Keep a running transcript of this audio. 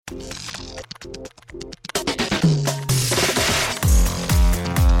Hello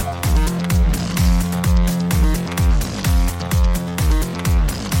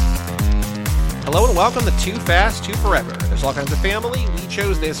and welcome to Too Fast, Too Forever. There's all kinds of family. We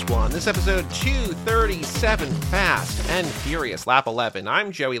chose this one. This episode 237, Fast and Furious, Lap 11.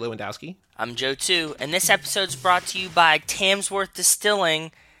 I'm Joey Lewandowski. I'm Joe too, and this episode's brought to you by Tamsworth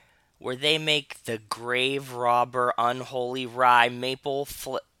Distilling, where they make the Grave Robber Unholy Rye maple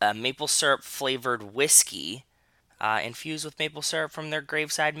syrup flavored whiskey, infused with maple syrup from their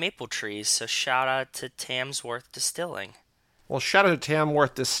graveside maple trees. So shout out to Tamsworth Distilling. Well, shout out to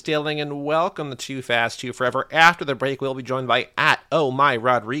Tamworth Distilling and welcome to Too Fast, Too Forever. After the break, we'll be joined by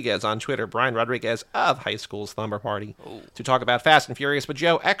 @OhMyRodriguez on Twitter, Brian Rodriguez of High School Slumber Party, to talk about Fast and Furious. But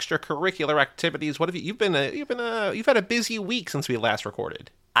Joe, extracurricular activities. What have you've had a busy week since we last recorded?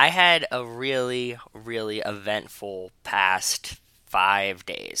 I had a really, really eventful past 5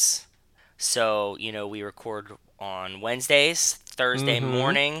 days. So, we record on Wednesdays, Thursday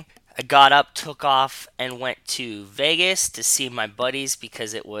morning. I got up, took off, and went to Vegas to see my buddies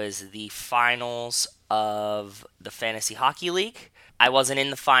because it was the finals of the Fantasy Hockey League. I wasn't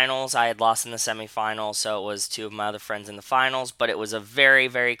in the finals. I had lost in the semifinals, so it was two of my other friends in the finals. But it was a very,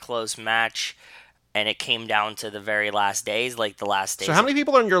 very close match, and it came down to the very last days, like the last days. So how many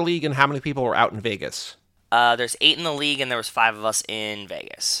people are in your league, and how many people are out in Vegas? There's 8 in the league, and there was 5 of us in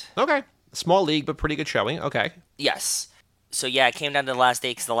Vegas. Okay. Small league, but pretty good showing. Okay. Yes. So, yeah, it came down to the last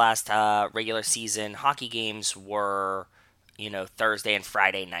day because the last regular season hockey games were, Thursday and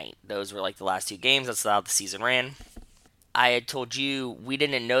Friday night. Those were, the last 2 games. That's how the season ran. I had told you we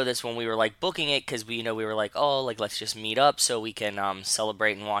didn't know this when we were, booking it because, we were let's just meet up so we can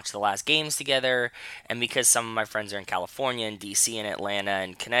celebrate and watch the last games together. And because some of my friends are in California and D.C. and Atlanta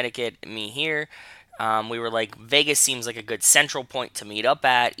and Connecticut, me here, we were Vegas seems like a good central point to meet up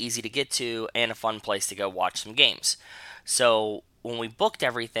at, easy to get to, and a fun place to go watch some games. So when we booked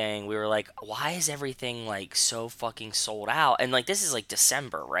everything, we were like, why is everything so fucking sold out? And this is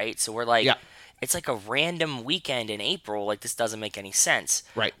December, right? So we're yeah. It's a random weekend in April. This doesn't make any sense.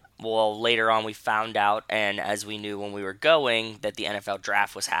 Right. Well, later on we found out, and as we knew when we were going, that the NFL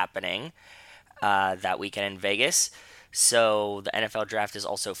draft was happening that weekend in Vegas. So the NFL draft is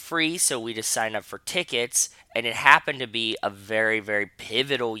also free, so we just signed up for tickets, and it happened to be a very, very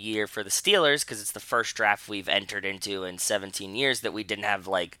pivotal year for the Steelers because it's the first draft we've entered into in 17 years that we didn't have,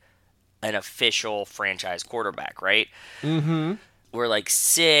 an official franchise quarterback, right? Mm-hmm. We're,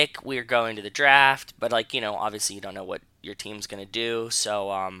 sick, we're going to the draft, but, obviously you don't know what your team's going to do,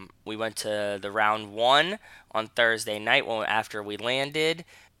 so we went to the round 1 on Thursday night after we landed.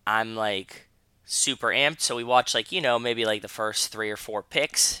 I'm, super amped, so we watched maybe the first 3 or 4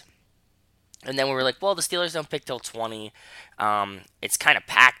 picks, and then we were well, the Steelers don't pick till 20. It's kind of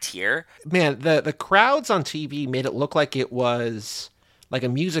packed here. Man, the crowds on TV made it look like it was a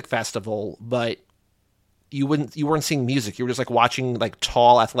music festival, but you weren't seeing music. You were just watching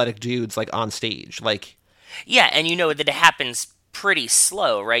tall athletic dudes on stage. Yeah, and that it happens pretty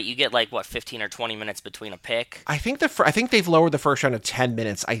slow, right? You get 15 or 20 minutes between a pick. I think they've lowered the first round to 10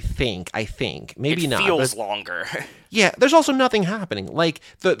 minutes. I think maybe not. It feels longer. Yeah, there's also nothing happening.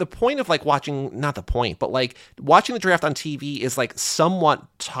 The point of watching, not the point, but watching the draft on TV is somewhat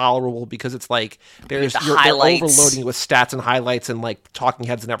tolerable because it's they're overloading with stats and highlights and talking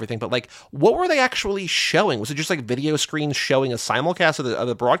heads and everything. But what were they actually showing? Was it just video screens showing a simulcast of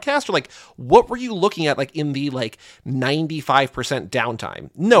the broadcast, or what were you looking at in the 95% downtime?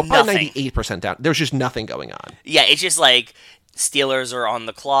 No, probably 98% down. There's just nothing going on. Yeah, it's just Steelers are on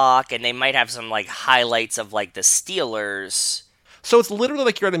the clock, and they might have some highlights of the Steelers. So it's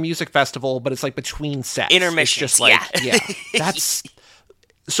literally you're at a music festival, but it's between sets. Intermissions, it's just yeah. That's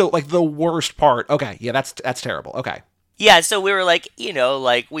so the worst part. Okay, yeah, that's terrible. Okay. Yeah, so we were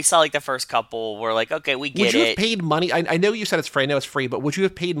we saw the first couple. We're okay, we get it. Would you have paid money? I know you said it's free. I know it's free, but would you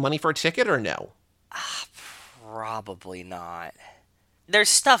have paid money for a ticket or no? Probably not. There's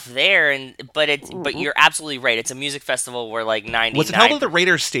stuff there, but you're absolutely right. It's a music festival where 99. Was it held at the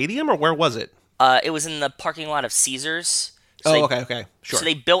Raiders Stadium or where was it? It was in the parking lot of Caesars. So okay, sure. So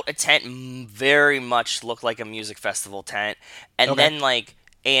they built a tent very much looked like a music festival tent, and then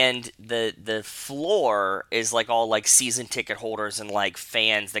and the floor is all season ticket holders and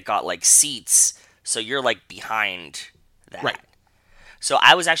fans that got seats. So you're behind that. Right. So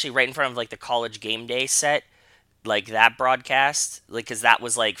I was actually right in front of the College Game Day set. That broadcast, because that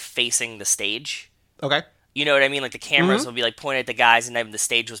was facing the stage. Okay. You know what I mean? The cameras would be pointed at the guys, and then the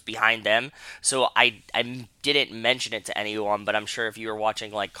stage was behind them. So I didn't mention it to anyone, but I'm sure if you were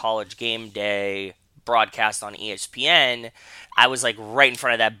watching College Game Day broadcast on ESPN, I was like right in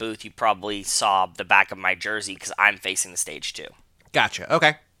front of that booth. You probably saw the back of my jersey because I'm facing the stage too. Gotcha.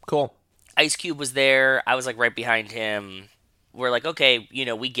 Okay, cool. Ice Cube was there. I was like right behind him. We're like, okay,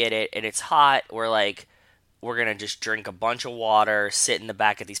 we get it, and it's hot. We're gonna just drink a bunch of water, sit in the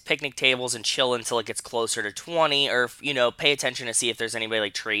back of these picnic tables, and chill until it gets closer to 20, or pay attention to see if there's anybody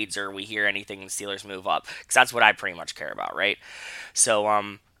like trades or we hear anything the Steelers move up, because that's what I pretty much care about, right? So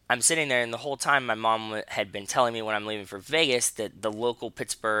I'm sitting there, and the whole time my mom had been telling me when I'm leaving for Vegas that the local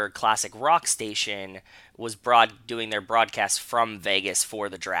Pittsburgh classic rock station was doing their broadcast from Vegas for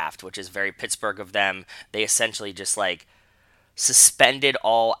the draft, which is very Pittsburgh of them. They essentially just like suspended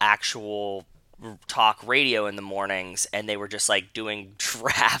all actual talk radio in the mornings, and they were just like doing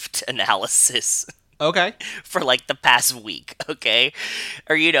draft analysis. Okay. For like the past week, okay?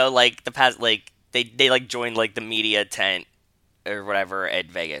 Or like the past, like they like joined like the media tent or whatever at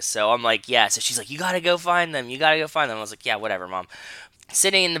Vegas. So I'm like, yeah. So she's like, you gotta go find them. I was like, yeah, whatever, Mom.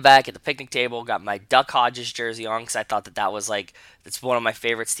 Sitting in the back at the picnic table, got my Duck Hodges jersey on because I thought that was like, it's one of my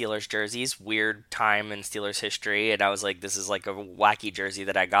favorite Steelers jerseys. Weird time in Steelers history, and I was like, this is like a wacky jersey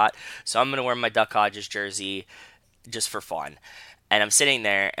that I got. So I'm gonna wear my Duck Hodges jersey just for fun. And I'm sitting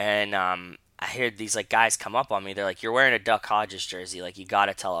there, and I hear these like guys come up on me. They're like, you're wearing a Duck Hodges jersey. Like, you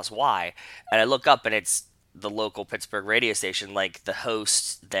gotta tell us why. And I look up, and it's the local Pittsburgh radio station, like the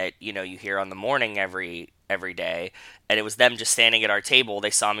host that you hear on the morning every day, and it was them just standing at our table. They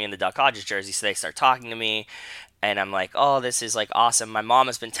saw me in the Duck Hodges jersey, so they start talking to me, and I'm like, oh, this is like awesome. My mom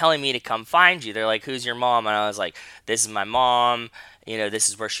has been telling me to come find you. They're like, who's your mom? And I was like, this is my mom. This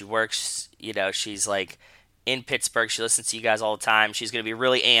is where she works. She's like in Pittsburgh. She listens to you guys all the time. She's gonna be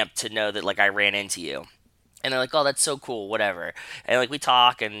really amped to know that like I ran into you. And they're like, oh, that's so cool, whatever. And like we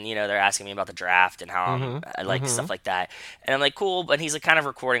talk, and they're asking me about the draft and how I like stuff like that. And I'm like, cool. But he's like kind of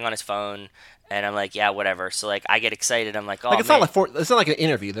recording on his phone, and I'm like, yeah, whatever. So like I get excited. I'm like, oh, like it's not like an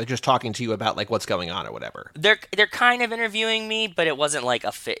interview. They're just talking to you about like what's going on or whatever. They're kind of interviewing me, but it wasn't like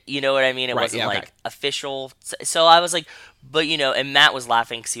a fit. You know what I mean? It wasn't like official. So I was like, but and Matt was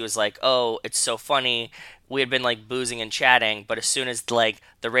laughing because he was like, oh, it's so funny. We had been like boozing and chatting, but as soon as like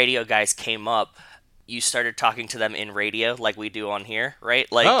the radio guys came up, you started talking to them in radio like we do on here, right?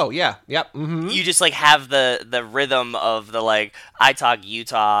 Like, oh yeah, yep. Mm-hmm. You just like have the rhythm of the like I talk, you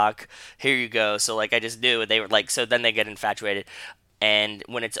talk, here you go. So like I just knew they were like, so then they get infatuated, and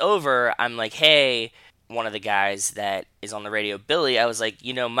when it's over, I'm like, hey, one of the guys that is on the radio, Billy, I was like,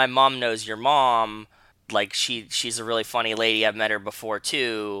 my mom knows your mom. Like she's a really funny lady. I've met her before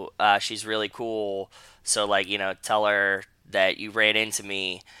too. She's really cool. So like tell her that you ran into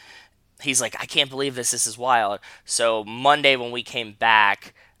me. He's like, I can't believe this. This is wild. So Monday when we came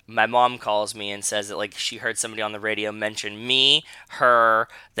back, my mom calls me and says that like she heard somebody on the radio mention me, her,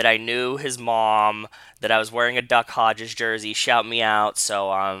 that I knew his mom, that I was wearing a Duck Hodges jersey, shout me out. So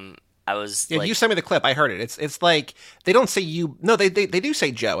I was like, you sent me the clip. I heard it. It's like they don't say you. No, they do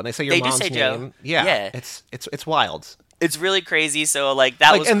say Joe, and they say your mom's name. They do say Joe. Yeah. It's wild. It's really crazy. So like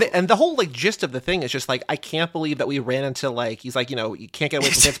that was and the whole like gist of the thing is just like, I can't believe that we ran into like, he's like, you can't get away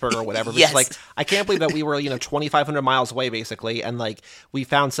from Pittsburgh or whatever. But yes. It's like, I can't believe that we were 2,500 miles away basically, and like we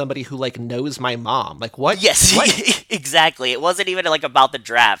found somebody who like knows my mom. Like what? Yes, what? Exactly. It wasn't even like about the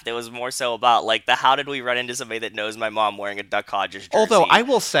draft. It was more so about like how did we run into somebody that knows my mom wearing a Duck Hodges jersey? Although I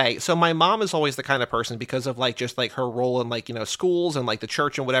will say, so my mom is always the kind of person, because of like just like her role in like schools and like the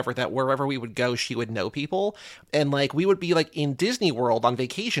church and whatever, that wherever we would go, she would know people, and like we would be like in Disney World on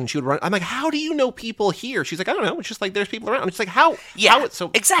vacation, she would run. I'm like, how do you know people here? She's like, I don't know. It's just like there's people around. I'm just like, how? Yeah, how so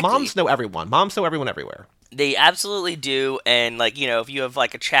exactly. Moms know everyone. Moms know everyone everywhere. They absolutely do. And like, if you have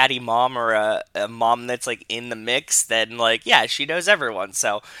like a chatty mom or a mom that's like in the mix, then like, yeah, she knows everyone.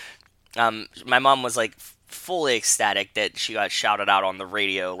 So my mom was like fully ecstatic that she got shouted out on the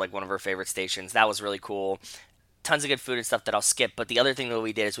radio, like one of her favorite stations. That was really cool. Tons of good food and stuff that I'll skip. But the other thing that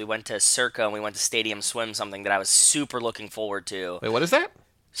we did is we went to Circa and we went to Stadium Swim, something that I was super looking forward to. Wait, what is that?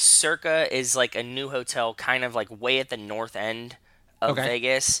 Circa is like a new hotel kind of like way at the north end of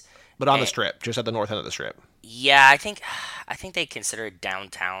Vegas. But on the Strip, just at the north end of the Strip. Yeah, I think they consider it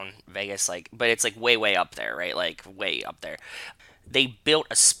downtown Vegas, like, but it's like way up there, right? Like way up there. They built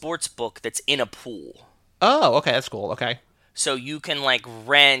a sports book that's in a pool. Oh, okay, that's cool. Okay. So you can like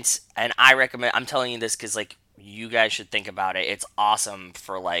rent, and I recommend. I'm telling you this because like you guys should think about it. It's awesome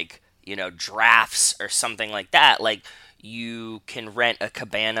for like drafts or something like that. Like you can rent a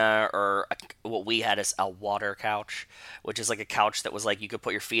cabana or what we had is a water couch, which is like a couch that was like you could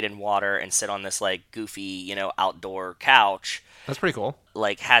put your feet in water and sit on this like goofy, outdoor couch. That's pretty cool.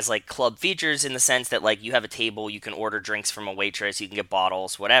 Like has like club features in the sense that like you have a table, you can order drinks from a waitress, you can get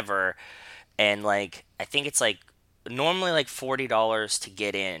bottles, whatever. and like I think it's like normally like $40 to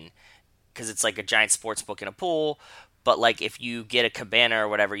get in because it's like a giant sports book in a pool. But like if you get a cabana or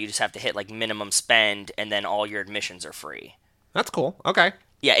whatever, you just have to hit like minimum spend, and then all your admissions are free. That's cool. Okay.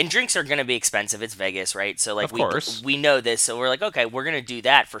 Yeah, and drinks are gonna be expensive. It's Vegas, right? So like Of course. we know this, so we're like, okay, we're gonna do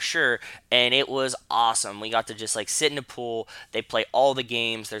that for sure. And it was awesome. We got to just like sit in a pool. They play all the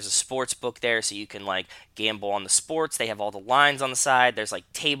games. There's a sports book there, so you can like gamble on the sports. They have all the lines on the side. There's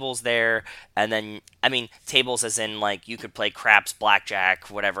like tables there, and then I mean tables as in like you could play craps,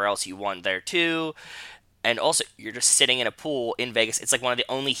 blackjack, whatever else you want there too. And also, you're just sitting in a pool in Vegas. It's like one of the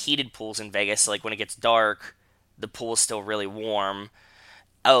only heated pools in Vegas. So like when it gets dark, the pool is still really warm.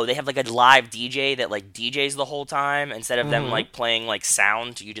 Oh, they have like a live DJ that like DJs the whole time instead of them like playing like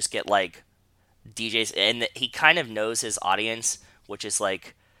sound. You just get like DJs, and he kind of knows his audience, which is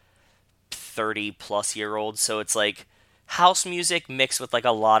like 30-plus-year-olds. So it's like house music mixed with like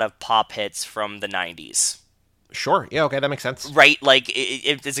a lot of pop hits from the 90s. Sure. Yeah, okay, that makes sense. Right, like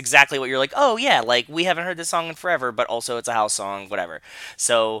it's exactly what you're like. Oh yeah, like we haven't heard this song in forever, but also it's a house song, whatever.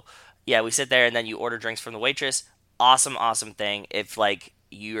 So yeah, we sit there and then you order drinks from the waitress. Awesome, awesome thing. If like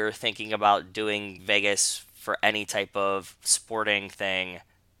you're thinking about doing Vegas for any type of sporting thing,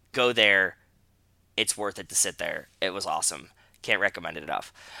 go there. It's worth it to sit there. It was awesome. Can't recommend it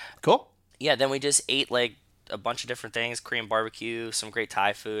enough. Cool. Yeah, then we just ate like a bunch of different things, Korean barbecue, some great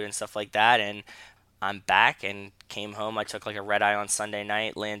Thai food and stuff like that, and I'm back and came home. I took like a red eye on Sunday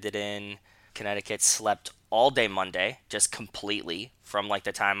night, landed in Connecticut, slept all day Monday, just completely from like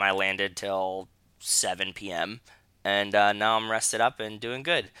the time I landed till 7 p.m. And now I'm rested up and doing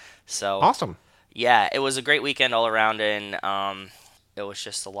good. So Awesome. yeah, it was a great weekend all around, and it was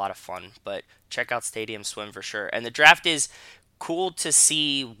just a lot of fun. But check out Stadium Swim for sure. And the draft is cool to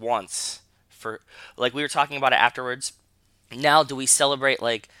see once. For like we were talking about it afterwards. Now, do we celebrate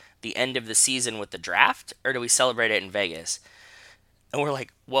like the end of the season with the draft, or do we celebrate it in Vegas? And we're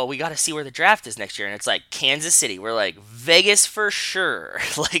like, well, we got to see where the draft is next year. And it's like Kansas City. We're like, Vegas for sure.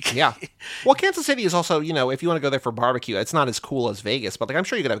 Like, Yeah. Well, Kansas City is also, if you want to go there for barbecue, it's not as cool as Vegas, but like I'm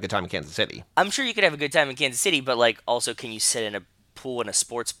sure you could have a good time in Kansas City. I'm sure you could have a good time in Kansas City, but like, also, can you sit in a pool in a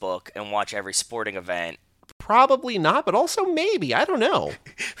sports book and watch every sporting event? Probably not, but also maybe. I don't know.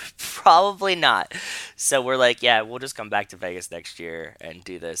 Probably not. So we're like, yeah, we'll just come back to Vegas next year and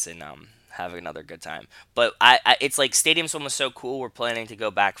do this and have another good time. But it's like Stadium Swim was so cool. We're planning to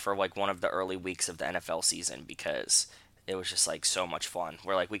go back for like one of the early weeks of the NFL season because it was just like so much fun.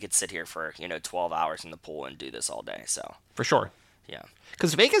 We're like, we could sit here for 12 hours in the pool and do this all day. So For sure. yeah.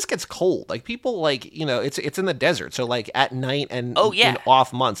 Because Vegas gets cold. Like people it's in the desert. So like at night and Oh, yeah. in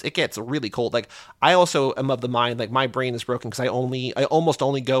off months, it gets really cold. Like I also am of the mind, like my brain is broken because I almost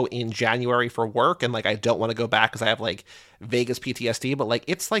only go in January for work. And like, I don't want to go back because I have like Vegas PTSD, but like,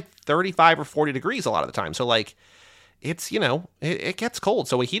 it's like 35 or 40 degrees a lot of the time. So like, it's, it gets cold.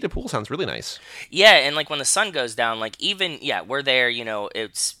 So a heated pool sounds really nice. Yeah, and like when the sun goes down, like even we're there,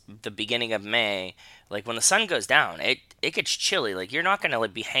 it's the beginning of May. Like when the sun goes down, it gets chilly. Like you're not gonna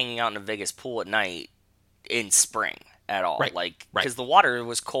like be hanging out in a Vegas pool at night in spring at all. Right, Like right. because the water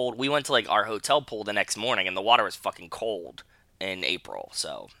was cold. We went to like our hotel pool the next morning, and the water was fucking cold in April.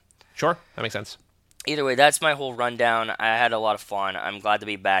 So Sure. That makes sense. either way, that's my whole rundown. I had a lot of fun. I'm glad to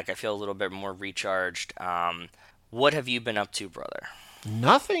be back. I feel a little bit more recharged. What have you been up to, brother?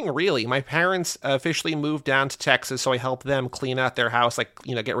 Nothing really. My parents officially moved down to Texas, so I helped them clean out their house, like,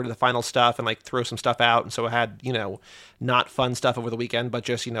 get rid of the final stuff and like throw some stuff out. And so I had, not fun stuff over the weekend, but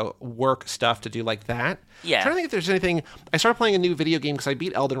just, work stuff to do like that. Yeah. I'm trying to think if there's anything. I started playing a new video game because I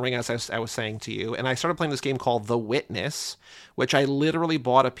beat Elden Ring, as I was saying to you, and I started playing this game called The Witness, which I literally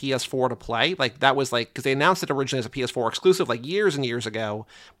bought a PS4 to play. Like, that was like, because they announced it originally as a PS4 exclusive, like years and years ago,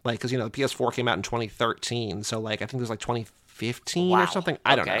 like, because, the PS4 came out in 2013. So, like, I think it was like 2015 or something.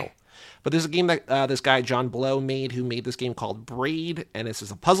 I don't know. But there's a game that this guy, John Blow, who made this game called Braid, and this is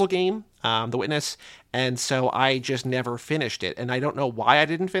a puzzle game, The Witness, and so I just never finished it. And I don't know why I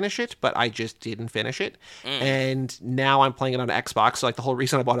didn't finish it, but I just didn't finish it. And now I'm playing it on Xbox, so like the whole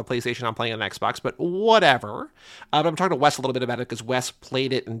reason I bought a PlayStation, I'm playing it on Xbox, but whatever. But I'm talking to Wes a little bit about it, because Wes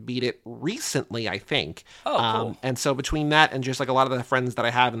played it and beat it recently, I think. Oh, cool. And so between that and just like a lot of the friends that I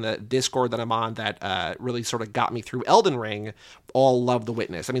have in the Discord that I'm on that really sort of got me through Elden Ring, all love The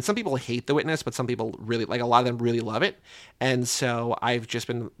Witness. I mean, some people hate The Witness, but some people really, like a lot of them really love it. And so I've just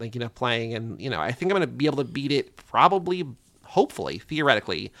been like, playing, and, I think I'm going to be able to beat it probably, hopefully,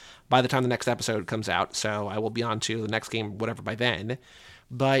 theoretically, by the time the next episode comes out. So I will be on to the next game, whatever, by then.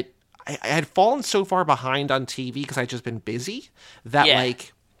 But I had fallen so far behind on TV because I'd just been busy that,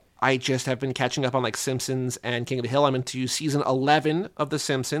 like, I just have been catching up on like Simpsons and King of the Hill. I'm into season 11 of The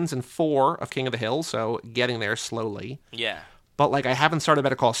Simpsons and 4 of King of the Hill, so getting there slowly. Yeah. But like I haven't started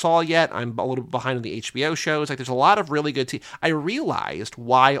Better Call Saul yet. I'm a little behind on the HBO shows. Like there's a lot of really good TV. I realized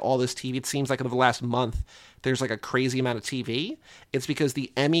why all this TV, it seems like over the last month, there's like a crazy amount of TV. It's because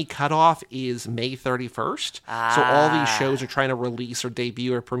the Emmy cutoff is May 31st. So all these shows are trying to release or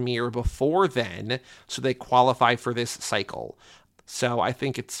debut or premiere before then so they qualify for this cycle. So I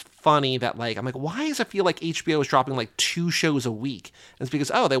think it's funny that like, I'm like, why does it feel like HBO is dropping like 2 shows a week? And it's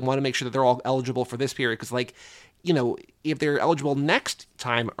because, they want to make sure that they're all eligible for this period. Because like, if they're eligible next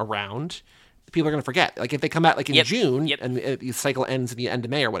time around, people are going to forget. Like if they come out like in June and the cycle ends at the end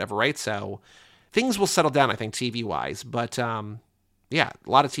of May or whatever, right? So things will settle down, I think, TV-wise. But yeah, a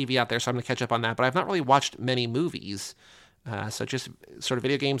lot of TV out there, so I'm going to catch up on that. But I've not really watched many movies. So just sort of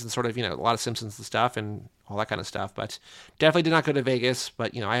video games and sort of, a lot of Simpsons and stuff and all that kind of stuff. But definitely did not go to Vegas.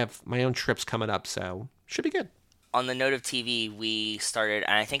 But, I have my own trips coming up, so should be good. On the note of TV, we started,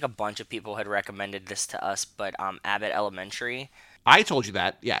 and I think a bunch of people had recommended this to us, but Abbott Elementary. I told you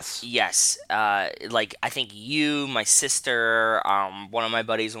that, yes. Yes. Like, I think you, my sister, one of my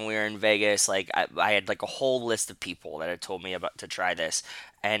buddies when we were in Vegas, like, I had, like, a whole list of people that had told me about to try this.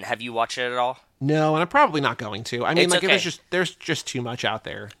 And have you watched it at all? No, and I'm probably not going to. I mean, it's like, okay. there's just too much out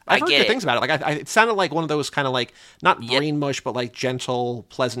there. I've heard good things about it. Like, it sounded like one of those kind of, like, not brain mush, but, like, gentle,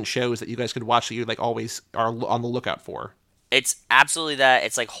 pleasant shows that you guys could watch that you, like, always are on the lookout for. It's absolutely that.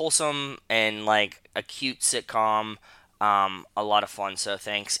 It's, like, wholesome and, like, a cute sitcom. A lot of fun, so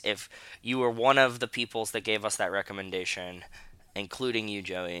thanks. If you were one of the peoples that gave us that recommendation, including you,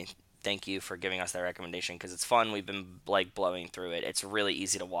 Joey, thank you for giving us that recommendation, because it's fun. We've been, like, blowing through it. It's really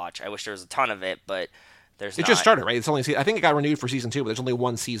easy to watch. I wish there was a ton of it, but there's not. It just started, right? It's only, I think it got renewed for season 2, but there's only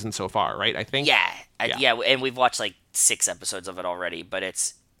 1 season so far, right? I think. Yeah, and we've watched, like, 6 episodes of it already, but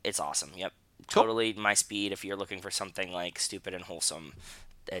it's awesome. Yep. Cool. Totally my speed. If you're looking for something, like, stupid and wholesome,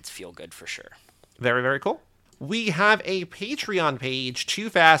 it's feel good for sure. Very, very cool. We have a Patreon page,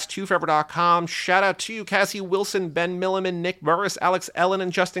 toofast2forever.com. Shout out to Cassie Wilson, Ben Milliman, Nick Burris, Alex Ellen,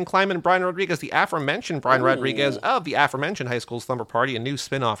 and Justin Kleiman, Brian Rodriguez, the aforementioned Brian Rodriguez of the aforementioned High School Slumber Party, a new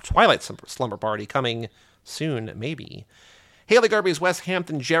spin-off Twilight Slumber Party coming soon, maybe. Haley Garby's Wes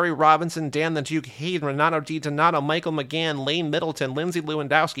Hampton, Jerry Robinson, Dan the Duke Hayden, Renato Di Donato, Michael McGann, Lane Middleton, Lindsay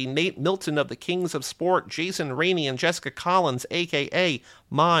Lewandowski, Nate Milton of the Kings of Sport, Jason Rainey, and Jessica Collins, a.k.a.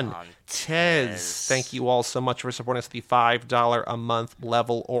 Montez. Thank you all so much for supporting us at the $5 a month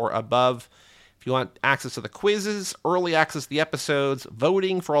level or above. If you want access to the quizzes, early access to the episodes,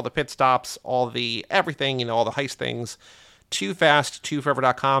 voting for all the pit stops, all the everything, all the heist things,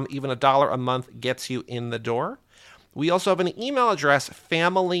 toofast2forever.com. Even $1 a month gets you in the door. We also have an email address,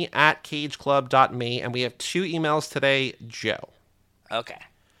 family@cageclub.me, and we have 2 emails today, Joe. Okay.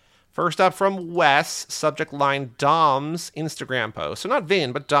 First up from Wes, subject line Dom's Instagram post. So not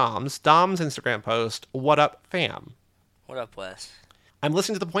Vin, but Dom's Instagram post, what up, fam? What up, Wes? I'm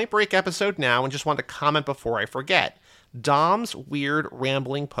listening to the Point Break episode now and just wanted to comment before I forget. Dom's weird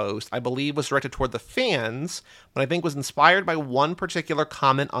rambling post, I believe, was directed toward the fans, but I think was inspired by one particular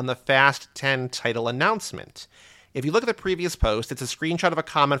comment on the Fast 10 title announcement. If you look at the previous post, it's a screenshot of a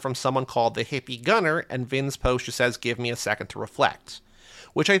comment from someone called the Hippie Gunner, and Vin's post just says, give me a second to reflect.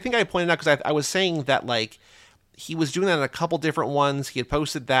 Which I think I pointed out because I was saying that, like, he was doing that in a couple different ones. He had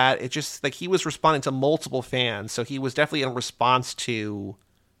posted that. It just, like, he was responding to multiple fans, so he was definitely in response to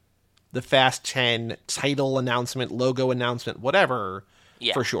the Fast 10 title announcement, logo announcement, whatever,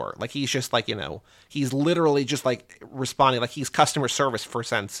 for sure. Like, he's just, like, he's literally just, like, responding, like, he's customer service for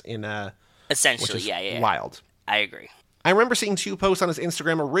sense in essentially, which is yeah. wild. I agree. I remember seeing 2 posts on his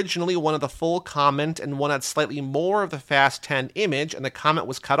Instagram originally, one of the full comment and one had slightly more of the Fast 10 image, and the comment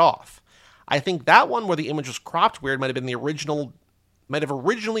was cut off. I think that one where the image was cropped weird might have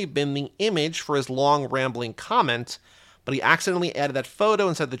originally been the image for his long rambling comment, but he accidentally added that photo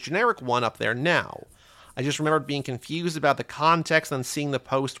and said the generic one up there now. I just remembered being confused about the context and then seeing the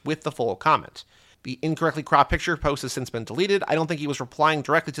post with the full comment. The incorrectly cropped picture post has since been deleted. I don't think he was replying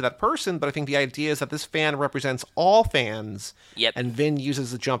directly to that person, but I think the idea is that this fan represents all fans, and Vin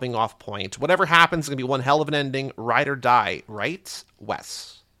uses the jumping off point. Whatever happens is going to be one hell of an ending, ride or die, right,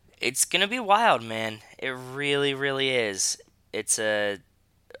 Wes? It's going to be wild, man. It really, really is.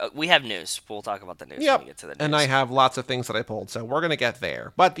 We have news. We'll talk about the news when we get to the news. And I have lots of things that I pulled, so we're going to get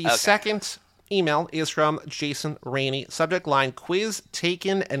there. But the second email is from Jason Rainey. Subject line, quiz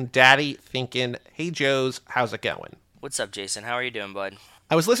taken and daddy thinking. Hey, Joes, how's it going? What's up, Jason? How are you doing, bud?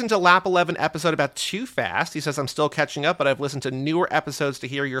 I was listening to Lap 11 episode about Too Fast. He says, I'm still catching up, but I've listened to newer episodes to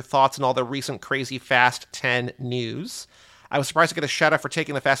hear your thoughts on all the recent crazy Fast 10 news. I was surprised to get a shout out for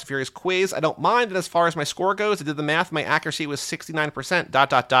taking the Fast and Furious quiz. I don't mind, and as far as my score goes, I did the math. My accuracy was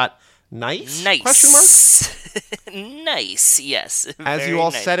 69%. ... Nice? Question mark? Nice, yes. As you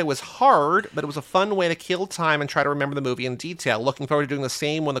all said, it was hard, but it was a fun way to kill time and try to remember the movie in detail. Looking forward to doing the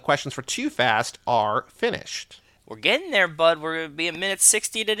same when the questions for Too Fast are finished. We're getting there, bud. We're going to be at minute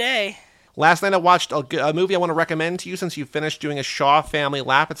 60 today. Last night I watched a movie I want to recommend to you since you finished doing a Shaw Family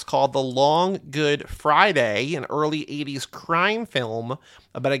lap. It's called The Long Good Friday, an early 80s crime film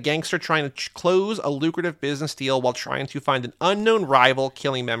about a gangster trying to close a lucrative business deal while trying to find an unknown rival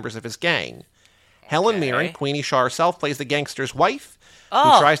killing members of his gang. Helen Mirren, Queenie Shaw herself, plays the gangster's wife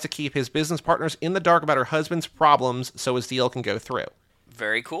who tries to keep his business partners in the dark about her husband's problems so his deal can go through.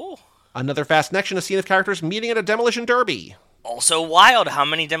 Very cool. Another Fast Connection, a scene of characters meeting at a demolition derby. Also wild. How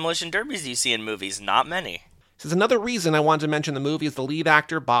many demolition derbies do you see in movies? Not many. This is another reason I wanted to mention the movie is the lead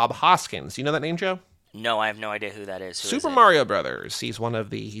actor, Bob Hoskins. You know that name, Joe? No, I have no idea who that is. Super Mario Brothers. He's one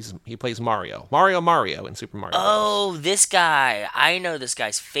of the, he plays Mario. Mario in Super Mario Brothers. Oh, this guy. I know this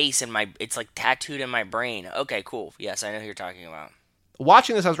guy's face it's like tattooed in my brain. Okay, cool. Yes, I know who you're talking about.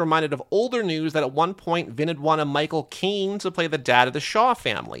 Watching this, I was reminded of older news that at one point Vin had wanted Michael Caine to play the dad of the Shaw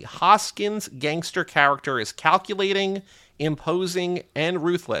family. Hoskins' gangster character is calculating, imposing, and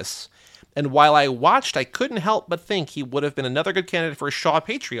ruthless. And while I watched, I couldn't help but think he would have been another good candidate for a Shaw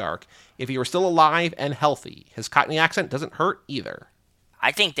patriarch if he were still alive and healthy. His Cockney accent doesn't hurt either.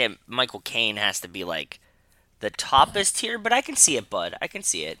 I think that Michael Caine has to be like the toppest tier, but I can see it, bud. I can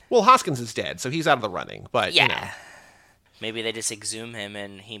see it. Well, Hoskins is dead, so he's out of the running. But yeah. You know. Maybe they just exhume him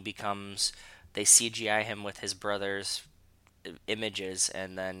and they CGI him with his brother's images,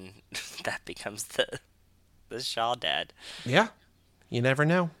 and then that becomes the Shaw dad. Yeah. You never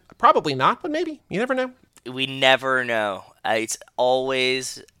know. Probably not, but maybe. You never know. We never know. It's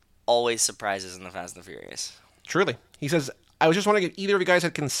always surprises in the Fast and the Furious. Truly. He says, I was just wondering if either of you guys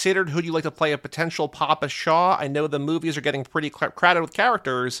had considered who'd you like to play a potential Papa Shaw. I know the movies are getting pretty crowded with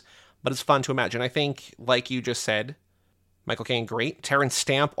characters, but it's fun to imagine. I think, like you just said, Michael Caine, great. Terrence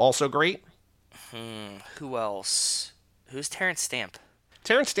Stamp, also great. Who else? Who's Terrence Stamp?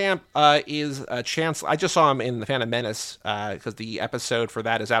 Terrence Stamp is a Chancellor. I just saw him in The Phantom Menace because the episode for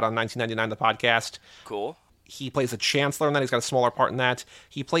that is out on 1999, the podcast. Cool. He plays a Chancellor in that. He's got a smaller part in that.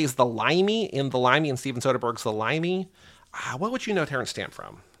 He plays the Limey in Steven Soderbergh's The Limey. What would you know Terrence Stamp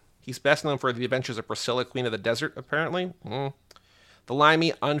from? He's best known for The Adventures of Priscilla, Queen of the Desert, apparently. The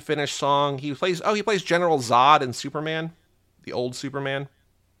Limey, Unfinished Song. He plays General Zod in Superman. The old Superman.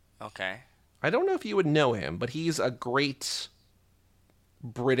 Okay. I don't know if you would know him, but he's a great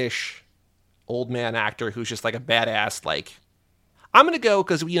British old man actor who's just like a badass. Like, I'm going to go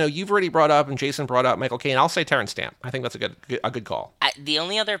because, you know, you've already brought up and Jason brought up Michael Caine. I'll say Terrence Stamp. I think that's a good call. The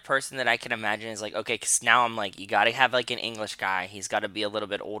only other person that I can imagine is like, okay, because now I'm like, you got to have like an English guy. He's got to be a little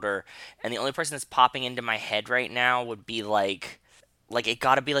bit older. And the only person that's popping into my head right now would be like it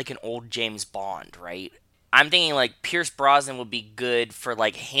got to be like an old James Bond, right? I'm thinking like Pierce Brosnan would be good for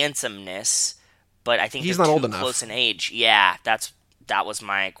like handsomeness, but I think he's not old enough. Close in age. Yeah, that was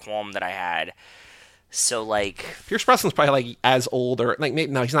my qualm that I had. So like Pierce Brosnan's probably like as old or like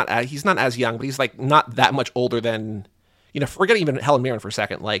maybe no, he's not as young, but he's like not that much older than, you know, forget even Helen Mirren for a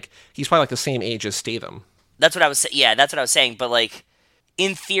second. Like he's probably like the same age as Statham. That's what I was saying. But like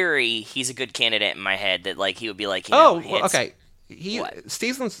in theory, he's a good candidate in my head. That like he would be like, you know, well, okay.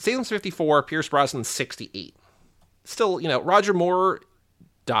 Statham's 54, Pierce Brosnan's 68. Still, you know, Roger Moore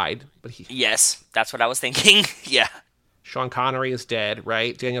died, but he... Yes, that's what I was thinking. Yeah. Sean Connery is dead,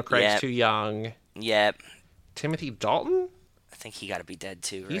 right? Daniel Craig's too young. Yep. Timothy Dalton? I think he got to be dead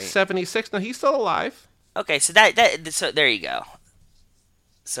too, right? He's 76. No, he's still alive. Okay, so so there you go.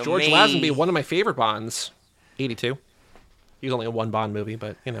 So George Lazenby, one of my favorite Bonds, 82. He was only in one Bond movie,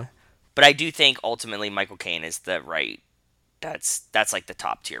 but, you know. But I do think ultimately Michael Caine is the right... That's like the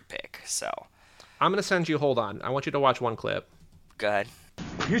top tier pick, so... I'm going to send you... Hold on. I want you to watch one clip. Go ahead.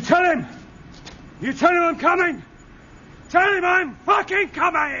 You tell him I'm coming! Tell him I'm fucking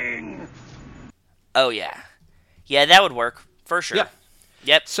coming! Oh, yeah. Yeah, that would work, for sure.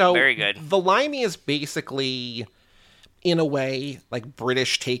 Yep, so very good. The Limey is basically, in a way, like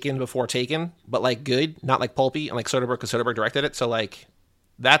British Taken before Taken, but like good, not like pulpy, and like Soderbergh, because Soderbergh directed it, so like,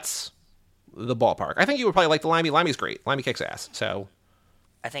 that's the ballpark. I think you would probably like the Limey. Limey's great. Limey kicks ass, so...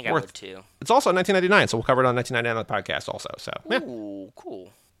 I think I would too. It's also 1999, so we'll cover it on 1999 on the podcast also, so... Yeah. Ooh,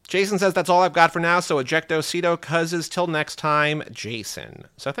 cool. Jason says that's all I've got for now, so ejecto cito cuzzes till next time, Jason.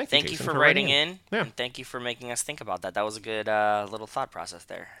 So thank you, Jason, for writing in. Yeah. And thank you for making us think about that. That was a good little thought process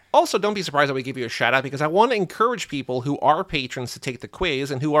there. Also, don't be surprised that we give you a shout out, because I want to encourage people who are patrons to take the quiz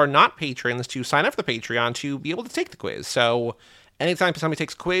and who are not patrons to sign up for the Patreon to be able to take the quiz. So anytime somebody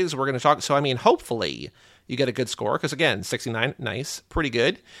takes a quiz, we're going to talk. So, I mean, hopefully you get a good score, because again, 69, nice, pretty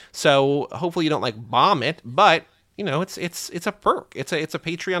good. So hopefully you don't like bomb it, but you know, it's a perk. It's a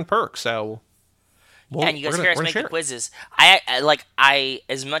Patreon perk. So and you guys hear us make the quizzes. I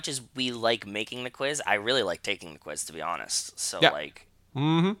as much as we like making the quiz, I really like taking the quiz, to be honest. So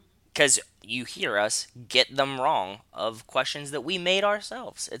because you hear us get them wrong of questions that we made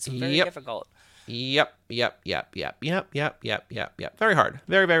ourselves. It's very difficult. Yep. Very hard.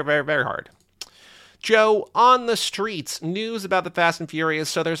 Very, very, very, very hard. Joe, on the streets, news about the Fast and Furious.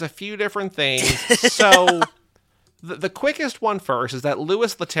 So there's a few different things. So the quickest one first is that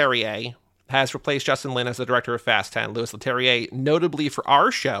Louis Leterrier has replaced Justin Lin as the director of Fast 10. Louis Leterrier, notably for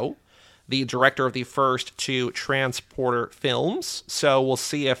our show, the director of the first 2 Transporter films. So we'll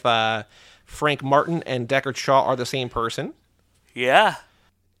see if Frank Martin and Deckard Shaw are the same person. Yeah.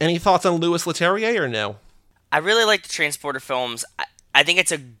 Any thoughts on Louis Leterrier or no? I really like the Transporter films. I think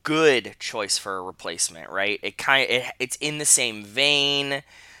it's a good choice for a replacement, right? It's in the same vein.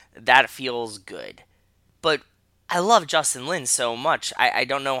 That feels good. But I love Justin Lin so much. I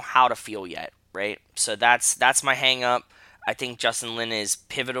don't know how to feel yet, right? So that's my hang up. I think Justin Lin is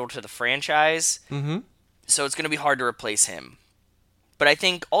pivotal to the franchise. Mm-hmm. So it's going to be hard to replace him. But I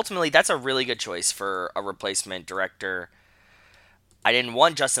think ultimately that's a really good choice for a replacement director. I didn't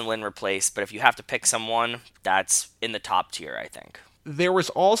want Justin Lin replaced, but if you have to pick someone, that's in the top tier, I think. There was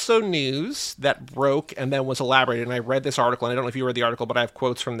also news that broke and then was elaborated, and I read this article, and I don't know if you read the article, but I have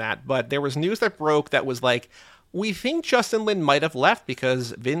quotes from that. But there was news that broke that was like, we think Justin Lin might have left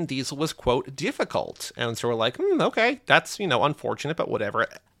because Vin Diesel was, quote, difficult. And so we're like, okay, that's, unfortunate, but whatever.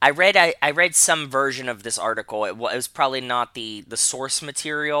 I read some version of this article. It was probably not the source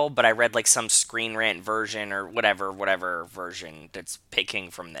material, but I read like some Screen Rant version or whatever version that's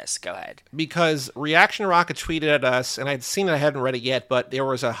picking from this. Go ahead. Because Reaction Rocket tweeted at us, and I'd seen it, I hadn't read it yet, but there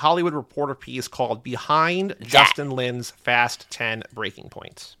was a Hollywood Reporter piece called Behind Justin Lin's Fast 10 Breaking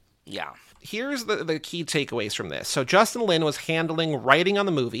Points. Yeah. Here's the key takeaways from this. So Justin Lin was handling writing on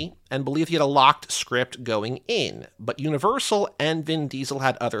the movie and believed he had a locked script going in, but Universal and Vin Diesel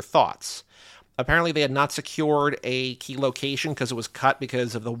had other thoughts. Apparently they had not secured a key location because it was cut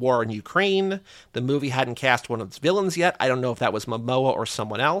because of the war in Ukraine. The movie hadn't cast one of its villains yet. I don't know if that was Momoa or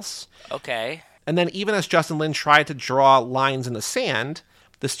someone else. Okay. And then even as Justin Lin tried to draw lines in the sand,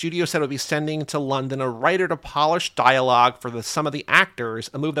 the studio said it would be sending to London a writer to polish dialogue for some of the actors,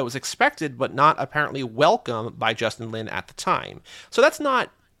 a move that was expected but not apparently welcome by Justin Lin at the time. So that's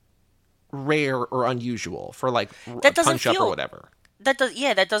not rare or unusual for like a punch-up or whatever. That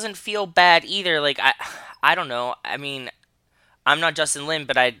doesn't feel bad either. Like I don't know. I mean, I'm not Justin Lin,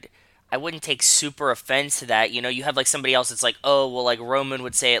 but I wouldn't take super offense to that. You have like somebody else that's like, oh, well, like Roman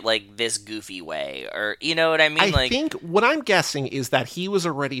would say it like this goofy way, or you know what I mean? I think what I'm guessing is that he was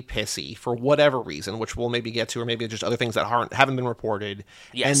already pissy for whatever reason, which we'll maybe get to, or maybe just other things that haven't been reported.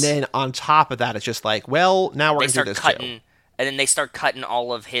 Yes. And then on top of that, it's just like, well, now we're going to do this too. And then they start cutting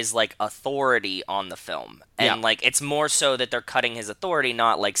all of his like authority on the film, and like it's more so that they're cutting his authority,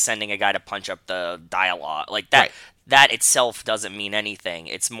 not like sending a guy to punch up the dialogue like that. Right. That itself doesn't mean anything.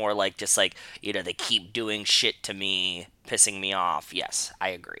 It's more like just like, they keep doing shit to me, pissing me off. Yes, I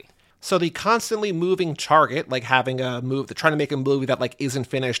agree. So the constantly moving target, like having a move, trying to make a movie that like isn't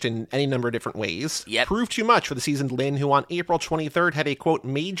finished in any number of different ways, proved too much for the seasoned Lin, who on April 23rd had a, quote,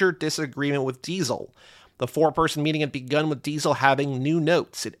 major disagreement with Diesel. The 4-person meeting had begun with Diesel having new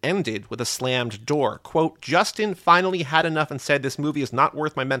notes. It ended with a slammed door. Quote, Justin finally had enough and said this movie is not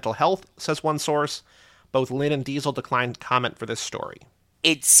worth my mental health, says one source. Both Lin and Diesel declined comment for this story.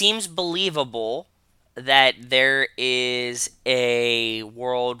 It seems believable that there is a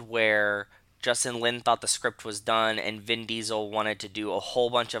world where Justin Lin thought the script was done and Vin Diesel wanted to do a whole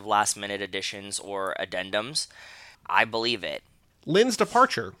bunch of last-minute additions or addendums. I believe it. Lin's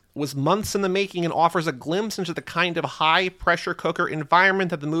departure was months in the making and offers a glimpse into the kind of high-pressure cooker environment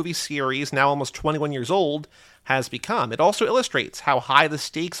that the movie series, now almost 21 years old, has become. It also illustrates how high the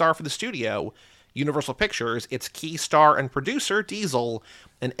stakes are for the studio, Universal Pictures, its key star and producer, Diesel,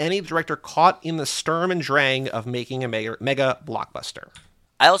 and any director caught in the sturm and drang of making a mega blockbuster.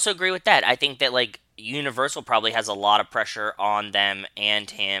 I also agree with that. I think that, like, Universal probably has a lot of pressure on them and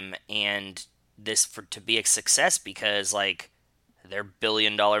him and this to be a success because, like, they're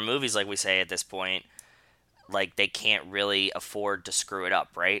billion-dollar movies, like we say at this point. like they can't really afford to screw it up,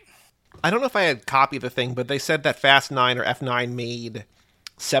 right? I don't know if I had copy of the thing, but they said that Fast 9 or F9 made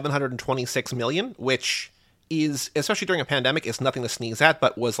 $726 million, which is, especially during a pandemic, is nothing to sneeze at,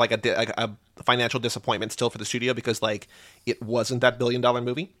 but was like a financial disappointment still for the studio because like it wasn't that $1 billion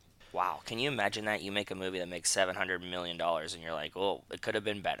movie. Wow, can you imagine that? You make a movie that makes $700 million and you're like, well, it could have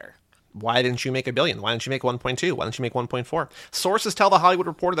been better. Why didn't you make $1 billion? Why didn't you make 1.2? Why didn't you make 1.4? Sources tell The Hollywood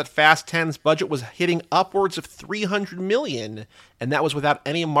Reporter that Fast 10's budget was hitting upwards of $300 million, and that was without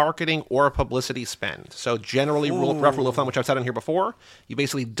any marketing or publicity spend. So generally, rough rule of thumb, which I've said on here before, you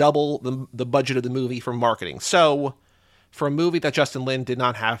basically double the budget of the movie for marketing. So for a movie that Justin Lin did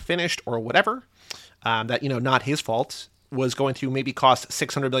not have finished or whatever, that, not his fault, was going to maybe cost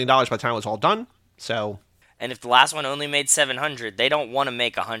 $600 million by the time it was all done. So... And if the last one only made $700, they don't want to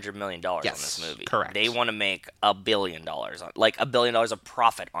make $100 million on this movie. Correct. They want to make $1 billion, like $1 billion of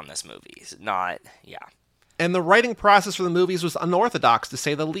profit on this movie. And the writing process for the movies was unorthodox, to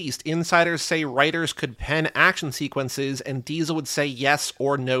say the least. Insiders say writers could pen action sequences, and Diesel would say yes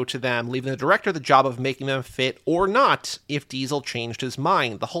or no to them, leaving the director the job of making them fit or not if Diesel changed his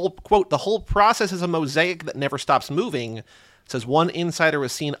mind. The whole, quote, the whole process is a mosaic that never stops moving, says one insider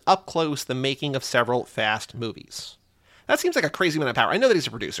was seen up close the making of several Fast movies. That seems like a crazy amount of power. I know that he's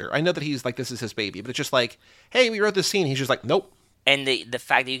a producer. I know that he's like, this is his baby, but it's just like, hey, we wrote this scene. He's just like, nope. And the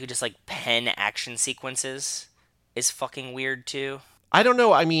fact that you could just like pen action sequences is fucking weird too. I don't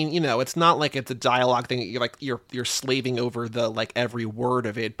know. I mean, it's not like it's a dialogue thing. You're like, you're slaving over the, like, every word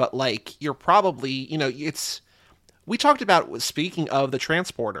of it, but like, you're probably, we talked about, speaking of The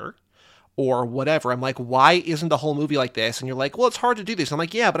Transporter, or whatever, I'm like, why isn't the whole movie like this? And you're like, well, it's hard to do this. I'm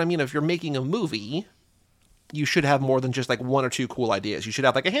like, yeah, but I mean, if you're making a movie, you should have more than just like one or two cool ideas. You should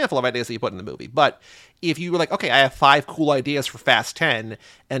have like a handful of ideas that you put in the movie. But if you were like, okay, I have 5 cool ideas for Fast 10,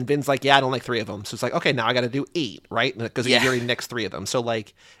 and Vin's like, yeah, I don't like 3 of them. So it's like, okay, now I got to do 8, right? Because you already nixed 3 of them. So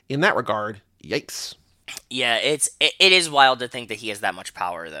like, in that regard, yikes. Yeah, it is wild to think that he has that much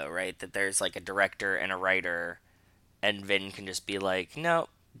power, though, right? That there's like a director and a writer, and Vin can just be like, no,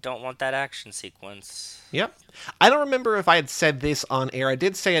 don't want that action sequence. Yep. I don't remember if I had said this on air. I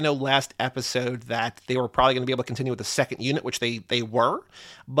did say, I know last episode, that they were probably going to be able to continue with the second unit, which they were.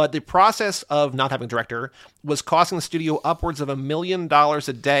 But the process of not having a director was costing the studio upwards of $1 million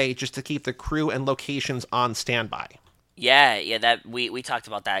a day just to keep the crew and locations on standby. Yeah, that we talked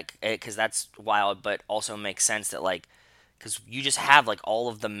about that because that's wild, but also makes sense that like, because you just have like all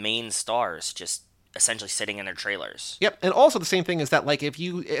of the main stars just essentially sitting in their trailers. Yep, and also the same thing is that, like, if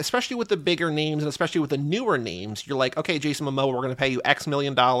you, especially with the bigger names and especially with the newer names, you're like, okay, Jason Momoa, we're going to pay you X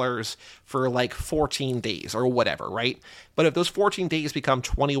million dollars for like 14 days or whatever, right? But if those 14 days become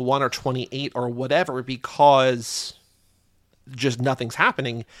 21 or 28 or whatever because just nothing's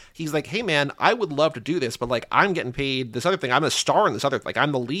happening, he's like, hey man, I would love to do this, but like, I'm getting paid this other thing. I'm a star in this other, like,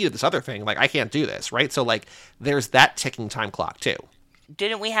 I'm the lead of this other thing. Like, I can't do this, right? So like, there's that ticking time clock too.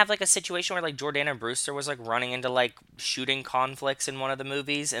 Didn't we have like a situation where like Jordana Brewster was like running into like shooting conflicts in one of the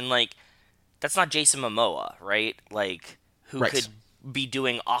movies, and like that's not Jason Momoa, right? Like who could be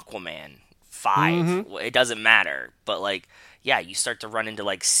doing Aquaman 5? Mm-hmm. It doesn't matter, but like yeah, you start to run into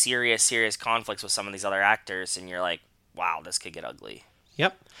like serious conflicts with some of these other actors, and you're like, wow, this could get ugly.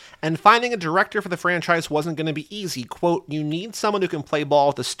 Yep. And finding a director for the franchise wasn't going to be easy. Quote, you need someone who can play ball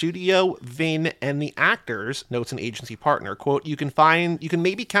with the studio, Vin, and the actors, notes an agency partner. Quote, you can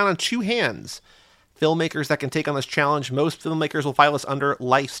maybe count on 2 hands filmmakers that can take on this challenge. Most filmmakers will file this under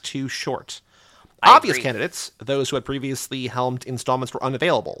life's too short. Obvious candidates, those who had previously helmed installments, were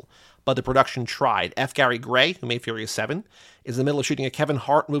unavailable, but the production tried. F. Gary Gray, who made Furious 7, is in the middle of shooting a Kevin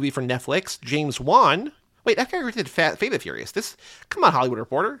Hart movie for Netflix. James Wan... Wait, F. Gary Gray did Fate of Furious. Come on, Hollywood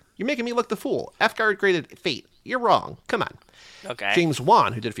Reporter. You're making me look the fool. F. Gary Gray did Fate. You're wrong. Come on. Okay. James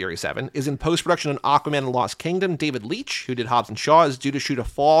Wan, who did Furious 7, is in post-production on Aquaman and Lost Kingdom. David Leitch, who did Hobbs and Shaw, is due to shoot a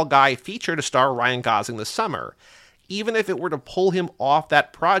Fall Guy feature to star Ryan Gosling this summer. Even if it were to pull him off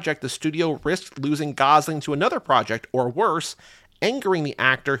that project, the studio risked losing Gosling to another project, or worse, angering the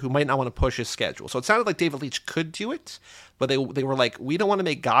actor who might not want to push his schedule. So it sounded like David Leitch could do it, but they were like, we don't want to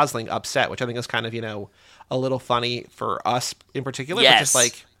make Gosling upset, which I think is kind of, a little funny for us in particular. Yes. But just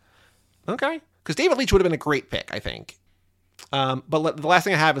like, okay. Because David Leitch would have been a great pick, I think. But the last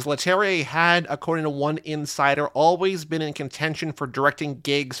thing I have is Leterrier had, according to one insider, always been in contention for directing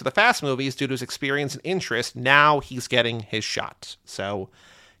gigs for the Fast movies due to his experience and interest. Now he's getting his shot. So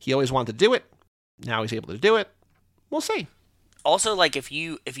he always wanted to do it. Now he's able to do it. We'll see. Also, like, if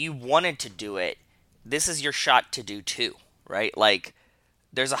you wanted to do it, this is your shot to do too, right? Like,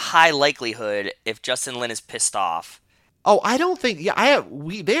 there's a high likelihood if Justin Lin is pissed off. Oh, I don't think. Yeah,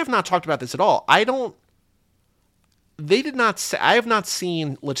 they have not talked about this at all. I don't they did not say. I have not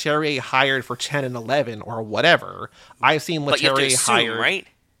seen Leterrier hired for 10 and 11 or whatever. I've seen Leterrier hired. Right?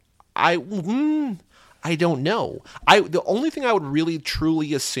 I don't know. The only thing I would really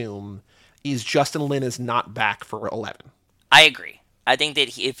truly assume is Justin Lin is not back for 11. I agree. I think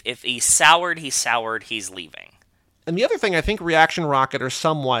that if he's soured, he's leaving. And the other thing, I think Reaction Rocket or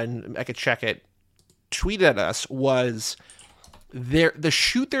someone, I could check it, tweeted at us was the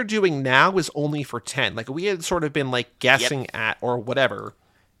shoot they're doing now is only for 10. Like, we had sort of been like guessing at or whatever.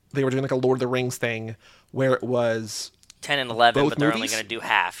 They were doing like a Lord of the Rings thing where it was 10 and 11, but they're movies? only going to do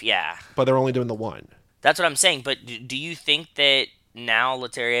half. Yeah. But they're only doing the one. That's what I'm saying. But do you think that now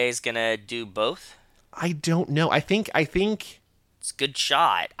Leterrier is going to do both? I don't know. I think it's a good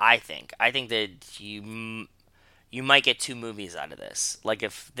shot. I think that you might get 2 movies out of this. Like,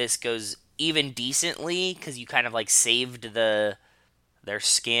 if this goes even decently, because you kind of like saved their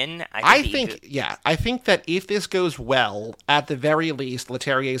skin. I think that if this goes well, at the very least,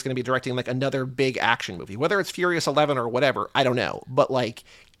 Leterrier is going to be directing like another big action movie, whether it's Furious 11 or whatever. I don't know, but like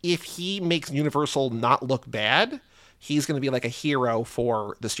if he makes Universal not look bad, he's going to be like a hero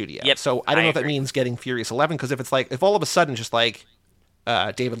for the studio. Yep, so I don't know if that means getting Furious 11, because if all of a sudden just like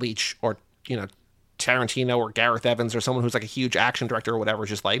David Leitch or Tarantino or Gareth Evans or someone who's like a huge action director or whatever is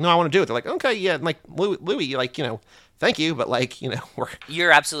just like, no, I want to do it. They're like, okay, yeah, and like Louis, like, thank you, but like,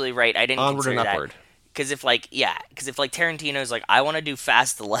 you're absolutely right. I didn't onward consider and that. upward. Because if Tarantino's like, I want to do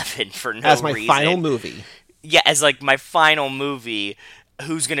Fast 11 for no reason. As my final movie. Yeah, as like my final movie,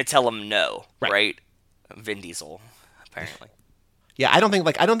 who's going to tell him no, right? Vin Diesel, apparently. Yeah, I don't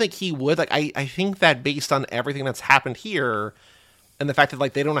think he would. Like, I think that based on everything that's happened here, and the fact that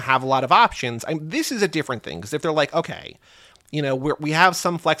like they don't have a lot of options, this is a different thing. Because if they're like, okay, we have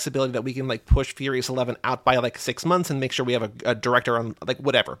some flexibility that we can like push Furious 11 out by like 6 months and make sure we have a director on like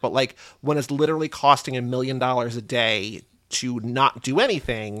whatever. But like when it's literally costing $1 million a day to not do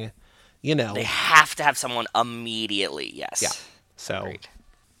anything, they have to have someone immediately. Yes. Yeah. So Agreed.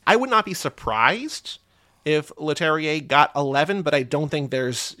 I would not be surprised if Leterrier got 11, but I don't think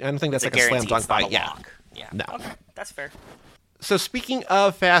that's like a slam dunk by. Yeah. No. Okay. That's fair. So speaking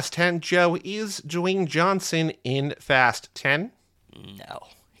of Fast 10, Joe, is Dwayne Johnson in Fast 10? No.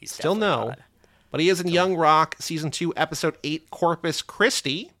 He's still no. not. But he is in Young Rock, Season 2, Episode 8, Corpus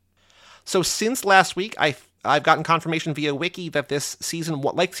Christi. So since last week, I've gotten confirmation via Wiki that this season,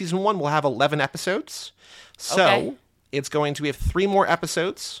 like Season 1, will have 11 episodes. So it's going to have 3 more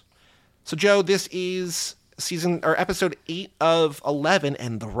episodes. So, Joe, this is Episode 8 of 11,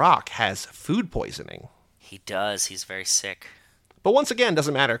 and The Rock has food poisoning. He does. He's very sick. But once again,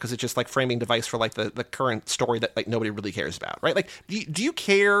 doesn't matter because it's just like framing device for like the current story that like nobody really cares about, right? Like, do you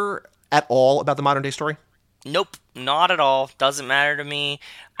care at all about the modern day story? Nope, not at all. Doesn't matter to me.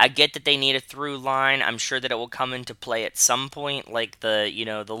 I get that they need a through line. I'm sure that it will come into play at some point, like the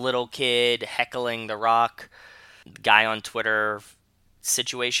little kid heckling The Rock, guy on Twitter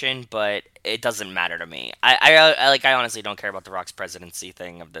situation, but it doesn't matter to me. I honestly don't care about The Rock's presidency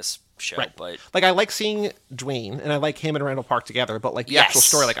thing of this show, right. But like I like seeing Dwayne and I like him and Randall Park together, but like the actual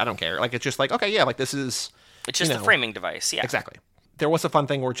story, like I don't care. Like it's just like, okay, yeah, like this is it's just a framing device, yeah. Exactly. There was a fun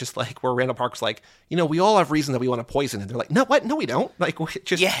thing where just like where Randall Park's like, we all have reason that we want to poison, and they're like, no, what? No, we don't. Like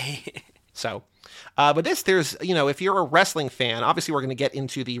just So, but there's if you're a wrestling fan, obviously we're going to get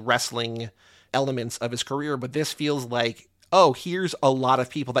into the wrestling elements of his career, but this feels like, oh, here's a lot of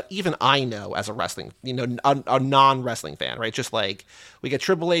people that even I know as a wrestling, a non-wrestling fan, right? Just like we get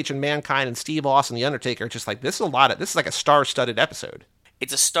Triple H and Mankind and Steve Austin, The Undertaker. Just like this is like a star-studded episode.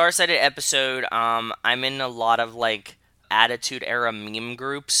 It's a star-studded episode. I'm in a lot of like Attitude Era meme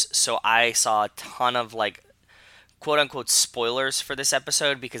groups, so I saw a ton of like quote-unquote spoilers for this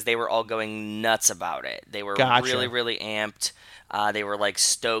episode because they were all going nuts about it. They were really, really amped. They were like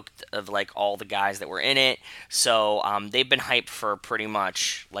stoked of like all the guys that were in it. So they've been hyped for pretty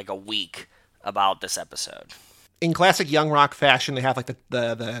much like a week about this episode. In classic Young Rock fashion, they have like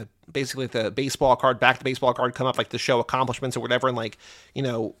the basically the baseball card, back to baseball card come up like to show accomplishments or whatever, and like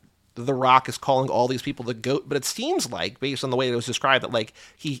The Rock is calling all these people the GOAT, but it seems like, based on the way it was described, that like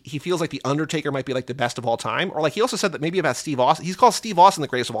he feels like The Undertaker might be like the best of all time, or like he also said that maybe about Steve Austin, he's called Steve Austin the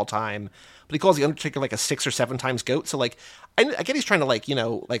greatest of all time, but he calls The Undertaker like a 6 or 7 times GOAT. So like I get he's trying to like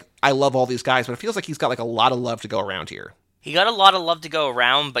like I love all these guys, but it feels like he's got like a lot of love to go around here. He got a lot of love to go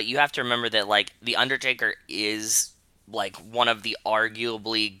around, but you have to remember that like The Undertaker is like one of the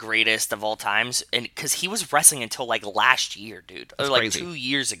arguably greatest of all times, and because he was wrestling until like last year, dude. That's or like crazy. 2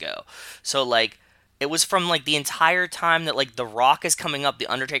 years ago. So like it was from like the entire time that like The Rock is coming up, The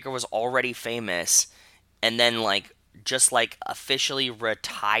Undertaker was already famous, and then like just like officially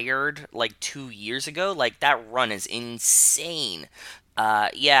retired like 2 years ago. Like that run is insane.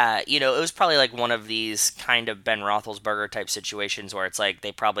 Yeah, it was probably like one of these kind of Ben Roethlisberger type situations where it's like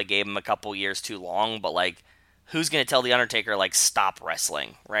they probably gave him a couple years too long, but like who's going to tell the Undertaker like stop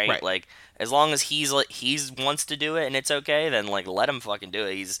wrestling, right? Like as long as he's wants to do it and it's okay, then like let him fucking do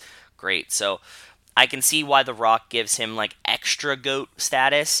it. He's great. So I can see why The Rock gives him like extra GOAT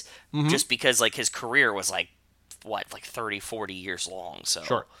status, just because like his career was like 30, 40 years long. So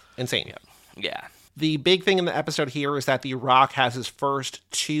sure, insane. Yeah. The big thing in the episode here is that The Rock has his first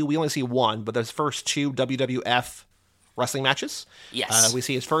two, we only see one, but his first two WWF wrestling matches. Yes. We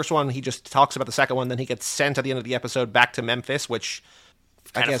see his first one, he just talks about the second one, then he gets sent at the end of the episode back to Memphis, which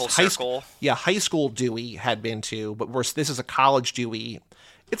kind I of guess full circle. high school Dewey had been to, but this is a college Dewey.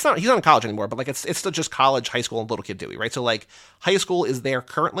 He's not in college anymore, but like it's still just college, high school, and little kid Dewey, right? So like high school is there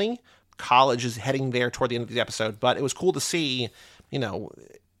currently, college is heading there toward the end of the episode, but it was cool to see,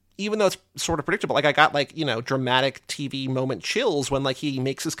 even though it's sort of predictable, like I got like, dramatic TV moment chills when like he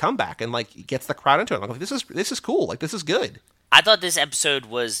makes his comeback and like gets the crowd into it. I'm like, this is cool. Like this is good. I thought this episode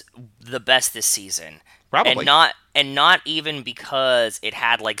was the best this season. Probably. And not even because it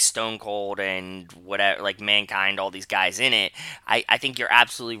had like Stone Cold and whatever, like Mankind, all these guys in it. I think you're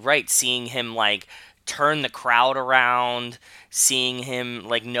absolutely right. Seeing him like turn the crowd around, seeing him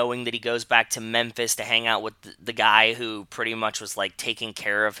like knowing that he goes back to Memphis to hang out with the guy who pretty much was like taking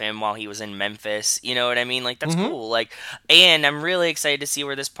care of him while he was in Memphis. You know what I mean? Like that's cool. Like, and I'm really excited to see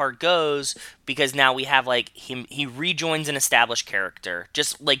where this part goes because now we have like he rejoins an established character.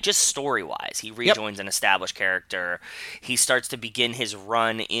 Just story wise, he rejoins an established character. He starts to begin his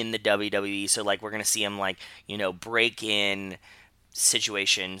run in the WWE. So like we're gonna see him like break in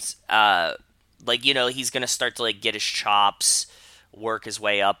situations. He's going to start to, like, get his chops, work his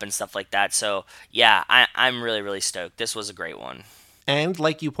way up and stuff like that. So, yeah, I'm really, really stoked. This was a great one. And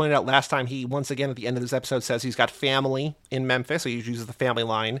like you pointed out last time, he, once again, at the end of this episode, says he's got family in Memphis, so he uses the family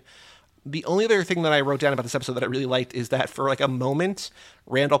line. The only other thing that I wrote down about this episode that I really liked is that for, like, a moment,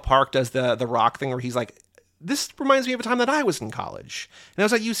 Randall Park does the Rock thing where he's like, this reminds me of a time that I was in college. And I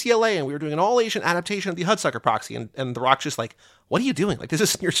was at UCLA, and we were doing an all-Asian adaptation of the Hudsucker Proxy, and The Rock's just like, what are you doing? Like, this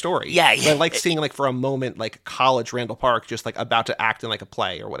isn't your story. Yeah. I like seeing, like, for a moment, like, college Randall Park just, like, about to act in, like, a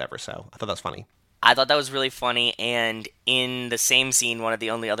play or whatever. So I thought that was funny. I thought that was really funny, and in the same scene, one of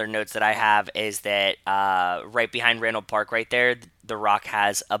the only other notes that I have is that right behind Randall Park right there, The Rock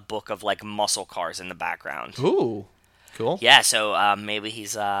has a book of, like, muscle cars in the background. Ooh, cool. Yeah, so maybe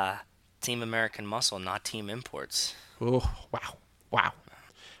he's Team American Muscle, not Team Imports. Ooh, wow.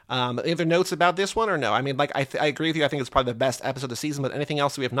 Any other notes about this one or no? I mean, like, I agree with you. I think it's probably the best episode of the season, but anything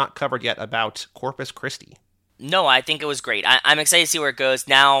else we have not covered yet about Corpus Christi? No, I think it was great. I'm excited to see where it goes.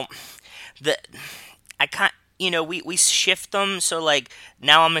 Now, we shift them, so, like,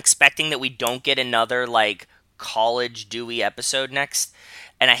 now I'm expecting that we don't get another, like, college Dewey episode next,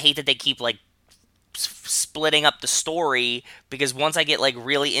 and I hate that they keep, like, splitting up the story, because once I get, like,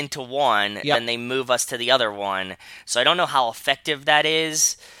 really into one, then they move us to the other one, so I don't know how effective that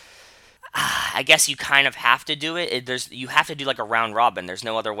is. I guess you kind of have to do it. You have to do like a round robin. There's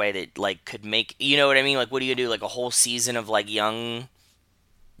no other way that like could make, you know what I mean? Like, what do you do? Like a whole season of like young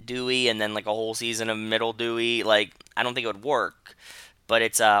Dewey and then like a whole season of middle Dewey? Like, I don't think it would work. But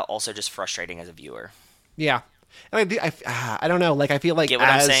it's also just frustrating as a viewer. Yeah. And I don't know. Like, I feel like get what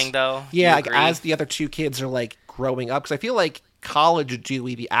I'm saying though? Yeah, like as the other two kids are like growing up, because I feel like college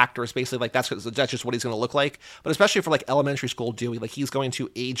Dewey, the actor, is basically like that's just what he's going to look like. But especially for like elementary school Dewey, like he's going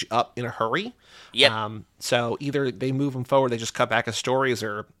to age up in a hurry. Yep. So either they move him forward, they just cut back his stories,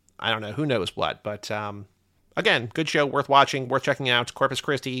 or I don't know, who knows what. But again, good show, worth watching, worth checking out. Corpus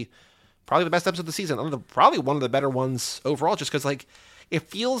Christi, probably the best episode of the season. Probably one of the better ones overall, just because like it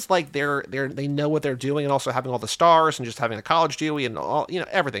feels like they know what they're doing, and also having all the stars and just having a college Dewey and all,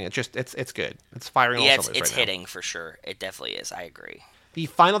 everything. It's just it's good. It's firing all cylinders right now. It's hitting for sure. It definitely is. I agree. The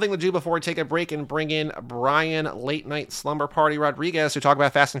final thing to do before we take a break and bring in Brian Late Night Slumber Party Rodriguez to talk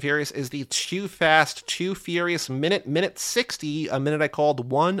about Fast and Furious is the Too Fast, Too Furious minute 60, a minute I called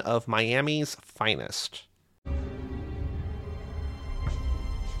one of Miami's finest.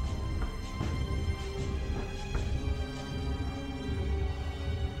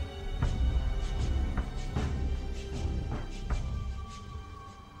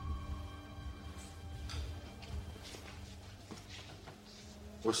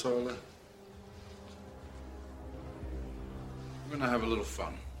 What's all that? We're gonna have a little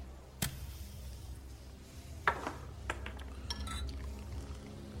fun.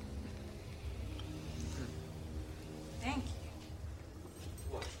 Thank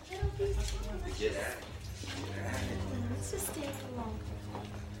you. Get at it. This is taking long.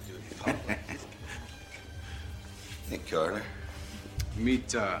 Hey, Carter.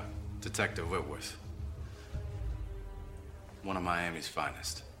 Meet Detective Whitworth. One of Miami's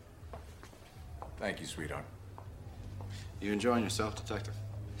finest. Thank you, sweetheart. You enjoying yourself, Detective?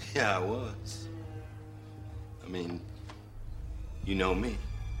 Yeah, I was. I mean, you know me.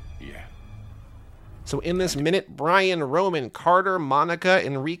 Yeah. So in this minute, Brian, Roman, Carter, Monica,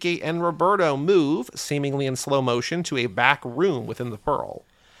 Enrique, and Roberto move, seemingly in slow motion, to a back room within the Pearl.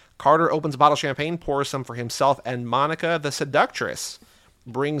 Carter opens a bottle of champagne, pours some for himself, and Monica, the seductress,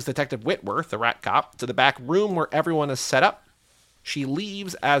 brings Detective Whitworth, the rat cop, to the back room where everyone is set up. She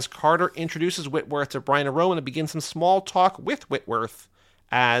leaves as Carter introduces Whitworth to Brian and Roman and begins some small talk with Whitworth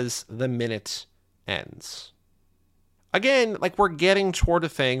as the minute ends. Again, like, we're getting toward a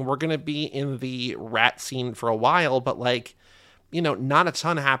thing. We're going to be in the rat scene for a while, but, like, you know, not a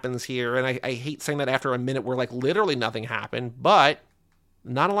ton happens here. And I hate saying that after a minute where, like, literally nothing happened, but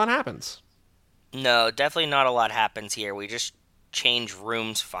not a lot happens. No, definitely not a lot happens here. We just change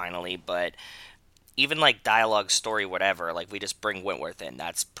rooms finally, but even like dialogue, story, whatever, like we just bring Whitworth in.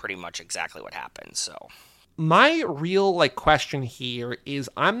 That's pretty much exactly what happens. So my real like question here is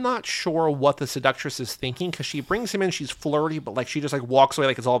I'm not sure what the seductress is thinking, because she brings him in, she's flirty, but like she just like walks away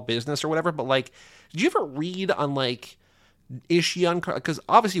like it's all business or whatever. But like, did you ever read on like, is she on, because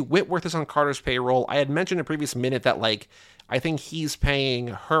obviously Whitworth is on Carter's payroll. I had mentioned in a previous minute that like I think he's paying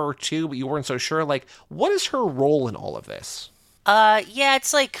her too, but you weren't so sure. Like, what is her role in all of this? Yeah,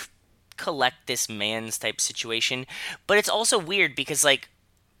 it's like collect this man's type situation, but it's also weird because like,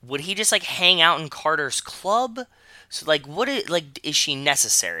 would he just like hang out in Carter's club? So like, is she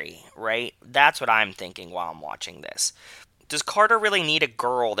necessary, right? That's what I'm thinking while I'm watching this. Does Carter really need a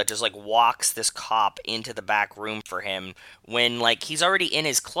girl that just like walks this cop into the back room for him when like he's already in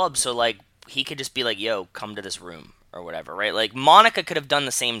his club? So like he could just be like, yo, come to this room or whatever, right? Like Monica could have done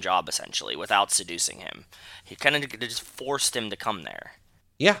the same job essentially without seducing him. He kind of just forced him to come there.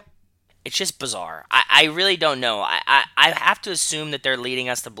 Yeah. It's just bizarre. I really don't know. I have to assume that they're leading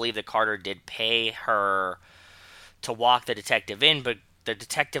us to believe that Carter did pay her to walk the detective in, but the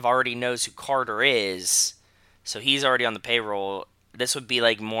detective already knows who Carter is, so he's already on the payroll. This would be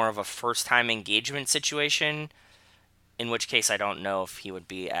like more of a first-time engagement situation, in which case I don't know if he would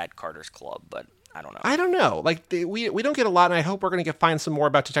be at Carter's club, but I don't know. I don't know. Like, we don't get a lot, and I hope we're going to find some more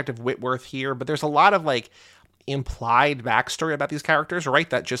about Detective Whitworth here, but there's a lot of, like, implied backstory about these characters, right?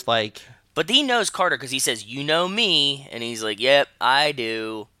 That just, like... But he knows Carter because he says, you know me, and he's like, yep, I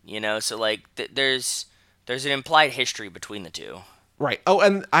do, you know? So, like, there's an implied history between the two. Right. Oh,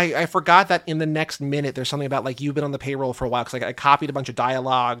 and I forgot that in the next minute, there's something about, like, you've been on the payroll for a while, because like, I copied a bunch of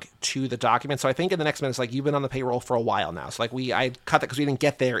dialogue to the document, so I think in the next minute, it's like, you've been on the payroll for a while now. So, like, I cut that because we didn't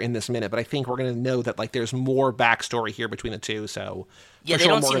get there in this minute, but I think we're going to know that, like, there's more backstory here between the two, so yeah, for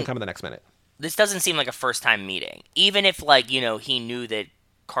sure more going to come in the next minute. This doesn't seem like a first-time meeting. Even if, like, you know, he knew that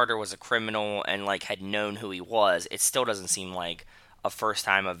Carter was a criminal and, like, had known who he was, it still doesn't seem like a first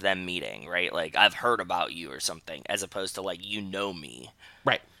time of them meeting, right? Like, I've heard about you or something, as opposed to, like, you know me.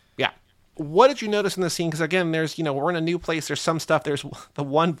 Right. Yeah. What did you notice in the scene? Because, again, there's, you know, we're in a new place. There's some stuff. There's the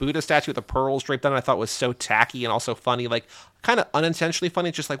one Buddha statue with the pearls draped on it I thought was so tacky and also funny. Like, kind of unintentionally funny.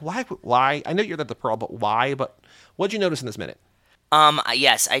 It's just like, why? I know you're the pearl, but why? But what did you notice in this minute?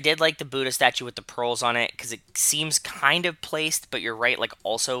 Yes, I did like the Buddha statue with the pearls on it, because it seems kind of placed, but you're right, like,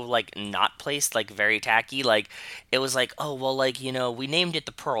 also, like, not placed, like, very tacky. Like, it was like, oh, well, like, you know, we named it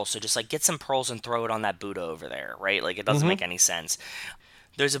the pearl, so just, like, get some pearls and throw it on that Buddha over there, right? Like, it doesn't make any sense.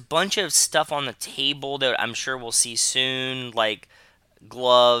 There's a bunch of stuff on the table that I'm sure we'll see soon, like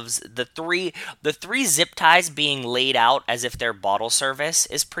gloves. The three zip ties being laid out as if they're bottle service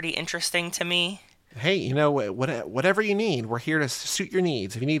is pretty interesting to me. Hey, you know, whatever you need, we're here to suit your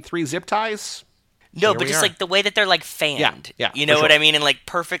needs. If you need 3 zip ties... No, but just, like, the way that they're, like, fanned. Yeah, you know sure. what I mean? And, like,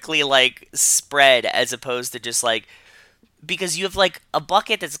 perfectly, like, spread as opposed to just, like... Because you have, like, a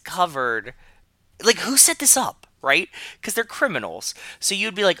bucket that's covered... Like, who set this up, right? Because they're criminals. So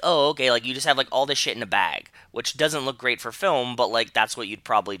you'd be like, oh, okay, like, you just have, like, all this shit in a bag, which doesn't look great for film, but, like, that's what you'd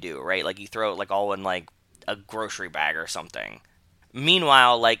probably do, right? Like, you throw it, like, all in, like, a grocery bag or something.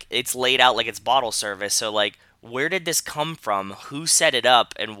 Meanwhile, like, it's laid out like it's bottle service, so, like, where did this come from? Who set it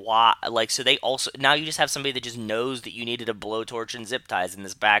up, and why? Like, so they also... Now you just have somebody that just knows that you needed a blowtorch and zip ties in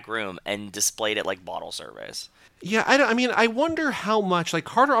this back room and displayed it like bottle service. Yeah, I wonder how much... Like,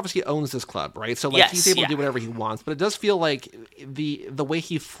 Carter obviously owns this club, right? So, like, yes, he's able to do whatever he wants, but it does feel like the way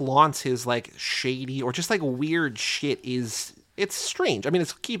he flaunts his, like, shady or just, like, weird shit is... It's strange. I mean,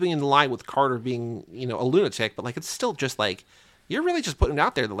 it's keeping in line with Carter being, you know, a lunatic, but, like, it's still just, like... You're really just putting it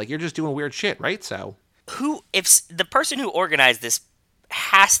out there that, like, you're just doing weird shit, right? So... if the person who organized this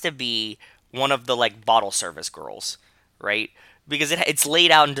has to be one of the like bottle service girls, right? Because it's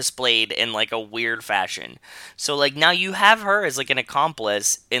laid out and displayed in like a weird fashion. So like now you have her as like an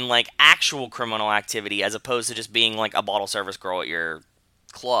accomplice in like actual criminal activity as opposed to just being like a bottle service girl at your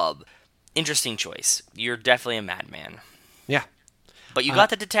club. Interesting choice. You're definitely a madman. Yeah. But you got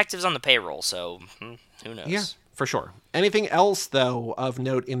the detectives on the payroll, so who knows? Yeah, for sure. Anything else, though, of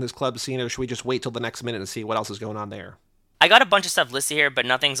note in this club scene, or should we just wait till the next minute and see what else is going on there? I got a bunch of stuff listed here, but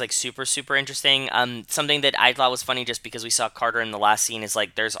nothing's like super, super interesting. Something that I thought was funny just because we saw Carter in the last scene is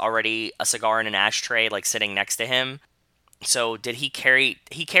like there's already a cigar in an ashtray like sitting next to him. So did he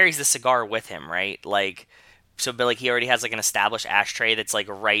carries the cigar with him, right? Like, so but like he already has like an established ashtray that's like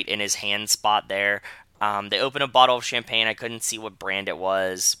right in his hand spot there. They open a bottle of champagne. I couldn't see what brand it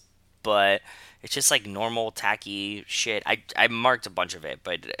was, but it's just like normal tacky shit. I marked a bunch of it,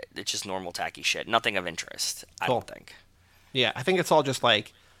 but it's just normal tacky shit. Nothing of interest, I don't think. Yeah, I think it's all just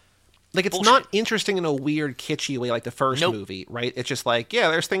like it's bullshit. Not interesting in a weird kitschy way like the first movie, right? It's just like, yeah,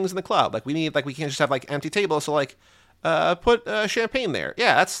 there's things in the club. Like we can't just have like empty tables, so like put champagne there.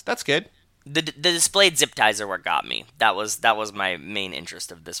 Yeah, that's good. The displayed zip ties are what got me. That was my main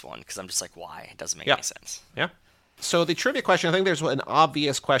interest of this one because I'm just like, why? It doesn't make any sense. Yeah. So the trivia question, I think there's an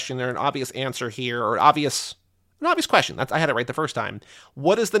obvious question there, an obvious answer here, or an obvious question. I had it right the first time.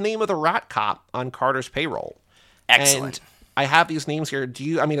 What is the name of the rat cop on Carter's payroll? Excellent. And I have these names here. Do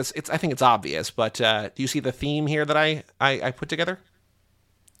you? I mean, it's. I think it's obvious, but do you see the theme here that I put together?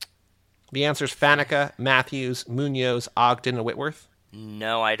 The answer's Faneca, Matthews, Munoz, Ogden, and Whitworth.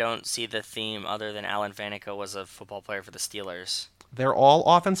 No, I don't see the theme other than Alan Faneca was a football player for the Steelers. They're all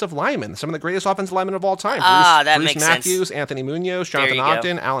offensive linemen. Some of the greatest offensive linemen of all time. That Bruce makes Matthews, sense. Anthony Munoz, Jonathan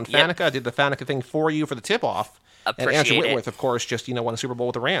Ogden, Alan Faneca. Did the Faneca thing for you for the tip-off. And Andrew Whitworth, of course, just won a Super Bowl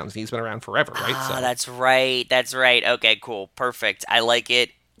with the Rams. He's been around forever, right? So. That's right. Okay, cool. Perfect. I like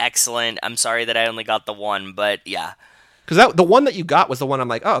it. Excellent. I'm sorry that I only got the one, but yeah. Because the one that you got was the one I'm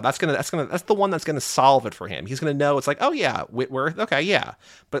like, oh, that's the one that's gonna solve it for him. He's gonna know it's like, oh yeah, Whitworth, okay, yeah.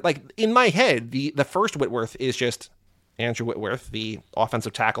 But like in my head, the first Whitworth is just Andrew Whitworth, the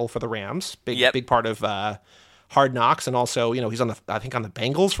offensive tackle for the Rams, big part of Hard Knocks, and also he's on the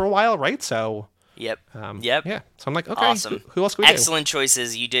Bengals for a while, right? So Yep. Yeah. So I'm like, okay, awesome. Who else could we do? Excellent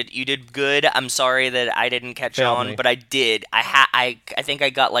choices. You did good. I'm sorry that I didn't catch on, but I did. I think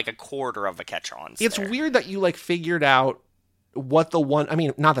I got like a quarter of a catch on. It's weird that you like figured out what the one. I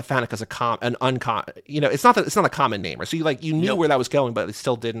mean, not that Faneca's an uncommon. It's not a common name, right? So you knew where that was going, but it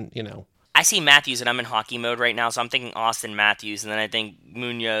still didn't. I see Matthews, and I'm in hockey mode right now, so I'm thinking Austin Matthews, and then I think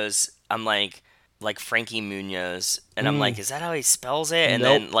Munoz. I'm like Frankie Munoz, and I'm like, is that how he spells it? And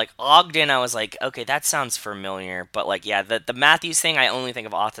then like Ogden, I was like, okay, that sounds familiar, but like, yeah, the Matthews thing, I only think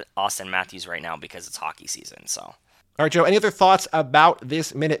of Austin Matthews right now because it's hockey season. So, all right, Joe, any other thoughts about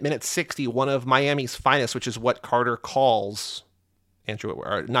this minute 60, one of Miami's finest, which is what Carter calls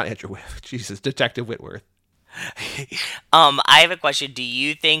Detective Whitworth? I have a question. Do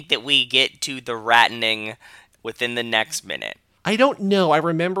you think that we get to the rattening within the next minute? I don't know. I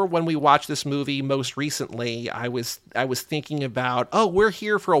remember when we watched this movie most recently, I was thinking about, we're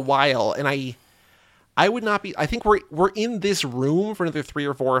here for a while, and I would not be. I think we're in this room for another 3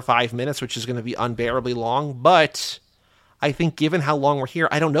 or 4 or 5 minutes, which is going to be unbearably long. But I think given how long we're here,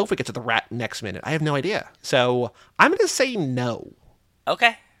 I don't know if we get to the rat next minute. I have no idea. So I'm going to say no.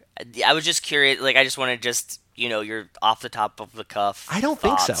 Okay. I was just curious. Like, I just want to you're off the top of the cuff. I don't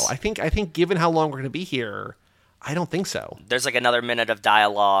think so. I think given how long we're going to be here, I don't think so. There's like another minute of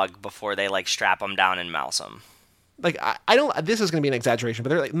dialogue before they like strap him down and mouse him. Like I don't. This is going to be an exaggeration,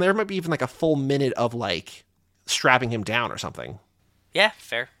 but there might be even like a full minute of like strapping him down or something. Yeah,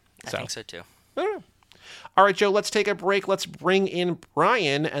 fair. I think so too. I don't know. All right, Joe. Let's take a break. Let's bring in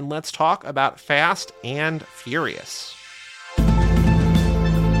Brian and let's talk about Fast and Furious.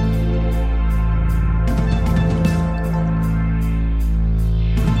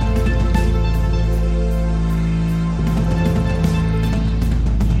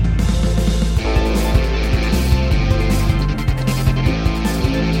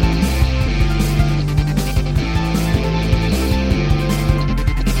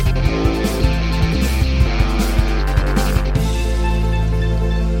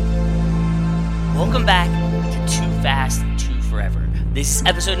 Welcome back to Too Fast, Too Forever. This is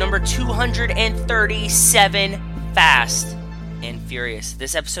episode number 237, Fast and Furious.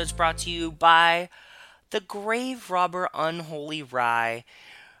 This episode's brought to you by the Grave Robber Unholy Rye.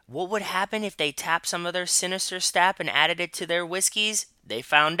 What would happen if they tapped some of their sinister sap and added it to their whiskeys? They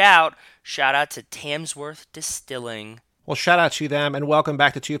found out. Shout out to Tamsworth Distilling. Well, shout out to them, and welcome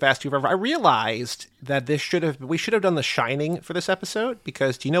back to Too Fast, Too Forever. I realized that we should have done The Shining for this episode,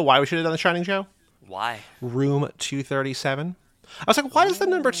 because do you know why we should have done The Shining, Joe? Why? Room 237. I was like, why does the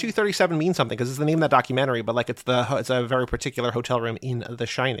number 237 mean something? Because it's the name of that documentary, but like it's a very particular hotel room in The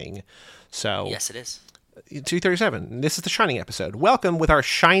Shining. So yes, it is 237. This is the Shining episode. Welcome with our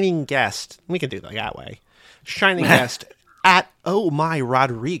Shining guest. We can do it that way. Shining guest at Oh My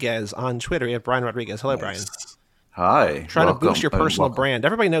Rodriguez on Twitter. We have Brian Rodriguez. Hello, Brian. Hi. Trying to boost your personal brand.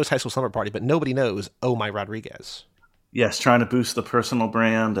 Everybody knows High School Slumber Party, but nobody knows Oh My Rodriguez. Yes, trying to boost the personal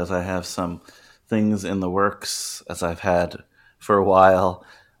brand, as I have some things in the works, as I've had for a while.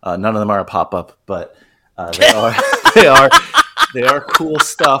 None of them are a pop-up, but they are cool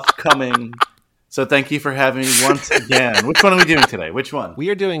stuff coming. So thank you for having me once again. Which one are we doing today? Which one? We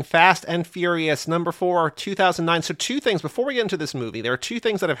are doing Fast and Furious number 4, 2009. So two things. Before we get into this movie, there are two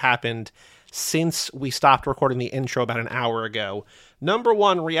things that have happened since we stopped recording the intro about an hour ago. Number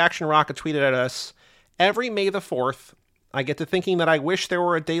one, Reaction Rocket tweeted at us, every May the 4th, I get to thinking that I wish there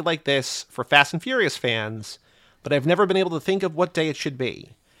were a day like this for Fast and Furious fans, but I've never been able to think of what day it should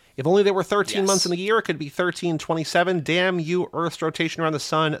be. If only there were 13 months in the year, it could be 1327. Damn you, Earth's rotation around the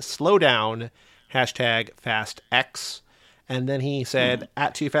sun. Slow down. #FastX. And then he said,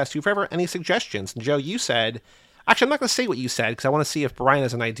 at Too Fast, Too Forever, any suggestions? And Joe, you said, actually, I'm not going to say what you said, because I want to see if Brian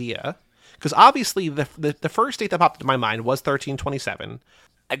has an idea. Because obviously, the first date that popped into my mind was 1327.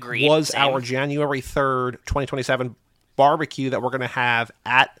 Agreed. Was Same. our January 3rd, 2027 barbecue that we're going to have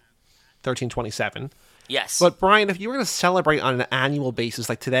at 1327. Yes. But Brian, if you were going to celebrate on an annual basis,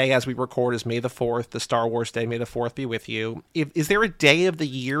 like today as we record is May the 4th, the Star Wars Day, May the 4th be with you, is there a day of the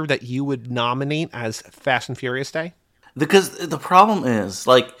year that you would nominate as Fast and Furious Day? Because the problem is,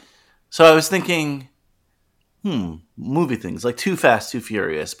 so I was thinking, movie things, like Too Fast, Too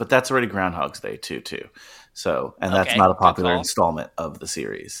Furious, but that's already Groundhog's Day too. So, and that's not a popular installment of the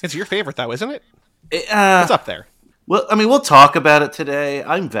series. It's your favorite, though, isn't it? It's up there. Well, I mean, we'll talk about it today.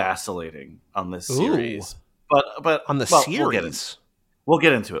 I'm vacillating on this series, but on the series, we'll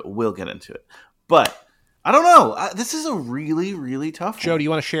get into it. But I don't know. This is a really, really tough one. Joe, do you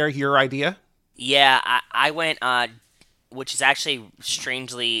want to share your idea? Yeah, I went, which is actually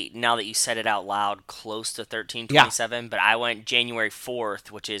strangely, now that you said it out loud, close to 1327. But I went January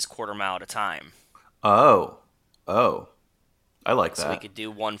 4th, which is quarter mile at a time. Oh. I like that. So we could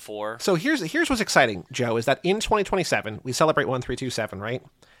do 1-4. So here's what's exciting, Joe, is that in 2027, we celebrate 1327, right?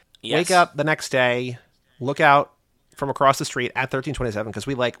 Yes. Wake up the next day, look out from across the street at 1327, because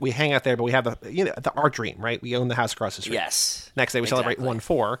we hang out there, but we have our dream, right? We own the house across the street. Yes. Next day we celebrate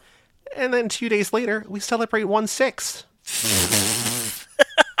 1-4, and then 2 days later we celebrate 1-6.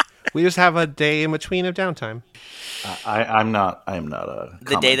 We just have a day in between of downtime. I am not a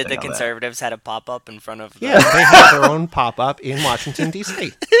the day that the conservatives had a pop-up in front of they have their own pop-up in Washington,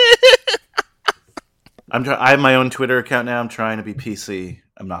 D.C. I have my own Twitter account now. I'm trying to be PC.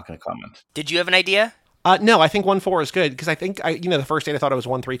 I'm not going to comment. Did you have an idea? No, I think 1-4 is good, because I think the first date I thought it was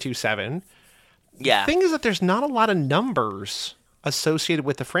 1327. Yeah. The thing is that there's not a lot of numbers associated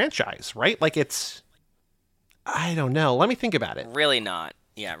with the franchise, right? Like I don't know. Let me think about it. Really not.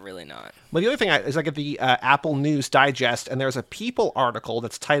 Yeah, really not. Well, the other thing is I get the Apple News Digest, and there's a People article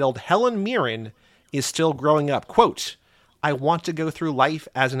that's titled Helen Mirren is Still Growing Up. Quote, I want to go through life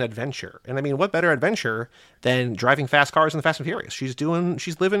as an adventure. And I mean, what better adventure than driving fast cars in the Fast and Furious? She's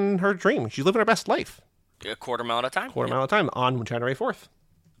living her dream. She's living her best life. A quarter mile at a time. Quarter mile at a time on January 4th.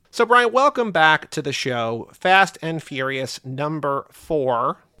 So, Brian, welcome back to the show. Fast and Furious number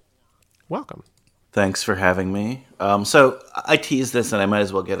 4. Welcome. Thanks for having me. So I teased this, and I might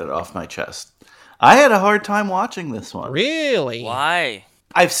as well get it off my chest. I had a hard time watching this one. Really? Why?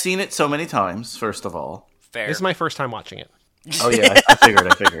 I've seen it so many times, first of all. Fair. This is my first time watching it. Oh, yeah, I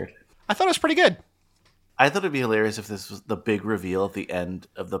figured. I thought it was pretty good. I thought it'd be hilarious if this was the big reveal at the end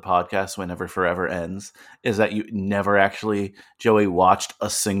of the podcast, whenever Forever ends, is that you never actually, Joey, watched a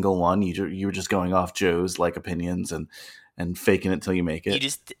single one. You were just going off Joe's opinions and faking it till you make it. You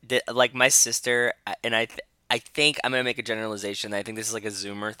just did, like my sister, and I think I'm gonna make a generalization. I think this is like a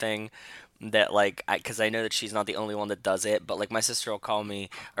Zoomer thing, that because I know that she's not the only one that does it. But my sister will call me,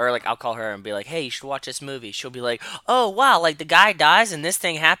 or I'll call her and be like, "Hey, you should watch this movie." She'll be like, "Oh wow, the guy dies and this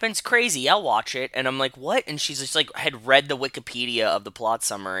thing happens, crazy. I'll watch it." And I'm like, "What?" And she's just had read the Wikipedia of the plot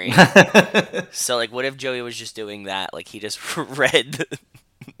summary. So what if Joey was just doing that? He just read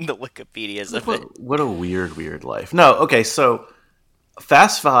the Wikipedias of it. What a weird life. No, okay, so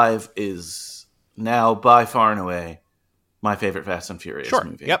Fast 5 is now by far and away my favorite Fast and Furious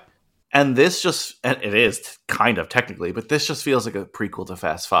movie. Yep. And it is kind of technically, but this just feels like a prequel to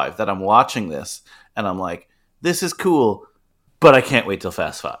Fast 5, that I'm watching this and I'm like, this is cool, but I can't wait till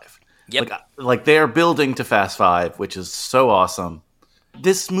Fast 5. Yep. Like they are building to Fast 5, which is so awesome.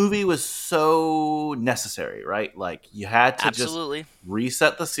 This movie was so necessary, right? Like you had to just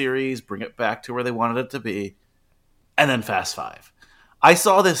reset the series, bring it back to where they wanted it to be, and then Fast 5. I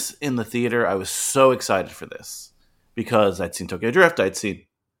saw this in the theater. I was so excited for this because I'd seen Tokyo Drift, I'd seen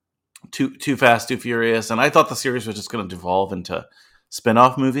Too Fast, Too Furious, and I thought the series was just going to devolve into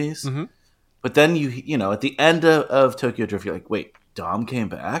spin-off movies. Mm-hmm. But then you know, at the end of Tokyo Drift, you're like, wait, Dom came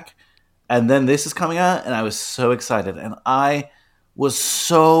back? And then this is coming out, and I was so excited. And I was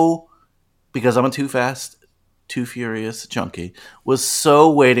so, because I'm a Too Fast, Too Furious junkie, was so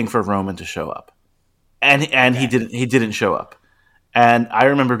waiting for Roman to show up. And he didn't show up. And I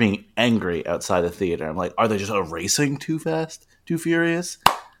remember being angry outside the theater. I'm like, are they just erasing Too Fast, Too Furious?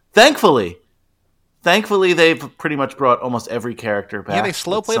 Thankfully, they've pretty much brought almost every character back. Yeah, they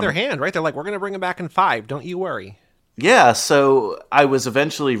slow play their hand, right? They're like, we're going to bring him back in 5. Don't you worry. Yeah, so I was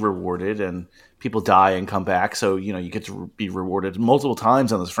eventually rewarded, and people die and come back. So, you know, you get to be rewarded multiple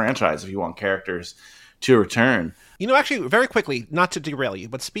times on this franchise if you want characters to return. You know, actually, very quickly, not to derail you,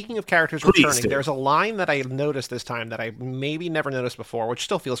 but speaking of characters returning, there's a line that I noticed this time that I maybe never noticed before, which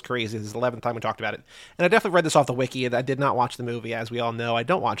still feels crazy. This is the 11th time we talked about it. And I definitely read this off the wiki. I did not watch the movie, as we all know. I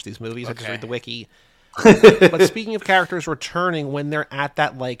don't watch these movies. I just read the wiki. But speaking of characters returning, when they're at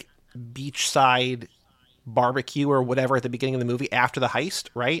that, like, beachside barbecue or whatever at the beginning of the movie after the heist,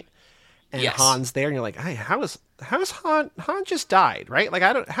 right? And Han's there, and you're like, hey, how is Han? Han just died, right? Like,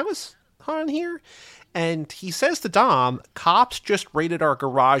 how is Han here? And he says to Dom, cops just raided our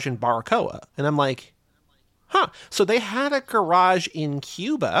garage in Baracoa. And I'm like, huh. So they had a garage in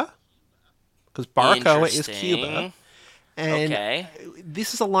Cuba, because Baracoa is Cuba. And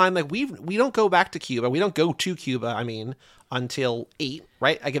this is a line like we don't go back to Cuba. We don't go to Cuba, I mean, until 8,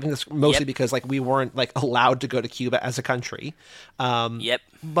 right? I think this mostly because like we weren't like allowed to go to Cuba as a country.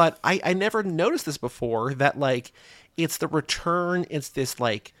 But I never noticed this before, that like it's the return, it's this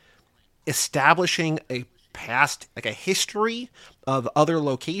like establishing a past, like a history of other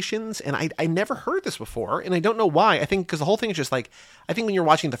locations, and I never heard this before, and I don't know why. I think because the whole thing is just like, I think when you're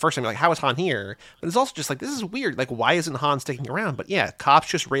watching it the first time, you're like, how is Han here? But it's also just like, this is weird, like why isn't Han sticking around? But yeah, cops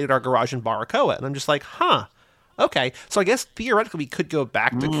just raided our garage in Baracoa, and I'm just like, huh, okay, so I guess theoretically we could go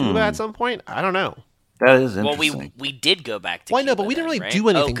back to Cuba at some point. I don't know. That is interesting. Well, we did go back to Cuba. I know, but we didn't really do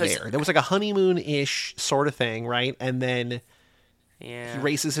anything there. There was like a honeymoon-ish sort of thing, right? And then he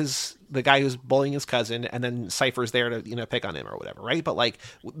races the guy who's bullying his cousin, and then Cypher's there to, you know, pick on him or whatever, right? But like,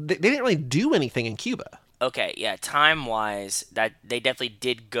 they didn't really do anything in Cuba. Okay, yeah, time-wise, that they definitely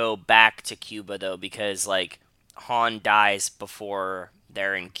did go back to Cuba, though, because like Han dies before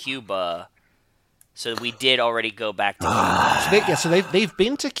they're in Cuba, so we did already go back to Cuba. So they've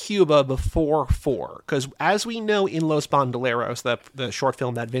been to Cuba before 4, because as we know in Los Bandoleros, the short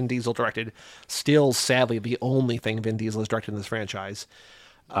film that Vin Diesel directed, still sadly the only thing Vin Diesel has directed in this franchise.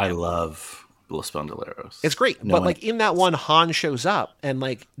 I love Los Bandoleros. It's great, but like in that one, Han shows up, and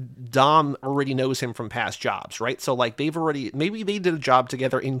like Dom already knows him from past jobs, right? So like maybe they did a job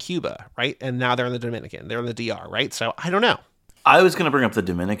together in Cuba, right? And now they're in the Dominican, they're in the DR, right? So I don't know. I was going to bring up the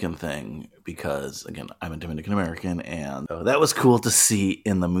Dominican thing because, again, I'm a Dominican American, and that was cool to see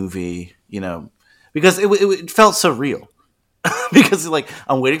in the movie, you know, because it felt so real. Because, like,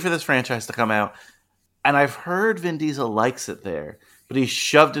 I'm waiting for this franchise to come out, and I've heard Vin Diesel likes it there, but he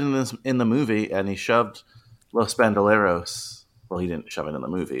shoved it in the movie, and he shoved Los Bandoleros. Well, he didn't shove it in the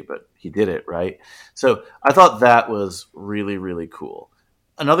movie, but he did it, right? So I thought that was really, really cool.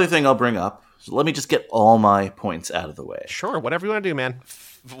 Another thing I'll bring up, so let me just get all my points out of the way. Sure, whatever you want to do, man.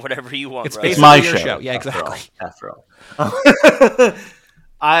 Whatever you want. It's my show. Yeah, exactly. After all.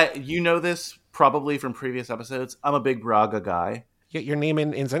 You know this probably from previous episodes. I'm a big Braga guy. Your name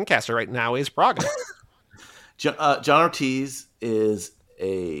in Zencastr right now is Braga. John Ortiz is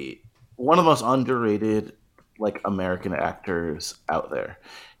one of the most underrated like American actors out there.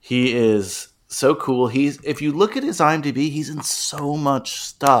 He is so cool. If you look at his IMDb, he's in so much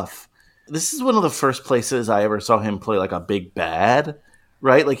stuff. This is one of the first places I ever saw him play like a big bad,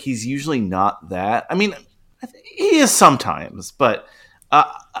 right? Like he's usually not that. I mean, he is sometimes, but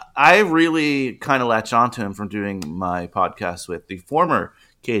I really kind of latch onto him from doing my podcast with the former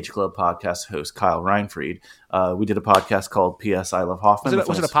Cage Club podcast host, Kyle Reinfried. We did a podcast called P.S. I Love Hoffman.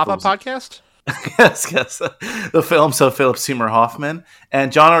 Was it a pop-up podcast? Yes. The films of Philip Seymour Hoffman.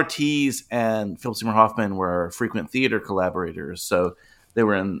 And John Ortiz and Philip Seymour Hoffman were frequent theater collaborators. So they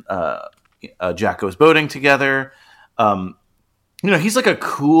were in Jack Goes Boating together. You know, he's like a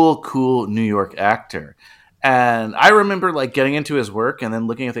cool New York actor. And I remember like getting into his work and then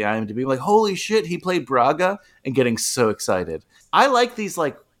looking at the IMDb, like, holy shit, he played Braga, and getting so excited. I like these,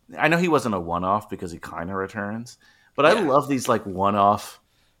 like, I know he wasn't a one-off because he kind of returns, but I love these like one-off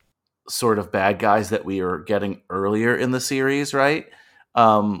sort of bad guys that we are getting earlier in the series, right?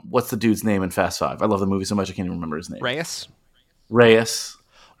 What's the dude's name in Fast Five? I love the movie so much I can't even remember his name. Reyes.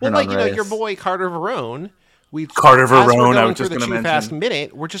 Well, like, your boy Carter Verone. Carter Verone, I was through just the going to Too mention. Fast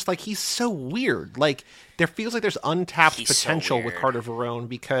Minute, we're just like, he's so weird. Like, there feels like there's untapped He's potential so with weird. Carter Verone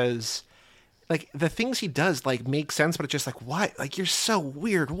because, like, the things he does, like, make sense, but it's just like, what? Like, you're so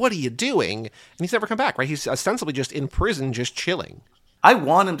weird. What are you doing? And he's never come back, right? He's ostensibly just in prison, just chilling. I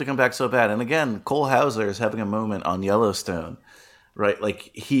want him to come back so bad. And again, Cole Hauser is having a moment on Yellowstone, right?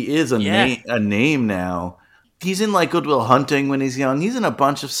 Like, he is a name now. He's in, like, Good Will Hunting when he's young. He's in a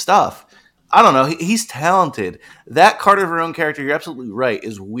bunch of stuff. I don't know. He's talented. That Carter Verone character, you're absolutely right,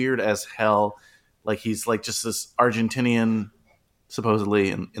 is weird as hell. Like, he's like just this Argentinian,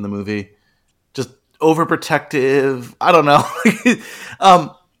 supposedly, in the movie. Just overprotective. I don't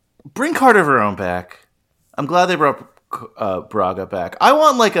know. Bring Carter Verone back. I'm glad they brought Braga back. I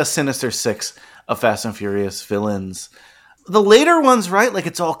want like a Sinister Six of Fast and Furious villains. The later ones, right? Like,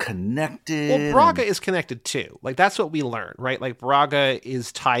 it's all connected. Well, Braga is connected too. Like, that's what we learn, right? Like, Braga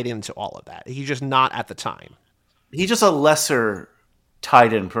is tied into all of that. He's just not at the time. He's just a lesser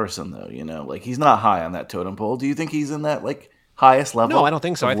tied-in person, though, you know? Like, he's not high on that totem pole. Do you think he's in that, like, highest level? No, I don't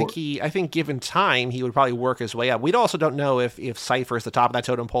think so. I think given time, he would probably work his way up. We also don't know if Cypher is the top of that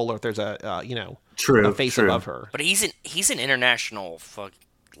totem pole or if there's a face above her. But he's an international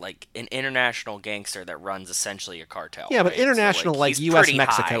an international gangster that runs essentially a cartel. Yeah, but right? international, so, like he's U.S. pretty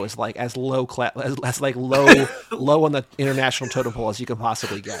Mexico high. is like as low on the international totem pole as you can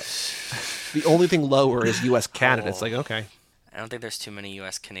possibly get. The only thing lower is U.S. Canada. It's like, okay, I don't think there's too many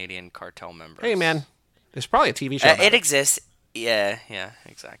U.S. Canadian cartel members. hey man, there's probably a TV show. It exists. Yeah,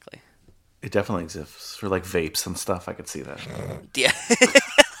 exactly. It definitely exists for, like, vapes and stuff. I could see that. Yeah.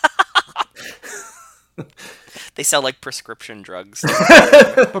 They sell like prescription drugs.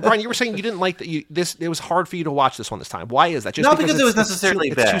 But Brian, you were saying you didn't like that. It was hard for you to watch this one this time. Why is that? Just Not because it was necessarily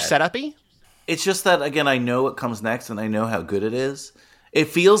it's bad. too set-up-y? It's just that, again, I know what comes next, and I know how good it is. It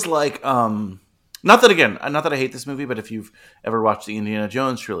feels like, not that I hate this movie, but if you've ever watched the Indiana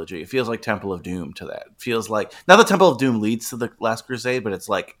Jones trilogy, it feels like Temple of Doom to that. It feels like, not that Temple of Doom leads to the Last Crusade, but it's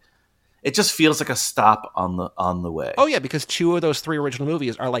like, it just feels like a stop on the way. Oh yeah, because 2 of those 3 original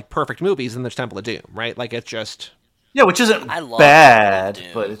movies are like perfect movies, and there's Temple of Doom, right? Like, it's just Yeah, which isn't I love bad, Temple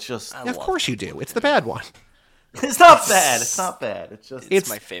of Doom. but it's just... of course you do. It's the bad one. It's not bad. It's not bad. It's just... It's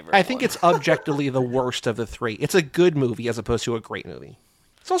my favorite I think one. it's objectively the worst of the 3. It's a good movie as opposed to a great movie.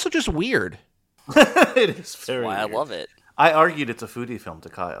 It's also just weird. it is very Why weird. I love it. I argued it's a foodie film to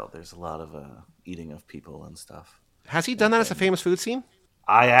Kyle. There's a lot of eating of people and stuff. Has he done that as a famous food scene?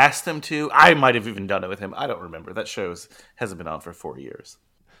 I asked him to. I might have even done it with him. I don't remember. That show hasn't been on for 4 years.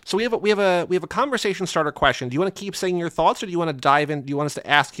 So we have a conversation starter question. Do you want to keep saying your thoughts, or do you want to dive in? Do you want us to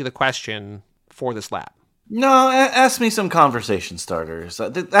ask you the question for this lap? No, ask me some conversation starters.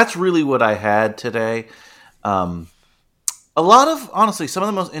 That's really what I had today. A lot of, honestly, some of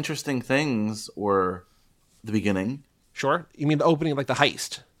the most interesting things were the beginning. Sure. You mean the opening, like the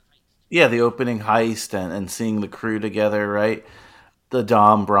heist? Yeah, the opening heist and seeing the crew together, right? The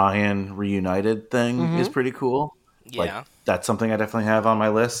Dom Brian reunited thing is pretty cool. Yeah. Like, that's something I definitely have on my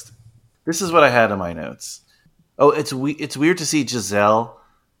list. This is what I had in my notes. Oh, it's weird to see Giselle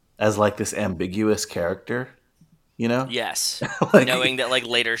as like this ambiguous character, you know? Yes. Like- Knowing that like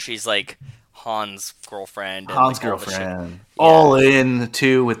later she's like Han's girlfriend. And, Han's like, all the shit. girlfriend. All in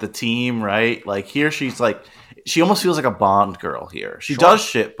too with the team, right? Like here she's like, she almost feels like a Bond girl here. She does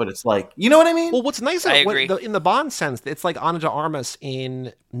shit, but it's like, you know what I mean? Well, what's nice I agree. in the Bond sense, it's like Ana de Armas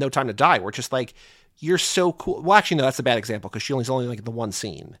in No Time to Die, where it's just like, you're so cool. Well, actually, no, that's a bad example because she only like the one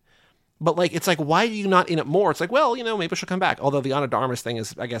scene. But like, it's like, why are you not in it more? It's like, well, maybe she'll come back. Although the Ana de Armas thing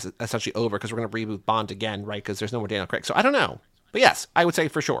is, I guess, essentially over because we're going to reboot Bond again, right? Because there's no more Daniel Craig. So I don't know. But yes, I would say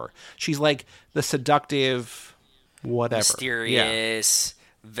for sure. She's like the seductive, whatever. Mysterious,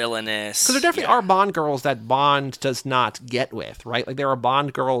 villainous. Because there definitely are Bond girls that Bond does not get with, right? Like there are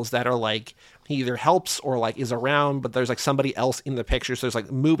Bond girls that are like, he either helps or like is around, but there's like somebody else in the picture. So there's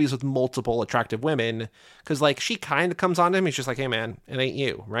like movies with multiple attractive women. Because like she kind of comes on to him. He's just like, hey man, it ain't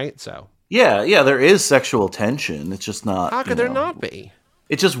you, right? So yeah, there is sexual tension. It's just not. how could there not be?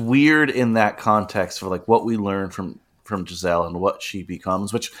 It's just weird in that context for like what we learn from Giselle and what she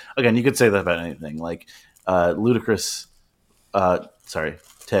becomes. Which again, you could say that about anything. Like Ludacris,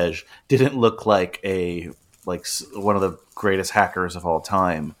 Tej didn't look like one of the greatest hackers of all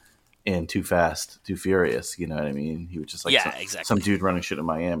time in Too Fast, Too Furious. You know what I mean? He was just like some dude running shit in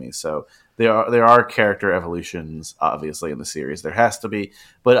Miami. So there are character evolutions, obviously, in the series. There has to be.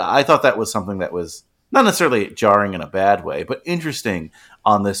 But I thought that was something that was not necessarily jarring in a bad way, but interesting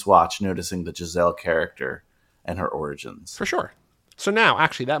on this watch, noticing the Giselle character and her origins. For sure. So now,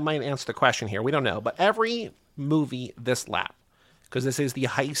 actually, that might answer the question here. We don't know. But every movie this lap, because this is the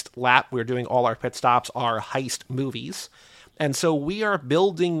heist lap, we're doing all our pit stops, are heist movies. And so we are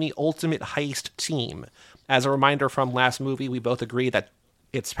building the ultimate heist team. As a reminder from last movie, we both agree that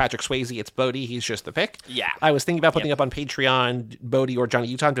it's Patrick Swayze, it's Bodhi, he's just the pick. Yeah. I was thinking about putting up on Patreon Bodhi or Johnny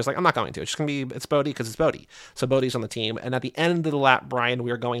Utah. I'm just like, I'm not going to. It's just going to be, it's Bodhi because it's Bodhi. So Bodhi's on the team. And at the end of the lap, Brian,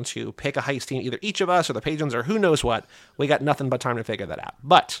 we are going to pick a heist team, either each of us or the patrons or who knows what. We got nothing but time to figure that out.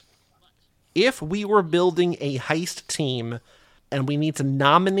 But if we were building a heist team and we need to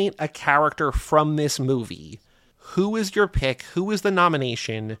nominate a character from this movie, who is your pick? Who is the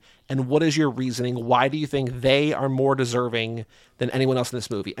nomination? And what is your reasoning? Why do you think they are more deserving than anyone else in this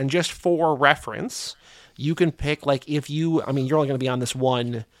movie? And just for reference, you can pick, like, if you, I mean, you're only going to be on this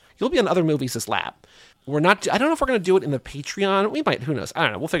one. You'll be on other movies this lap. We're not, I don't know if we're going to do it in the Patreon. We might, who knows? I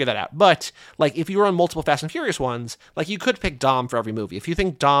don't know. We'll figure that out. But, like, if you were on multiple Fast and Furious ones, like, you could pick Dom for every movie. If you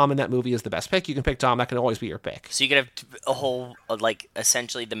think Dom in that movie is the best pick, you can pick Dom. That can always be your pick. So you could have a whole, like,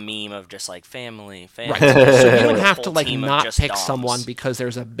 essentially the meme of just, like, family. Right. So you don't have to, like, team not pick Doms. someone because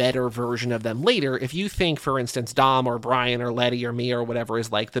there's a better version of them later. If you think, for instance, Dom or Brian or Letty or me or whatever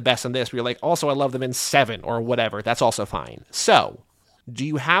is, like, the best in this, but you're like, also, I love them in 7 or whatever, that's also fine. So, do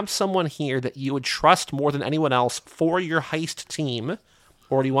you have someone here that you would trust more than anyone else for your heist team?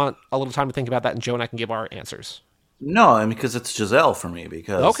 Or do you want a little time to think about that and Joe and I can give our answers? No, I mean, because it's Giselle for me.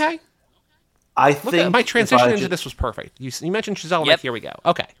 Because okay. I think my transition into this was perfect. You mentioned Giselle, like, here we go.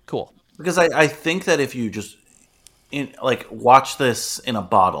 Okay, cool. Because I think that if you just watch this in a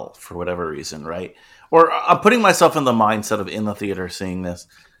bottle for whatever reason, right? Or I'm putting myself in the mindset of in the theater seeing this.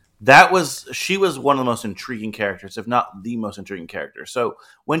 She was one of the most intriguing characters, if not the most intriguing character. So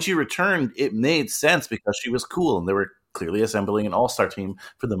when she returned, it made sense because she was cool and they were clearly assembling an all-star team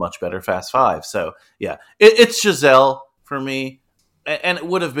for the much better Fast Five. So yeah, it's Giselle for me, and it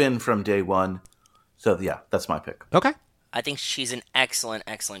would have been from day one. So yeah, that's my pick. Okay. I think she's an excellent,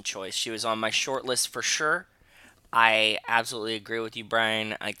 excellent choice. She was on my short list for sure. I absolutely agree with you,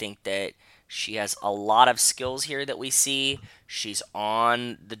 Brian. I think that she has a lot of skills here that we see. She's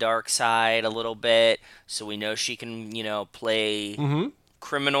on the dark side a little bit, so we know she can, play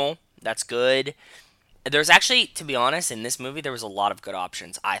criminal. That's good. There's actually, to be honest, in this movie, there was a lot of good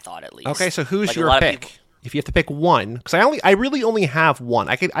options, I thought at least. Okay, so who's your pick? If you have to pick one, because I really only have one.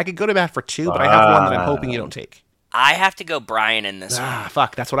 I could go to bat for 2, but I have one that I'm hoping you don't take. I have to go Brian in this one.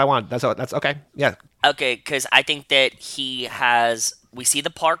 Fuck, that's what I want. That's okay. Yeah. Okay, because I think that we see the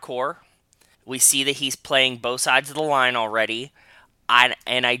parkour. We see that he's playing both sides of the line already.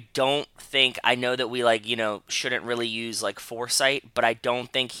 And I don't think, I know that we shouldn't really use foresight, but I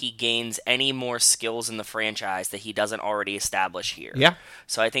don't think he gains any more skills in the franchise that he doesn't already establish here. Yeah.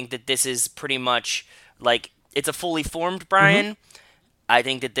 So I think that this is pretty much it's a fully formed Brian. I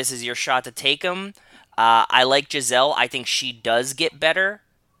think that this is your shot to take him. I like Giselle. I think she does get better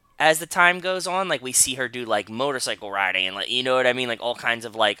as the time goes on. We see her do motorcycle riding and you know what I mean, all kinds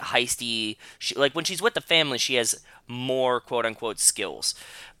of heisty. When she's with the family, she has more quote unquote skills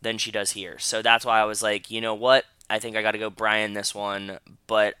than she does here. So that's why I was like, you know what? I think I got to go Brian this one.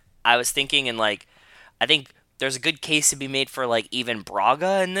 But I was thinking, and I think there's a good case to be made for even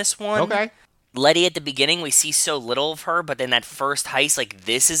Braga in this one. Okay. Letty at the beginning, we see so little of her, but then that first heist,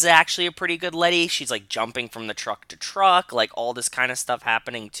 this is actually a pretty good Letty. She's jumping from the truck to truck, all this kind of stuff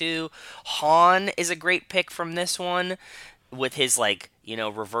happening too. Han is a great pick from this one with his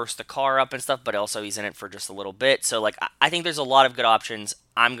reverse the car up and stuff, but also he's in it for just a little bit. So I think there's a lot of good options.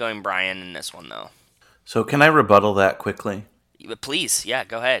 I'm going Brian in this one though. So can I rebuttal that quickly? Please, yeah,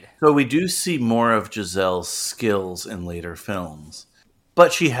 go ahead. So we do see more of Giselle's skills in later films.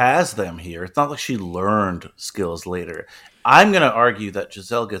 But she has them here. It's not like she learned skills later. I'm going to argue that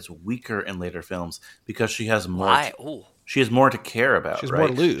Giselle gets weaker in later films because she has more. She has more to care about. She has right? more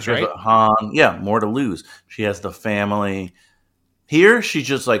to lose, right? Han, yeah, more to lose. She has the family. Here, she's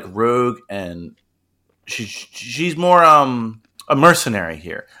just rogue, and she's more a mercenary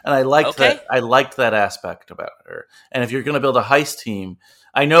here, and I like that. I liked that aspect about her. And if you're going to build a heist team,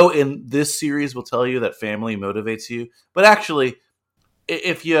 I know in this series we'll tell you that family motivates you, but actually,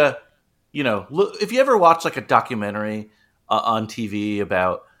 if you ever watch a documentary on TV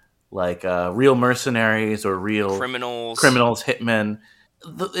about real mercenaries or real criminals, hitmen,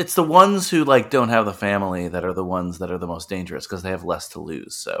 It's the ones who like don't have the family that are the ones that are the most dangerous because they have less to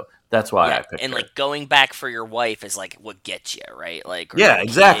lose. So that's why I picked and her. like going back for your wife is like what gets you, right? Like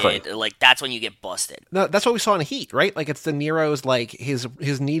exactly. Kid, like that's when you get busted. No, that's what we saw in Heat, right? Like it's De Niro's like his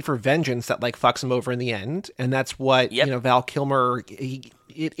need for vengeance that like fucks him over in the end, and that's what Val Kilmer.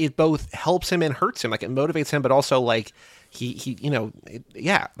 It both helps him and hurts him. Like it motivates him, but also like he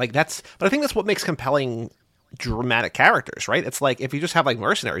like that's. But I think that's what makes compelling dramatic characters, right? It's like if you just have like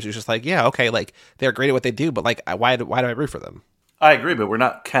mercenaries who's just like, yeah, okay, like they're great at what they do, but like why do I root for them? I agree, but we're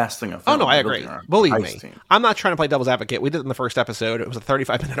not casting a film. Oh no, I agree. Believe me, I'm not trying to play devil's advocate. We did it in the first episode. It was a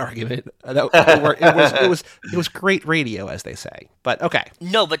 35-minute argument. It was great radio, as they say. But okay,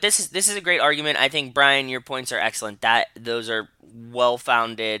 no, but this is a great argument. I think Brian, your points are excellent. That those are well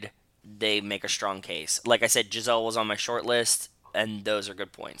founded. They make a strong case. Like I said, Giselle was on my short list, and those are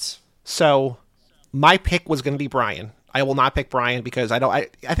good points. So. My pick was going to be Brian. I will not pick Brian because I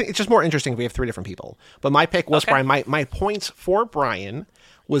think it's just more interesting if we have three different people. But my pick was Brian. My points for Brian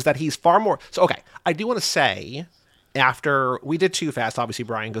was that he's far more. So, okay, I do want to say after we did Too Fast, obviously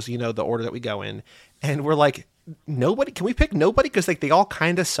Brian goes, the order that we go in. And we're like, nobody, can we pick nobody? Because like they all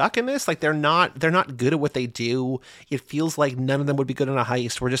kind of suck in this. Like they're not good at what they do. It feels like none of them would be good in a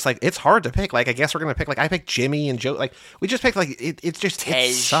heist. We're just like, it's hard to pick. Like I guess we're gonna pick like I picked Jimmy and Joe. Like we just picked like it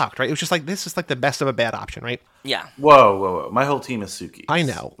sucked, right? It was just like this is like the best of a bad option, right? Yeah. Whoa! My whole team is Suki. I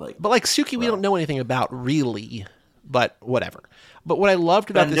know, but like Suki, we don't know anything about really. But whatever. But what I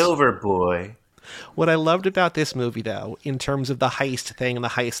loved about Bend over, boy. What I loved about this movie, though, in terms of the heist thing and the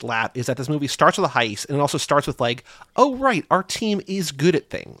heist lap, is that this movie starts with a heist, and it also starts with, like, oh, right, our team is good at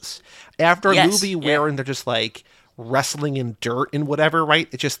things. After a movie wherein they're just, like, wrestling in dirt and whatever, right?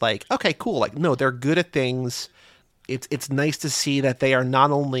 It's just like, okay, cool. Like, no, they're good at things. It's nice to see that they are not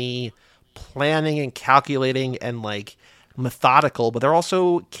only planning and calculating and, like, methodical, but they're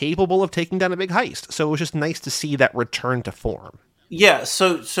also capable of taking down a big heist. So it was just nice to see that return to form. Yeah,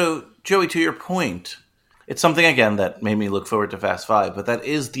 so Joey, to your point, it's something, again, that made me look forward to Fast Five, but that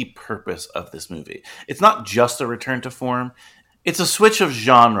is the purpose of this movie. It's not just a return to form. It's a switch of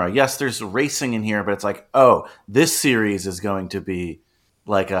genre. Yes, there's racing in here, but it's like, oh, this series is going to be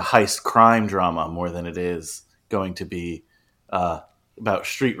like a heist crime drama more than it is going to be about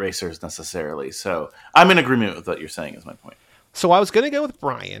street racers necessarily. So I'm in agreement with what you're saying is my point. So I was going to go with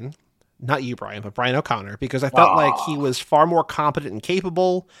Brian. Not you, Brian, but Brian O'Connor, because I felt like he was far more competent and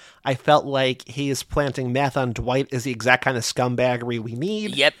capable. I felt like his planting meth on Dwight is the exact kind of scumbaggery we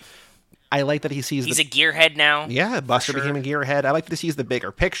need. Yep. I like that he sees... He's a gearhead now. Yeah, Buster became a gearhead. I like that he sees the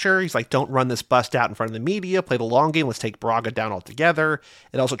bigger picture. He's like, don't run this bust out in front of the media. Play the long game. Let's take Braga down altogether.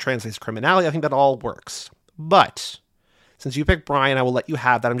 It also translates criminality. I think that all works. But since you picked Brian, I will let you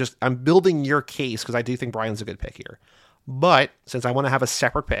have that. I'm building your case because I do think Brian's a good pick here. But since I want to have a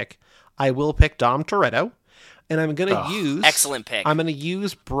separate pick, I will pick Dom Toretto, and I'm going to use... Excellent pick. I'm going to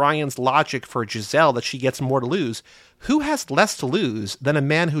use Brian's logic for Giselle that she gets more to lose. Who has less to lose than a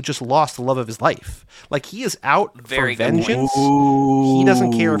man who just lost the love of his life? Like, he is out for vengeance. He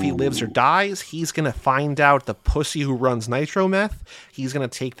doesn't care if he lives or dies. He's going to find out the pussy who runs Nitro Meth. He's going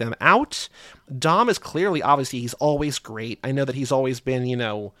to take them out. Dom is clearly, obviously, he's always great. I know that he's always been,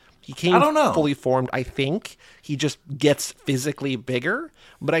 he came fully formed, I think. He just gets physically bigger.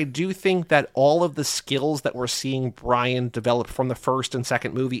 But I do think that all of the skills that we're seeing Brian develop from the first and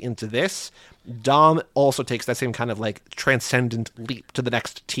second movie into this, Dom also takes that same kind of like transcendent leap to the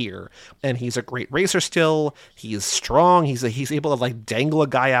next tier. And he's a great racer still. He's strong. He's able to like dangle a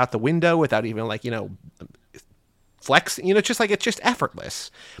guy out the window without even like, flex, it's just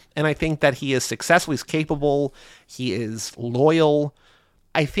effortless. And I think that he is successful. He's capable. He is loyal.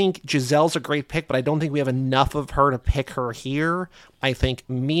 I think Giselle's a great pick, but I don't think we have enough of her to pick her here. I think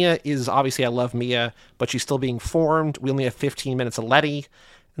Mia is, obviously I love Mia, but she's still being formed. We only have 15 minutes of Letty.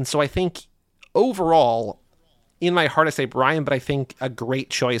 And so I think overall, in my heart I say Brian, but I think a great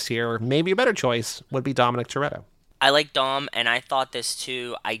choice here, maybe a better choice, would be Dominic Toretto. I like Dom, and I thought this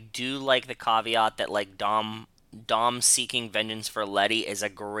too. I do like the caveat that like Dom seeking vengeance for Letty is a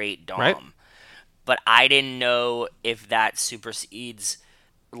great Dom. Right? But I didn't know if that supersedes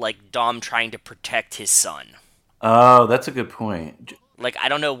like Dom trying to protect his son. Oh, that's a good point. Like, I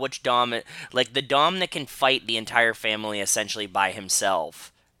don't know which Dom... Like, the Dom that can fight the entire family essentially by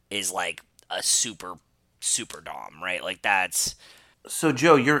himself is, like, a super Dom, right? Like, that's... So,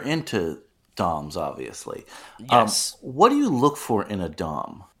 Joe, you're into Doms, obviously. Yes. What do you look for in a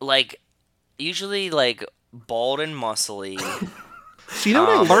Dom? Like, usually, like, bald and muscly. So, you know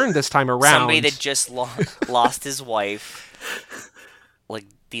what I learned this time around? Somebody that just lost his wife. Like,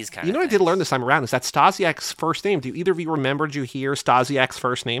 these kind You of know what I things. did learn this time around is that Stasiak's first name. Do either of you remember, did you hear Stasiak's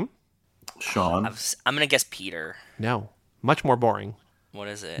first name? Sean. I'm going to guess Peter. No. Much more boring. What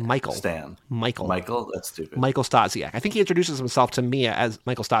is it? Michael. Stan. Michael. That's stupid. Michael Stasiak. I think he introduces himself to Mia as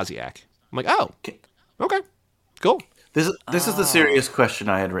Michael Stasiak. I'm like, oh, okay, cool. This is the serious question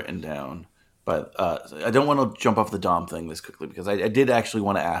I had written down, but I don't want to jump off the Dom thing this quickly because I did actually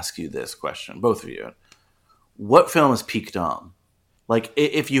want to ask you this question, both of you. What film is peak Dom? Like,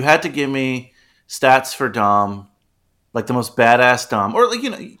 if you had to give me stats for Dom, like the most badass Dom, or like, you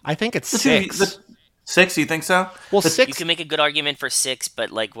know, I think it's 6. 6, you think so? Well, 6. You can make a good argument for 6,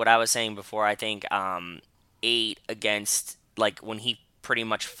 but like what I was saying before, I think 8 against, like, when he pretty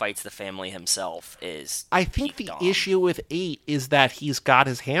much fights the family himself is. I think the issue with 8 is that he's got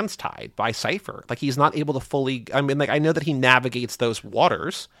his hands tied by Cypher. Like, he's not able to fully. I mean, like, I know that he navigates those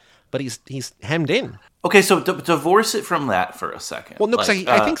waters, but he's hemmed in. Okay, so divorce it from that for a second. Well, no, like,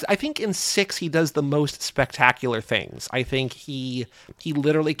 I think in 6 he does the most spectacular things. I think he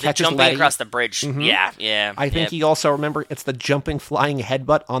literally catches jumping Letty across the bridge. Mm-hmm. Yeah. I think he also, remember, it's the jumping flying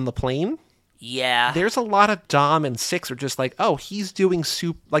headbutt on the plane. Yeah. There's a lot of Dom and 6 are just like, oh, he's doing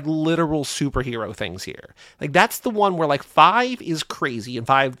like literal superhero things here. Like, that's the one where, like, 5 is crazy, and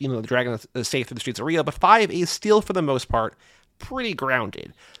 5, you know, the dragon is safe through the streets of Rio, but 5 is still, for the most part, pretty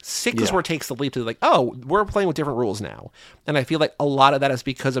grounded. 6 is where it takes the leap to, like, oh, we're playing with different rules now. And I feel like a lot of that is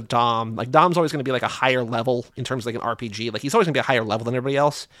because of Dom. Like, Dom's always going to be, like, a higher level in terms of, like, an RPG. Like, he's always going to be a higher level than everybody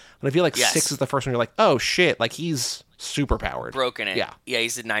else. But I feel like 6 is the first one you're like, oh, shit, like, he's super powered. Broken it. Yeah,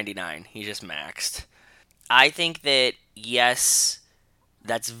 he's at 99. He just maxed. I think that, yes,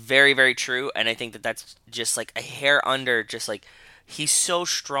 that's very, very true, and I think that that's just, like, a hair under, just, like, he's so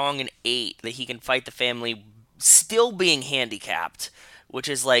strong in 8 that he can fight the family still being handicapped, which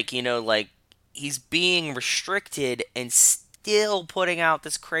is, like, you know, like, he's being restricted and still putting out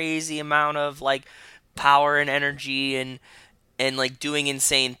this crazy amount of, like, power and energy and like, doing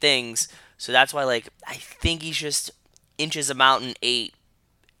insane things. So that's why, like, I think he's just inches him out in 8,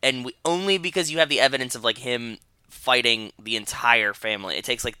 and only because you have the evidence of, like, him fighting the entire family. It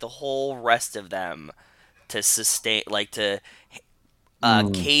takes, like, the whole rest of them to sustain, like, to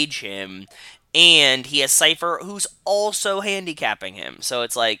cage him, and he has Cypher, who's also handicapping him. So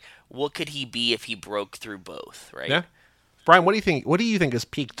it's like, what could he be if he broke through both, right? Yeah. Brian, what do you think? What do you think is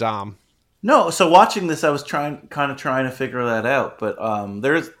peak Dom? No, so watching this, I was trying to figure that out, but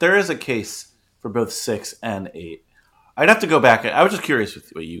there is a case for both 6 and 8. I'd have to go back. I was just curious with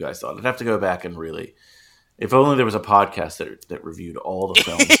what you guys thought. I'd have to go back and really, if only there was a podcast that reviewed all the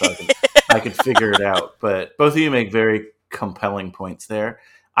films, so I could figure it out. But both of you make very compelling points there.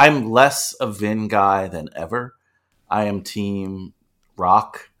 I'm less a Vin guy than ever. I am Team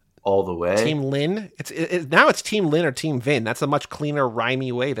Rock all the way. Team Lin? Now it's Team Lin or Team Vin. That's a much cleaner,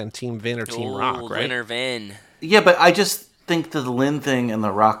 rhymey way than Team Vin or Team Rock, right? Lin or Vin. Yeah, but I just think that the Lin thing and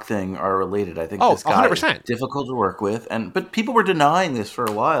the Rock thing are related. I think this guy 100%. is difficult to work with, but people were denying this for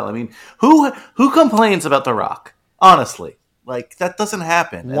a while. I mean, who complains about the Rock? Honestly, like, that doesn't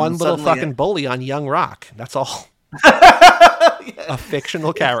happen. One little fucking bully on Young Rock. That's all. A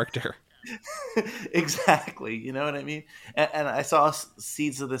fictional character. Exactly. You know what I mean? And I saw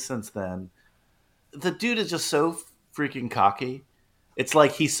seeds of this since then. The dude is just so freaking cocky. It's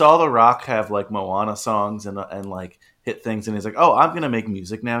like he saw The Rock have, like, Moana songs and like hit things, and he's like, oh, I'm gonna make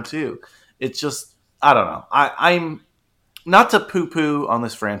music now too. It's just, I don't know. I'm not to poo-poo on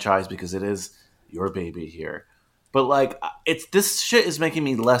this franchise because it is your baby here, but, like, this shit is making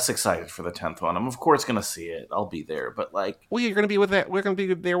me less excited for the 10th one. I'm of course gonna see it. I'll be there, but, like, well, you're gonna be with that. We're gonna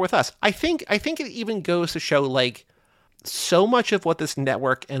be there with us. I think it even goes to show, like, so much of what this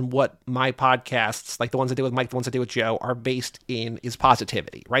network and what my podcasts, like the ones I did with Mike, the ones I did with Joe, are based in is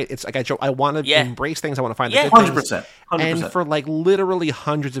positivity, right? It's like I want to embrace things. I want to find the good 100%. And for, like, literally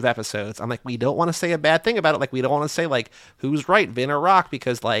hundreds of episodes, I'm like, we don't want to say a bad thing about it. Like, we don't want to say, like, who's right, Vin or Rock,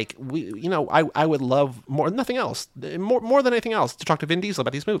 because, like, we, you know, I would love more than anything else to talk to Vin Diesel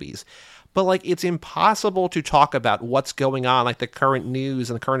about these movies. But, like, it's impossible to talk about what's going on, like the current news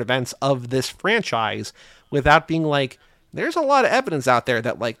and the current events of this franchise, without being like, there's a lot of evidence out there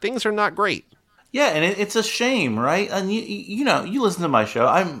that, like, things are not great. Yeah, and it's a shame, right? And you know, you listen to my show.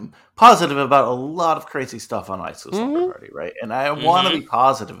 I'm positive about a lot of crazy stuff on High School Slumber Party, right? And I want to be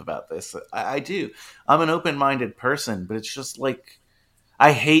positive about this. I do. I'm an open-minded person, but it's just like,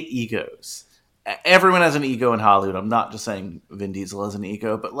 I hate egos. Everyone has an ego in Hollywood. I'm not just saying Vin Diesel has an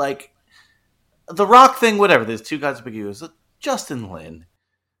ego, but, like, the Rock thing, whatever. There's two guys with big egos. Justin Lin.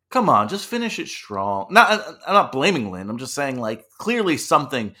 Come on, just finish it strong. I'm not blaming Lin. I'm just saying, like, clearly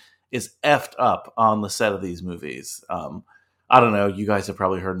something is effed up on the set of these movies. I don't know. You guys have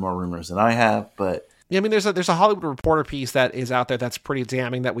probably heard more rumors than I have, but yeah, I mean, there's a Hollywood Reporter piece that is out there that's pretty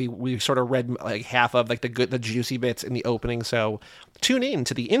damning that we sort of read like half of, like the juicy bits in the opening. So tune in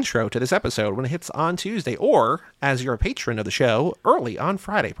to the intro to this episode when it hits on Tuesday, or as you're a patron of the show, early on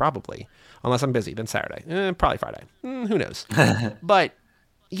Friday, probably. Unless I'm busy, then Saturday. Probably Friday. Who knows? But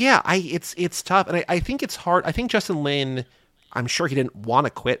yeah, it's tough, and I think it's hard. I think Justin Lin, I'm sure he didn't want to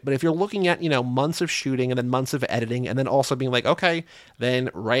quit, but if you're looking at, months of shooting and then months of editing and then also being like, okay, then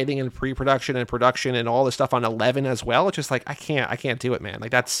writing and pre-production and production and all this stuff on 11 as well, it's just like, I can't do it, man.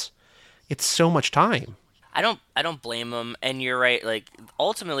 Like it's so much time. I don't blame him, and you're right. Like,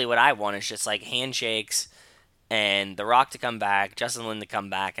 ultimately what I want is just like handshakes and The Rock to come back, Justin Lin to come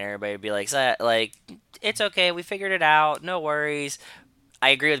back, and everybody be like, it's okay, we figured it out, no worries. I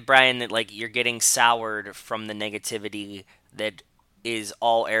agree with Brian that like you're getting soured from the negativity that is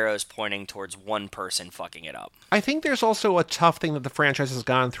all arrows pointing towards one person fucking it up. I think there's also a tough thing that the franchise has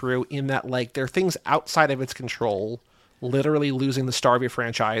gone through in that, like, there are things outside of its control, literally losing the star of your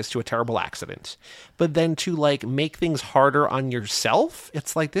franchise to a terrible accident. But then to, like, make things harder on yourself,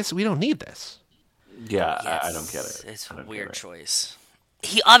 it's like, we don't need this. Yeah, yes, I don't get it. It's a weird choice.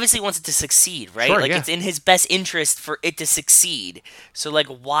 He obviously wants it to succeed, right? Sure, like, yeah. It's in his best interest for it to succeed. So, like,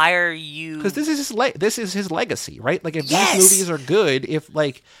 why are you... Because this is his legacy, right? Like, if yes! these movies are good, if,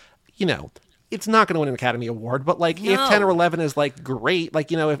 like, it's not going to win an Academy Award, but, like, No. if 10 or 11 is, like, great,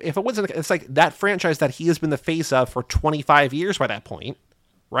 like, if it wasn't... It's, like, that franchise that he has been the face of for 25 years by that point,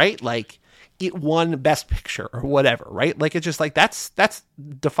 right? Like, it won Best Picture or whatever, right? Like, it's just, like, that's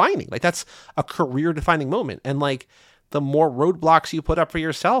defining. Like, that's a career-defining moment. And, like... the more roadblocks you put up for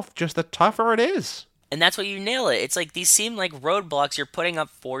yourself, just the tougher it is. And that's what you nail it. It's like these seem like roadblocks you're putting up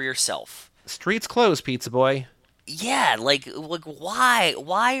for yourself. Streets closed, Pizza Boy. Yeah, like why?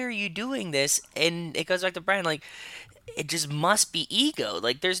 Why are you doing this? And it goes back to Brian, like, it just must be ego.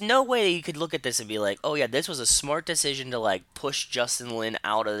 Like, there's no way that you could look at this and be like, oh yeah, this was a smart decision to, like, push Justin Lin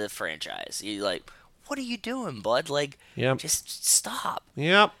out of the franchise. You're like, what are you doing, bud? Like, just stop.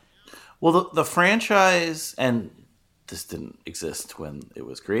 Yep. Well, the franchise, and this didn't exist when it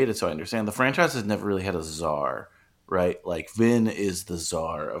was created, so I understand. The franchise has never really had a czar, right? Like, Vin is the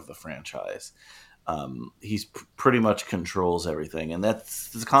czar of the franchise. He's pretty much controls everything, and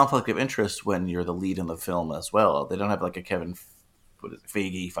that's a conflict of interest when you're the lead in the film as well. They don't have like a Kevin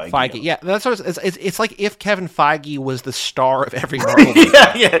Feige. Yeah, that's what it's like if Kevin Feige was the star of every Marvel movie.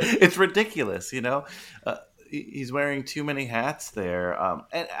 yeah, it's ridiculous, He's wearing too many hats there.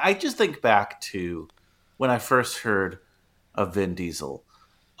 And I just think back to when I first heard of Vin Diesel,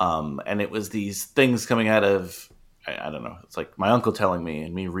 and it was these things coming out of, I don't know, it's like my uncle telling me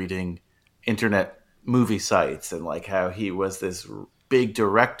and me reading internet movie sites and like how he was this big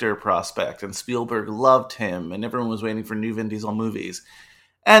director prospect and Spielberg loved him and everyone was waiting for new Vin Diesel movies.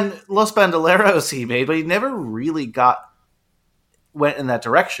 And Los Bandoleros he made, but he never really went in that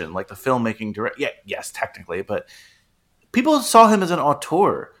direction, like the filmmaking yes, technically, but people saw him as an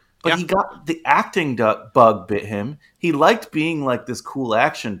auteur. But he got the acting bug bit him. He liked being like this cool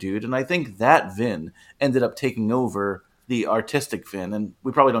action dude, and I think that Vin ended up taking over the artistic Vin. And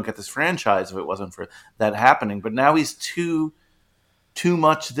we probably don't get this franchise if it wasn't for that happening. But now he's too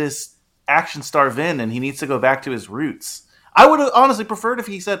much this action star Vin, and he needs to go back to his roots. I would have honestly preferred if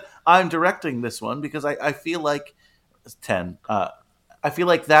he said, "I'm directing this one," because I feel like 10. I feel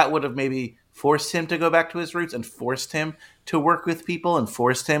like that would have maybe forced him to go back to his roots and forced him to work with people and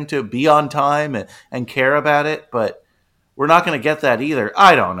forced him to be on time and care about it. But we're not going to get that either.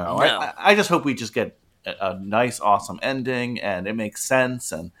 I don't know. No. I just hope we just get a nice, awesome ending and it makes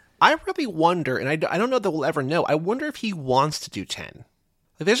sense. And I really wonder, and I don't know that we'll ever know, I wonder if he wants to do 10.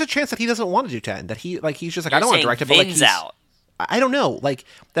 Like, there's a chance that he doesn't want to do 10, that he's just like, I don't want to direct it, but like Vin's out. I don't know, like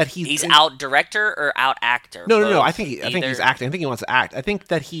that he's out director or out actor. No. I think he's acting. I think he wants to act. I think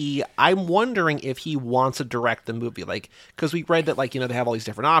that I'm wondering if he wants to direct the movie, like because we read that like they have all these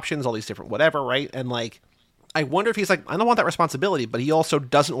different options, all these different whatever, right? And like I wonder if he's like I don't want that responsibility, but he also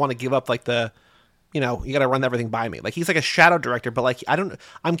doesn't want to give up like the you got to run everything by me. Like he's like a shadow director, but like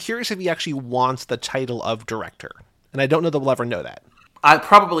I'm curious if he actually wants the title of director, and I don't know that we'll ever know that.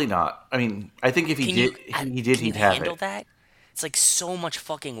 Probably not. I mean, I think if he did, he'd have handle it. That? It's like so much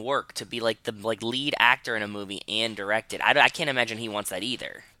fucking work to be like the lead actor in a movie and direct it. I can't imagine he wants that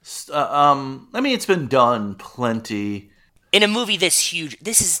either. I mean, it's been done plenty. In a movie this huge,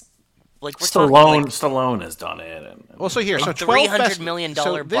 this is like we're Stallone. talking, like, Stallone has done it. Well, so here, so $300 million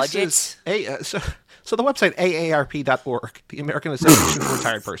budgets. So the website AARP.org, the American Association for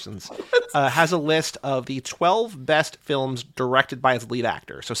Retired Persons, has a list of the 12 best films directed by its lead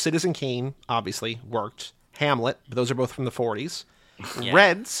actor. So Citizen Kane obviously worked. Hamlet. But those are both from the 40s. Yeah.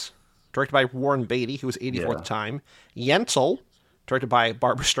 Reds, directed by Warren Beatty, who was 84 at the time. Yentl, directed by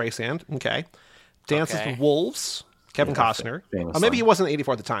Barbara Streisand. Okay. Dances with Wolves, Kevin Costner. Maybe he wasn't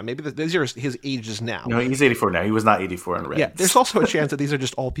 84 at the time. Maybe these are his ages now. No, he's 84 now. He was not 84 in Reds. Yeah, there's also a chance that these are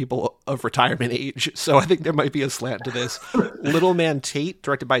just all people of retirement age. So I think there might be a slant to this. Little Man Tate,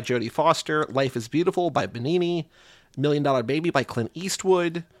 directed by Jodie Foster. Life is Beautiful by Benigni. $1 Million Baby by Clint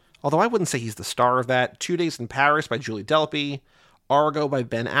Eastwood. Although I wouldn't say he's the star of that. 2 Days in Paris by Julie Delpy. Argo by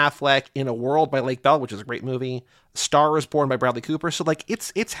Ben Affleck. In a World by Lake Bell, which is a great movie. Star is Born by Bradley Cooper. So, like,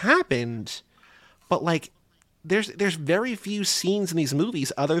 it's happened. But, like, there's very few scenes in these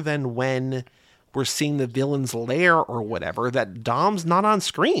movies other than when we're seeing the villain's lair or whatever that Dom's not on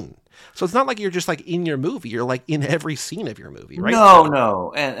screen. So it's not like you're just, like, in your movie. You're, like, in every scene of your movie, right?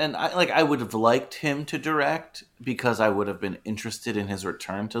 No. And I would have liked him to direct because I would have been interested in his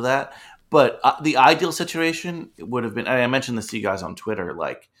return to that. But the ideal situation would have been, I mentioned this to you guys on Twitter,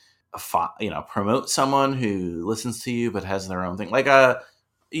 like, promote someone who listens to you but has their own thing. Like,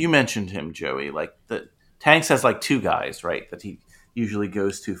 you mentioned him, Joey. Like, Tanks has, like, 2 guys, right, that he usually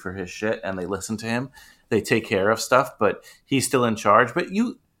goes to for his shit, and they listen to him. They take care of stuff, but he's still in charge. But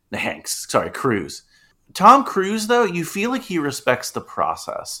Cruise. Tom Cruise, though, you feel like he respects the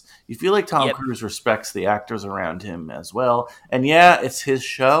process. You feel like Tom Cruise respects the actors around him as well. And yeah, it's his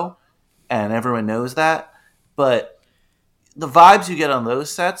show, and everyone knows that. But the vibes you get on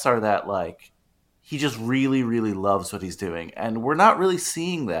those sets are that, like, he just really, really loves what he's doing. And we're not really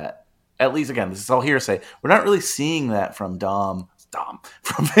seeing that. At least, again, this is all hearsay. We're not really seeing that from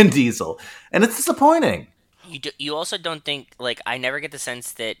from Vin Diesel. And it's disappointing. You also don't think, like, I never get the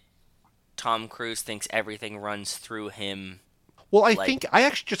sense that Tom Cruise thinks everything runs through him. Well, I think I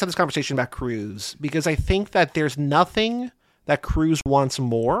actually just had this conversation about Cruise because I think that there's nothing that Cruise wants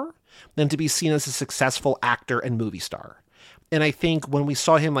more than to be seen as a successful actor and movie star. And I think when we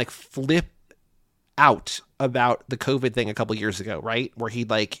saw him, like, flip out about the COVID thing a couple years ago, right? Where he,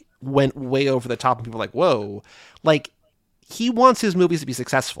 like, went way over the top and people were like, whoa. Like, he wants his movies to be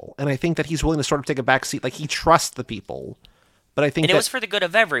successful. And I think that he's willing to sort of take a back seat. Like, he trusts the people. But I think it was for the good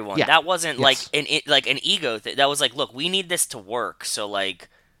of everyone. Yeah, that wasn't like an ego thing. That was like, look, we need this to work. So, like,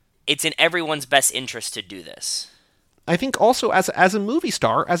 it's in everyone's best interest to do this. I think also as a movie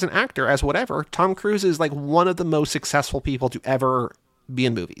star, as an actor, as whatever, Tom Cruise is, like, one of the most successful people to ever be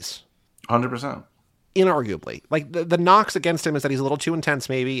in movies. 100%. Inarguably. Like, the knocks against him is that he's a little too intense,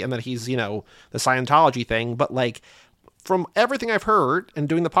 maybe, and that he's, the Scientology thing. But, like, from everything I've heard and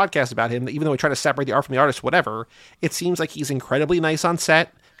doing the podcast about him, even though we try to separate the art from the artist, whatever, it seems like he's incredibly nice on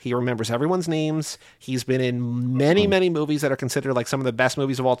set. He remembers everyone's names. He's been in many, many movies that are considered, like, some of the best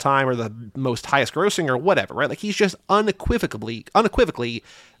movies of all time or the most highest grossing or whatever, right? Like, he's just unequivocally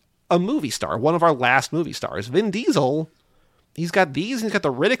a movie star, one of our last movie stars. Vin Diesel, he's got these, and he's got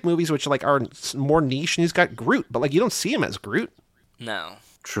the Riddick movies, which, like, are more niche, and he's got Groot, but, like, you don't see him as Groot. No.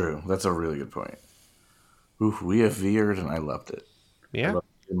 True. That's a really good point. Oof, we have veered, and I loved it. Yeah. I loved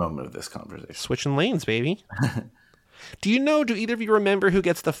the moment of this conversation. Switching lanes, baby. Do either of you remember who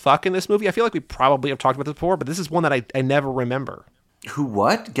gets the fuck in this movie? I feel like we probably have talked about this before, but this is one that I never remember. Who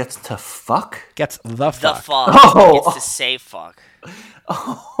what? Gets to fuck? Gets the fuck. The fuck. Oh. Gets to say fuck.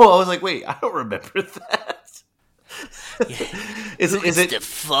 Oh, I was like, wait, I don't remember that. Is it the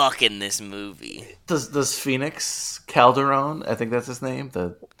fuck in this movie? Does Phoenix Calderon? I think that's his name.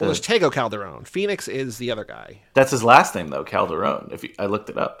 Well, there's Tego Calderon. Phoenix is the other guy. That's his last name, though. Calderon. I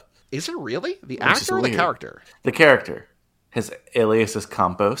looked it up. Is it really the actor or the character? The character. His alias is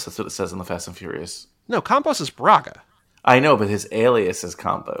Campos. That's what it says in the Fast and Furious. No, Campos is Braga. I know, but his alias is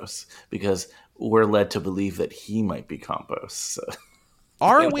Campos because we're led to believe that he might be Campos. So.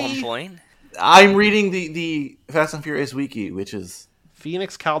 Are At we? one point? I'm reading the Fast and Furious wiki, which is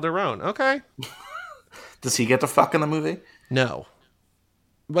Phoenix Calderon. Okay. Does he get to fuck in the movie? No.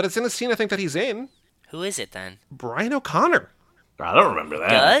 But it's in a scene I think that he's in. Who is it then? Brian O'Connor. I don't remember that.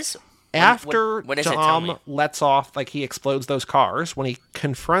 Does? After what is it? Tell Dom me. lets off, like, he explodes those cars, when he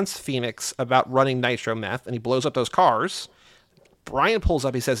confronts Phoenix about running nitro meth and he blows up those cars, Brian pulls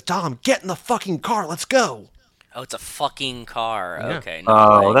up, he says, Dom, get in the fucking car, let's go. Oh, it's a fucking car. Yeah. Okay.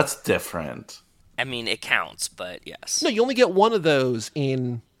 No, that's different. I mean, it counts, but yes. No, you only get one of those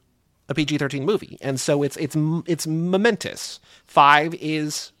in a PG-13 movie, and so it's momentous. 5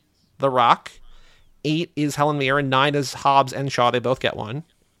 is The Rock, 8 is Helen Mirren, 9 is Hobbs and Shaw. They both get one.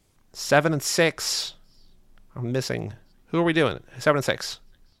 7 and 6, I'm missing. Who are we doing? 7 and 6.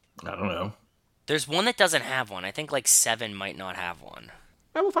 I don't know. There's one that doesn't have one. I think, like, 7 might not have one.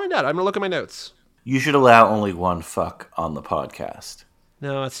 I will find out. I'm gonna look at my notes. You should allow only one fuck on the podcast.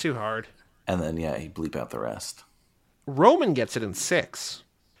 No, it's too hard. And then, yeah, he bleep out the rest. Roman gets it in 6.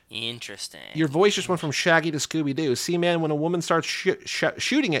 Interesting. Your voice just went from Shaggy to Scooby-Doo. See, man, when a woman starts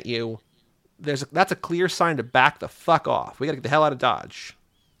shooting at you, that's a clear sign to back the fuck off. We gotta get the hell out of Dodge.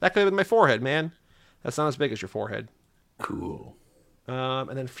 That could have been my forehead, man. That's not as big as your forehead. Cool.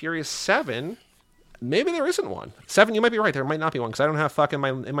 And then Furious 7, maybe there isn't one. 7, you might be right. There might not be one because I don't have fuck in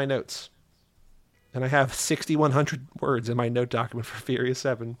my notes. And I have 6,100 words in my note document for Furious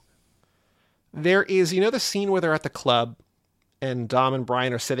 7. There is, the scene where they're at the club and Dom and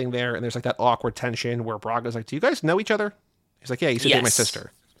Brian are sitting there and there's like that awkward tension where Braga's like, do you guys know each other? He's like, yeah, you should date my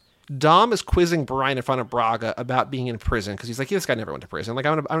sister. Dom is quizzing Brian in front of Braga about being in prison because he's like, this guy never went to prison. Like,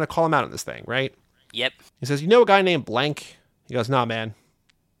 I'm gonna call him out on this thing, right? Yep. He says, you know a guy named Blank? He goes, nah, man.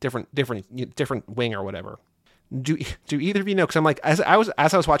 Different wing or whatever. Do either of you know? Because I'm like, as I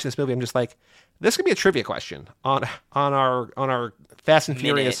was watching this movie, I'm just like, this could be a trivia question on our Fast and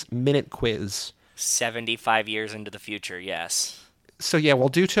Furious minute quiz. 75 years into the future, yes. So yeah, we'll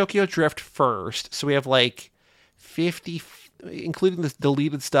do Tokyo Drift first. So we have like 50, including the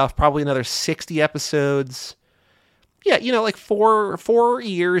deleted stuff, probably another 60 episodes. Yeah, like 4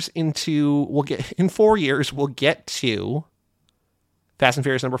 years into, in 4 years we'll get to Fast and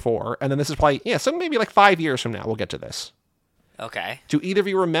Furious number 4, and then this is probably so maybe like 5 years from now we'll get to this. Okay. Do either of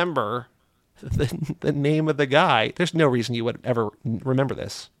you remember the name of the guy? There's no reason you would ever remember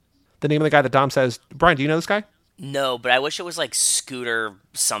this. The name of the guy that Dom says, Brian, do you know this guy? No, but I wish it was like Scooter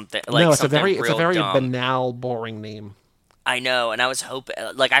something. Like no, it's something a very dumb. banal, boring name. I know, and I was hoping,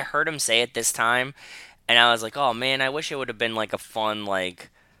 like, I heard him say it this time, and I was like, oh man, I wish it would have been like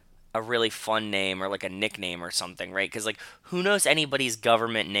a really fun name or like a nickname or something, right? Because like, who knows anybody's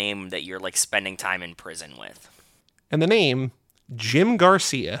government name that you're like spending time in prison with? And the name, Jim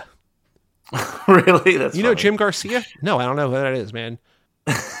Garcia. Really? That's you know Jim Garcia? No, I don't know who that is, man.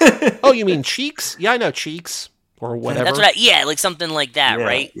 Oh, you mean Cheeks? Yeah, I know Cheeks or whatever. That's right. Yeah, like something like that,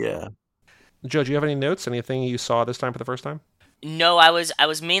 right? Yeah. Joe, do you have any notes? Anything you saw this time for the first time? No, I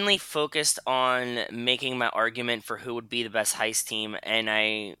was mainly focused on making my argument for who would be the best heist team, and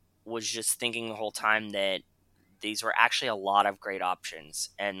I was just thinking the whole time that these were actually a lot of great options,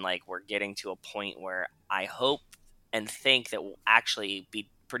 and like we're getting to a point where I hope and think that will actually be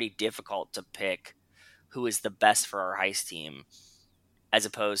pretty difficult to pick who is the best for our heist team, as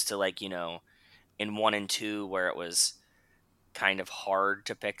opposed to like, in 1 and 2 where it was kind of hard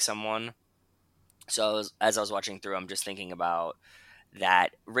to pick someone. So as I was watching through, I'm just thinking about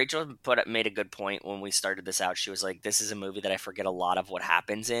that. Rachel made a good point when we started this out. She was like, this is a movie that I forget a lot of what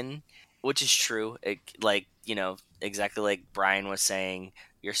happens in, which is true. Exactly like Brian was saying,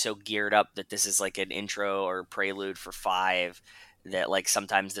 you're so geared up that this is like an intro or prelude for 5 that like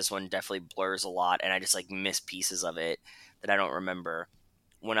sometimes this one definitely blurs a lot, and I just like miss pieces of it that I don't remember.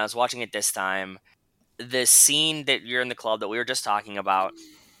 When I was watching it this time, the scene that you're in the club that we were just talking about,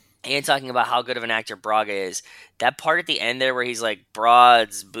 and talking about how good of an actor Braga is, that part at the end there where he's like,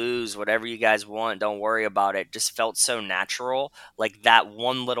 broads, booze, whatever you guys want, don't worry about it, just felt so natural. Like that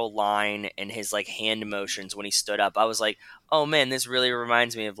one little line and his like hand motions when he stood up, I was like, oh man, this really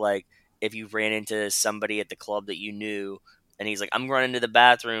reminds me of like if you ran into somebody at the club that you knew and he's like, I'm running to the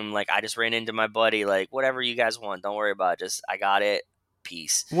bathroom, like I just ran into my buddy, like whatever you guys want, don't worry about it, just I got it.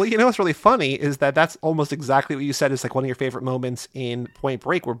 Peace. Well, what's really funny is that's almost exactly what you said is like one of your favorite moments in Point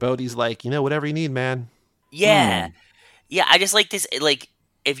Break where Bodhi's like, whatever you need, man. Yeah. Yeah, I just like this, like,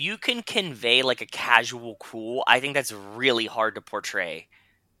 if you can convey like a casual cool, I think that's really hard to portray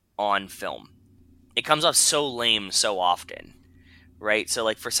on film. It comes off so lame so often, right? So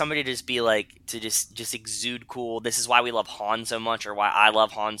like for somebody to just be like, to just exude cool, this is why we love Han so much, or why I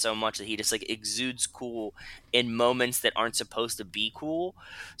love Han so much, that he just like exudes cool in moments that aren't supposed to be cool.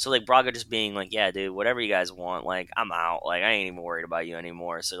 So like Braga just being like, yeah dude, whatever you guys want, like I'm out, like I ain't even worried about you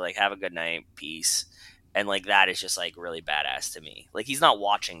anymore, so like have a good night, peace. And like that is just like really badass to me. Like he's not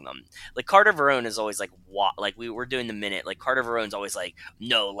watching them. Like Carter Verone is always like, like we were doing the minute. Like Carter Verone's always like,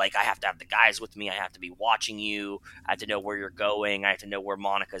 no, like I have to have the guys with me. I have to be watching you. I have to know where you're going. I have to know where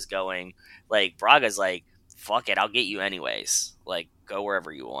Monica's going. Like Braga's like, fuck it, I'll get you anyways. Like go wherever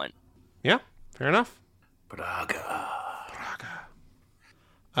you want. Yeah, fair enough. Braga.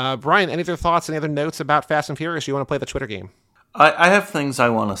 Brian, any other thoughts? Any other notes about Fast and Furious? You want to play the Twitter game? I have things I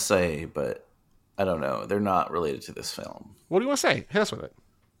want to say, but I don't know. They're not related to this film. What do you want to say? Hit us with it.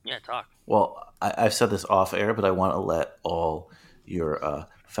 Yeah, talk. Well, I've said this off air, but I want to let all your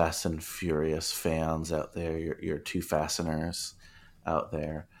Fast and Furious fans out there, your two fasteners out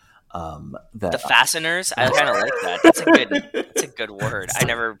there, that the fasteners. I kind of like that. That's a good word. I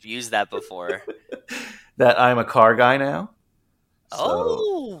never used that before. That I'm a car guy now.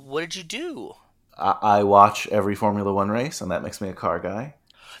 So, what did you do? I watch every Formula One race, and that makes me a car guy.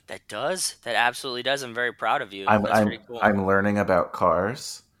 That absolutely does. I'm very proud of you. That's pretty cool. I'm learning about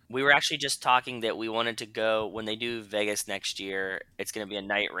cars. We were actually just talking that we wanted to go when they do Vegas next year. It's going to be a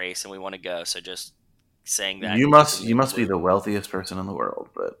night race, and we want to go. So just saying that you must be the wealthiest person in the world.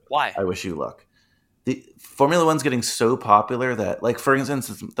 But why? I wish you luck. The Formula One's getting so popular that, like, for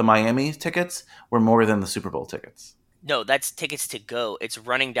instance, the Miami tickets were more than the Super Bowl tickets. No, that's tickets to go. It's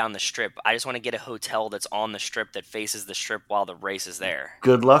running down the strip. I just want to get a hotel that's on the strip that faces the strip while the race is there.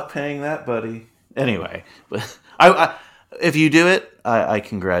 Good luck paying that, buddy. Anyway, but I if you do it, I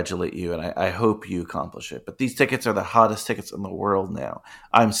congratulate you, and I hope you accomplish it. But these tickets are the hottest tickets in the world now.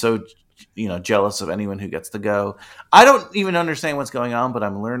 I'm so jealous of anyone who gets to go. I don't even understand what's going on, but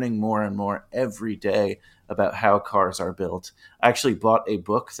I'm learning more and more every day about how cars are built. I actually bought a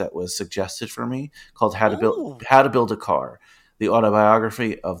book that was suggested for me called How to Build a Car, the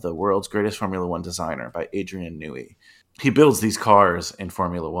autobiography of the world's greatest Formula One designer by Adrian Newey. He builds these cars in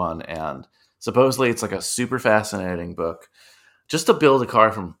Formula One, and supposedly it's like a super fascinating book. Just to build a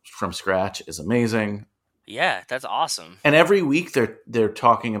car from scratch is amazing. Yeah, that's awesome. And every week they're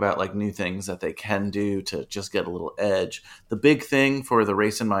talking about like new things that they can do to just get a little edge. The big thing for the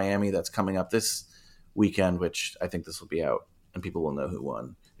race in Miami that's coming up this weekend, which I think this will be out and people will know who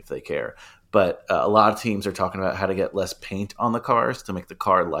won if they care. But a lot of teams are talking about how to get less paint on the cars to make the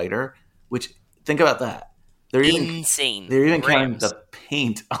car lighter, which think about that. They're insane. They're even counting the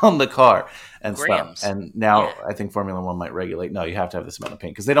paint on the car and Grams. stuff. And now I think Formula One might regulate. No, you have to have this amount of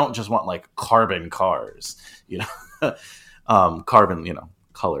paint because they don't just want like carbon cars, carbon,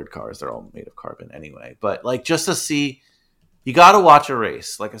 colored cars. They're all made of carbon anyway. But like just to see, you got to watch a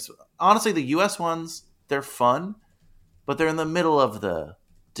race. Like honestly, the U.S. ones, they're fun, but they're in the middle of the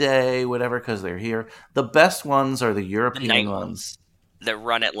day, whatever, because they're here. The best ones are the European ones that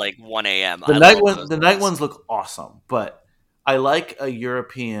run at like 1 a.m. The night ones look awesome, but I like a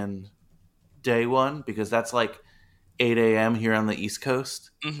European day one because that's like 8 a.m. here on the East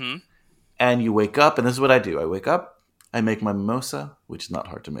Coast. Mm-hmm. And you wake up, and this is what I do. I wake up, I make my mimosa, which is not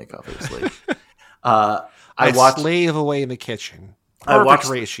hard to make, obviously. I slave away in the kitchen. Perfect watch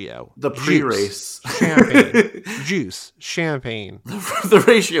ratio. The pre-race. Champagne. Juice. Champagne. The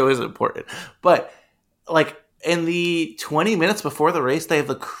ratio is important. But, like, in the 20 minutes before the race, they have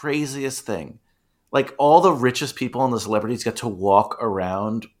the craziest thing. Like, all the richest people and the celebrities get to walk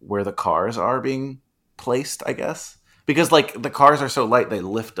around where the cars are being placed, I guess. Because, like, the cars are so light, they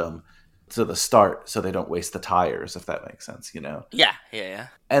lift them to the start so they don't waste the tires, if that makes sense, Yeah.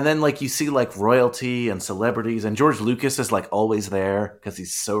 And then, like, you see, like, royalty and celebrities, and George Lucas is, like, always there because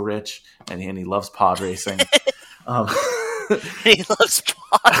he's so rich, and he loves pod racing. He loves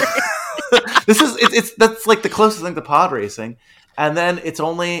pod racing. That's, like, the closest thing to pod racing. And then it's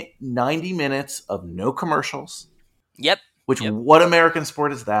only 90 minutes of no commercials. Yep. What American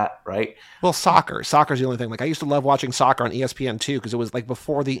sport is that, right? Well, soccer. Soccer's the only thing. Like, I used to love watching soccer on ESPN too because it was like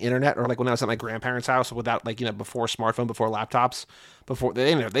before the internet, or like when I was at my grandparents' house without before smartphone, before laptops, before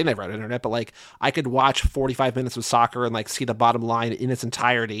they never had internet. But like, I could watch 45 minutes of soccer and like see the bottom line in its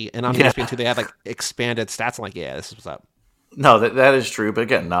entirety. And on ESPN 2, they had like expanded stats. I'm like, yeah, this is what's up. No, that is true. But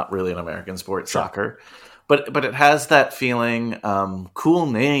again, not really an American sport, soccer. But it has that feeling, cool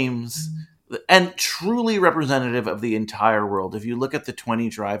names. And truly representative of the entire world. If you look at the 20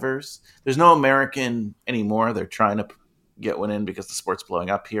 drivers, there's no American anymore. They're trying to get one in because the sport's blowing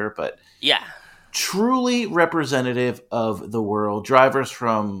up here. But yeah, truly representative of the world. Drivers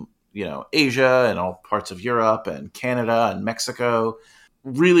from Asia and all parts of Europe and Canada and Mexico.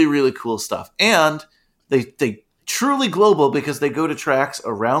 Really, really cool stuff. And they truly global because they go to tracks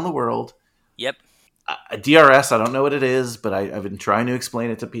around the world. Yep. DRS, I don't know what it is, but I've been trying to explain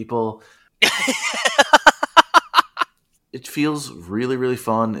it to people. It feels really, really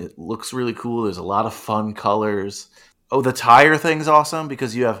fun. It looks really cool. There's a lot of fun colors. Oh, the tire thing's awesome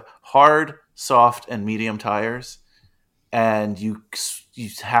because you have hard, soft, and medium tires, and you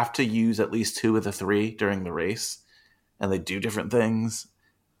have to use at least 2 of the 3 during the race, and they do different things.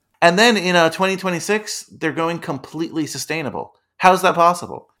 And then in 2026, they're going completely sustainable. How's that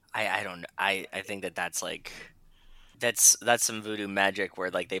possible? I don't. I think that's like. That's some voodoo magic where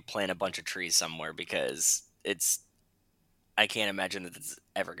like they plant a bunch of trees somewhere because I can't imagine that it's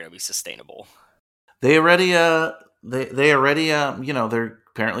ever going to be sustainable. They already they're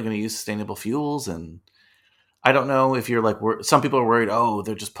apparently going to use sustainable fuels, and I don't know if you're like some people are worried, oh,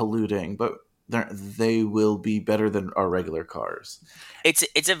 they're just polluting, but they will be better than our regular cars.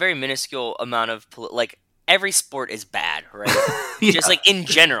 It's a very minuscule amount of like every sport is bad, right? Yeah. Just like in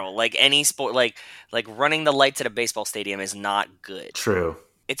general, like any sport, like running the lights at a baseball stadium is not good. True.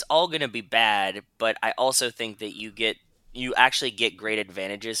 It's all going to be bad, but I also think that you actually get great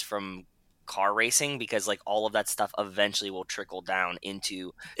advantages from car racing because like all of that stuff eventually will trickle down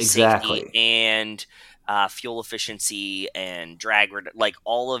into Exactly. safety and fuel efficiency and like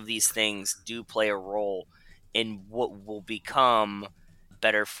all of these things do play a role in what will become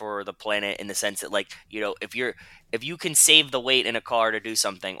better for the planet in the sense that like if you can save the weight in a car to do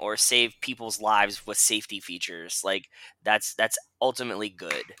something or save people's lives with safety features, like that's ultimately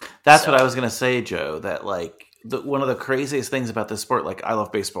good. That's what I was gonna say, Joe. That like one of the craziest things about this sport, like I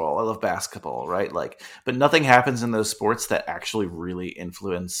love baseball, I love basketball, right? Like, but nothing happens in those sports that actually really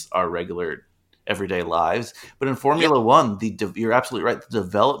influence our regular everyday lives. But in Formula One, you're absolutely right. The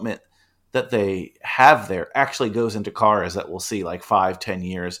development that they have there actually goes into cars that we'll see like 5-10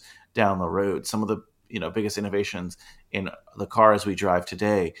 years down the road. Some of the biggest innovations in the cars we drive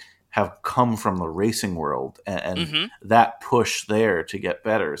today have come from the racing world and that push there to get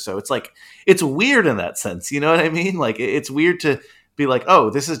better. So it's like, it's weird in that sense. You know what I mean? Like it's weird to be like,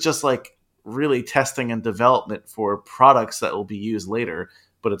 oh, this is just like really testing and development for products that will be used later,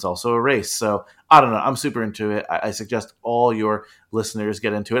 but it's also a race. So I don't know. I'm super into it. I suggest all your listeners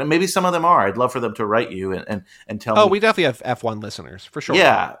get into it. And maybe some of them are. I'd love for them to write you and tell me. Oh, we definitely have F1 listeners for sure.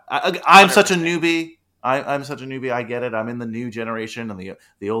 Yeah. I'm such a newbie. I'm such a newbie. I get it. I'm in the new generation, and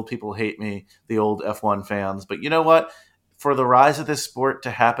the old people hate me, the old F1 fans. But you know what? For the rise of this sport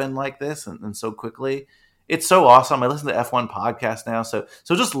to happen like this and so quickly, it's so awesome. I listen to F1 podcasts now, so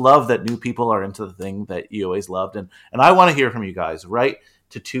just love that new people are into the thing that you always loved, and I want to hear from you guys. Write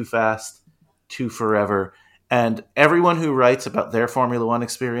to Too Fast, Too Forever, and everyone who writes about their Formula One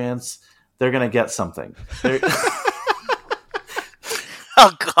experience, they're gonna get something.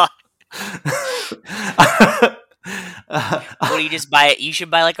 Oh God. Well, you just buy it. You should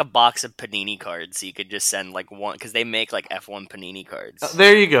buy like a box of Panini cards so you could just send like one because they make like F1 Panini cards.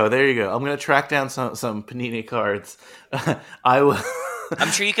 There you go. I'm gonna track down some Panini cards. I will. I'm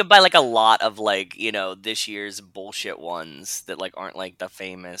sure you could buy like a lot of like this year's bullshit ones that like aren't like the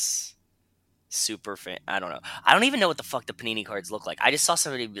famous super fan. I don't know. I don't even know what the fuck the Panini cards look like. I just saw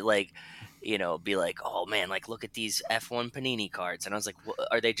somebody be like, oh man, like look at these F1 Panini cards, and I was like,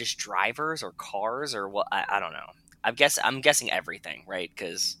 are they just drivers or cars or what? I don't know. I'm guessing everything, right?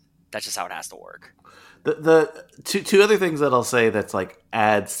 Because that's just how it has to work. The two other things that I'll say that's like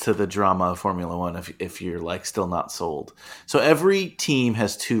adds to the drama of Formula One if you're like still not sold. So every team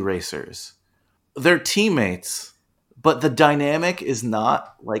has two racers. They're teammates, but the dynamic is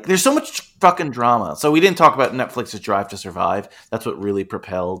not like there's so much fucking drama. So we didn't talk about Netflix's Drive to Survive. That's what really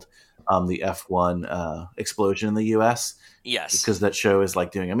propelled the F1 explosion in the US. Yes. Because that show is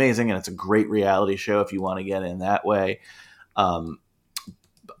like doing amazing and it's a great reality show if you want to get in that way.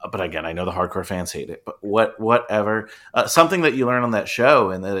 But again, I know the hardcore fans hate it, but whatever. Something that you learn on that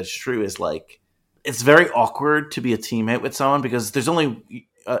show and that is true is like, it's very awkward to be a teammate with someone because there's only,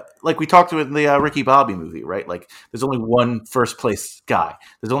 like we talked about in the Ricky Bobby movie, right? Like there's only one first place guy.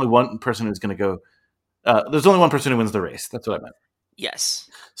 There's only one person who's going to go, there's only one person who wins the race. That's what I meant. Yes.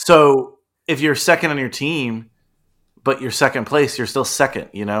 So if you're second on your team, but you're second place, you're still second,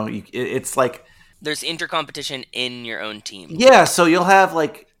 it's like, there's intercompetition in your own team. Yeah. So you'll have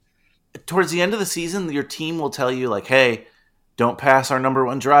like, towards the end of the season, your team will tell you like, hey, don't pass our number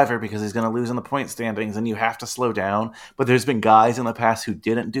one driver because he's going to lose in the point standings and you have to slow down. But there's been guys in the past who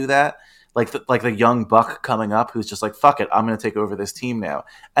didn't do that. Like the young buck coming up who's just like, fuck it, I'm going to take over this team now.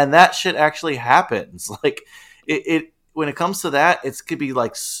 And that shit actually happens. Like it when it comes to that, it could be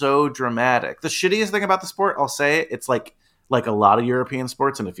like so dramatic. The shittiest thing about the sport, I'll say it, it's like a lot of European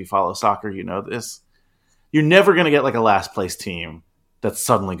sports. And if you follow soccer, you know this, you're never going to get like a last place team that's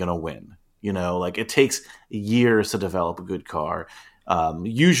suddenly going to win. Like it takes years to develop a good car.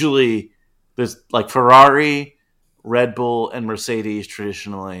 Usually there's like Ferrari, Red Bull, and Mercedes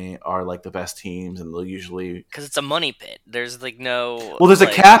traditionally are like the best teams, and they'll usually because it's a money pit. There's like no. Well, there's a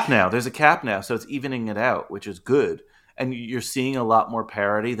cap now. There's a cap now, so it's evening it out, which is good. And you're seeing a lot more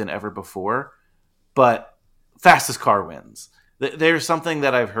parity than ever before. But fastest car wins. There's something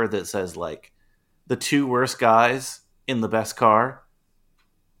that I've heard that says like the two worst guys in the best car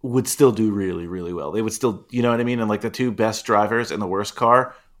would still do really, really well. They would still, you know what I mean? And like the two best drivers in the worst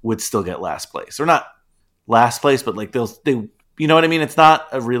car would still get last place. Or not last place, but like they you know what I mean? It's not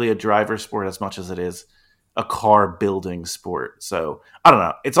really a driver sport as much as it is a car building sport. So I don't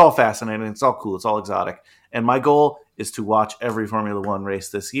know. It's all fascinating. It's all cool. It's all exotic. And my goal is to watch every Formula One race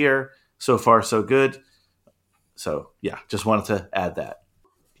this year. So far, so good. So yeah, just wanted to add that.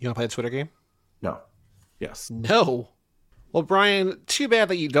 You want to play the Twitter game? No. Yes. No. Well, Brian, too bad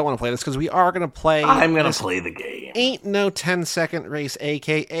that you don't want to play this, because we are going to play... I'm going to play the game. Ain't no 10-second race,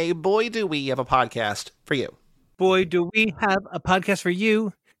 a.k.a. Boy, do we have a podcast for you. Boy, do we have a podcast for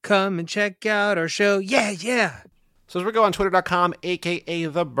you. Come and check out our show. Yeah. So as we go on twitter.com, a.k.a.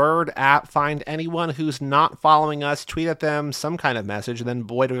 the Bird app, find anyone who's not following us, tweet at them some kind of message, and then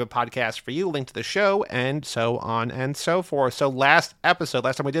boy, do we have a podcast for you, link to the show, and so on and so forth. So last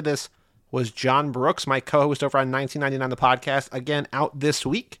time we did this was John Brooks, my co-host over on 1999 The Podcast. Again, out this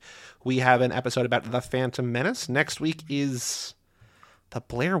week. We have an episode about The Phantom Menace. Next week is The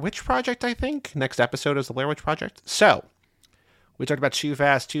Blair Witch Project, I think. Next episode is The Blair Witch Project. So, we talked about Too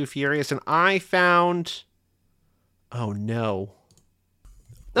Fast, Too Furious, and I found... Oh, no.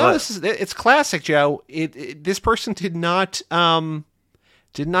 No, it's classic, Joe. This person did not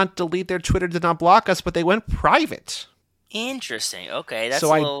delete their Twitter, did not block us, but they went private. Interesting. Okay, that's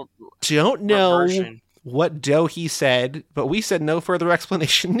so a little... I don't know reversion. what he said, but we said no further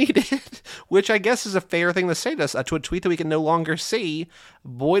explanation needed, which I guess is a fair thing to say to us, to a tweet that we can no longer see.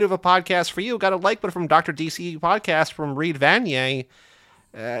 Void of a podcast for you. Got a like button from Dr. DC Podcast from Reed Vanier.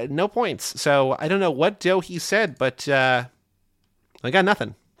 No points. So I don't know what he said, but I got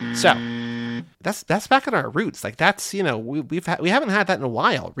nothing. So that's back on our roots. Like that's, we haven't had that in a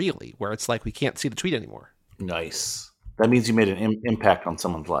while, really, where it's like we can't see the tweet anymore. Nice. That means you made an impact on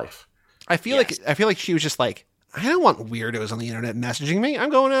someone's life. I feel like she was just like, I don't want weirdos on the internet messaging me. I'm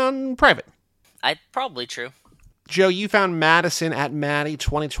going on private. Probably true. Joe, you found Madison at Maddie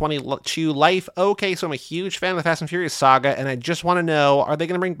 2022 Life. Okay, so I'm a huge fan of the Fast and Furious saga, and I just want to know, are they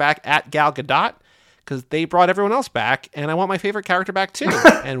going to bring back at Gal Gadot? Because they brought everyone else back, and I want my favorite character back too.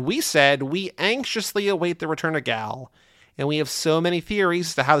 And we said we anxiously await the return of Gal. And we have so many theories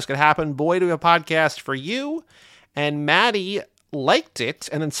as to how this could happen. Boy, do we have a podcast for you. And Maddie liked it,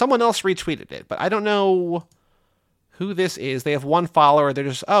 and then someone else retweeted it. But I don't know who this is. They have one follower. They're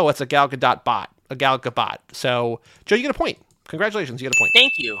just, it's a Gal Gadot bot. A Gal Gadot. So, Joe, you get a point. Congratulations, you get a point.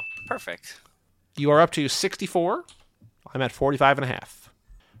 Thank you. Perfect. You are up to 64. I'm at 45.5.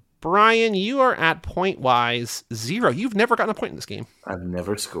 Brian, you are at point-wise 0. You've never gotten a point in this game. I've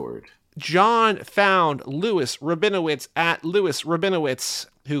never scored. John found Lewis Rabinowitz at Lewis Rabinowitz,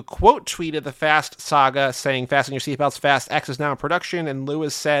 who quote tweeted the Fast saga saying, "Fasten your seatbelts, Fast X is now in production." And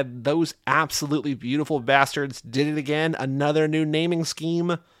Lewis said, "Those absolutely beautiful bastards did it again. Another new naming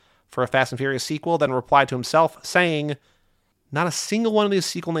scheme for a Fast and Furious sequel." Then replied to himself saying, "Not a single one of these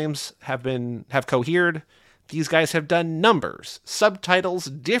sequel names have cohered. These guys have done numbers, subtitles,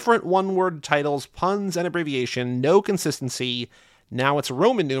 different one-word titles, puns, and abbreviation. No consistency. Now it's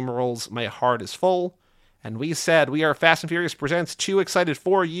Roman numerals. My heart is full." And we said, we are Fast and Furious Presents, too excited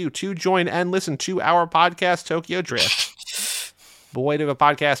for you to join and listen to our podcast, Tokyo Drift. Boy, do we have a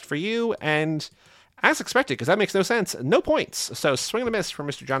podcast for you. And as expected, because that makes no sense, no points. So swing and a miss for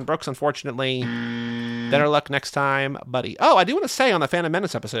Mr. John Brooks, unfortunately. Better luck next time, buddy. Oh, I do want to say on the Phantom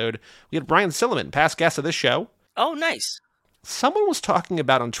Menace episode, we had Brian Silliman, past guest of this show. Oh, nice. Someone was talking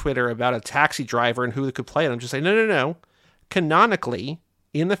about on Twitter about a taxi driver and who could play it. I'm just saying, no. Canonically,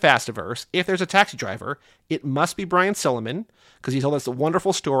 in the Fastiverse, if there's a taxi driver, it must be Brian Silliman, because he told us a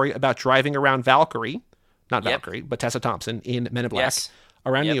wonderful story about driving around Valkyrie, not Valkyrie, but Tessa Thompson in Men in Black,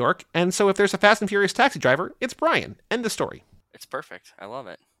 around New York. And so if there's a Fast and Furious taxi driver, it's Brian. End the story. It's perfect. I love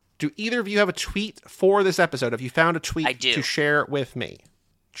it. Do either of you have a tweet for this episode? Have you found a tweet to share with me?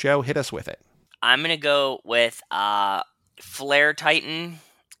 Joe, hit us with it. I'm going to go with Flare Titan,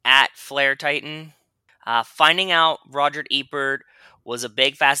 at Flare Titan. Finding out Roger Ebert was a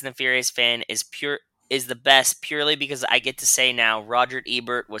big Fast and the Furious fan is the best purely because I get to say now Roger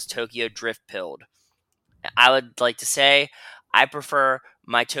Ebert was Tokyo Drift pilled. I would like to say I prefer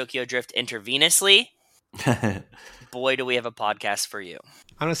my Tokyo Drift intravenously. Boy, do we have a podcast for you.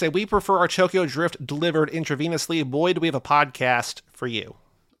 I'm going to say we prefer our Tokyo Drift delivered intravenously. Boy, do we have a podcast for you.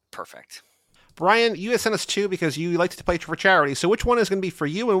 Perfect. Brian, you had sent us 2 because you like to play for charity. So which one is going to be for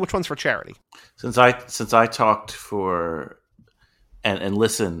you and which one's for charity? Since I talked for and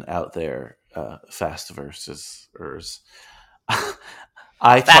listen out there, Fastiverse.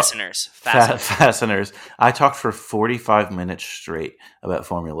 Fasteners. I talked for 45 minutes straight about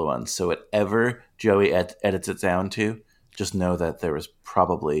Formula One. So whatever Joey edits it down to, just know that there was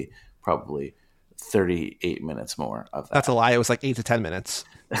probably 38 minutes more of that. That's a lie. It was like 8 to 10 minutes.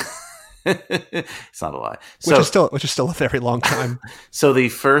 It's not a lie. Which is still a very long time. So the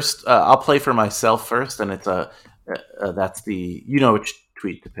first, I'll play for myself first, and it's that's the which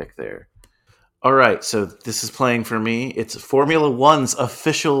tweet to pick there. All right, so this is playing for me. It's Formula One's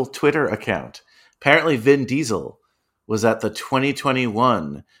official Twitter account. Apparently, Vin Diesel was at the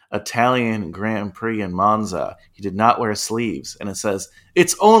 2021 Italian Grand Prix in Monza. He did not wear sleeves. And it says,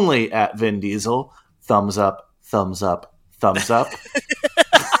 it's only at Vin Diesel. Thumbs up, thumbs up, thumbs up.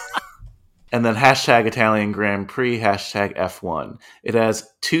 And then hashtag Italian Grand Prix, hashtag F1. It has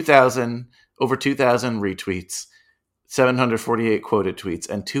over 2,000 retweets, 748 quoted tweets,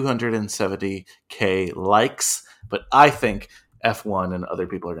 and 270K likes. But I think F1 and other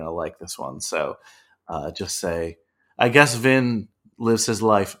people are going to like this one. So just say, I guess Vin lives his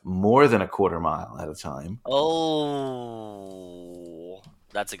life more than a quarter mile at a time. Oh,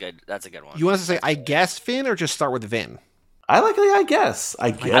 that's a good one. You want us to say, I guess Vin, or just start with Vin? I like the I guess. I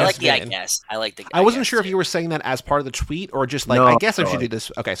like the I guess. I like the I wasn't sure if you were saying that as part of the tweet or just like, I guess I should do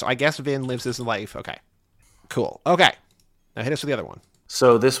this. Okay, so I guess Vin lives his life. Okay, cool. Okay, now hit us with the other one.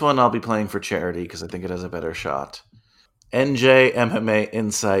 So this one I'll be playing for charity because I think it has a better shot. NJ MMA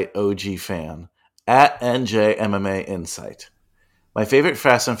Insight OG fan. At NJ MMA Insight. My favorite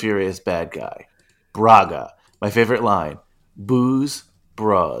Fast and Furious bad guy. Braga. My favorite line. Booze,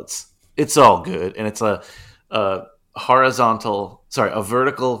 broads. It's all good. And it's a vertical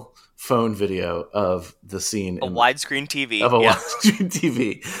phone video of the scene. A widescreen TV. Of a widescreen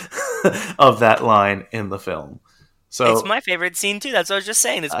TV of that line in the film. So it's my favorite scene too. That's what I was just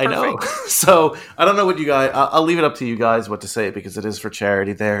saying. It's perfect. I know. So I don't know what you guys. I'll leave it up to you guys what to say because it is for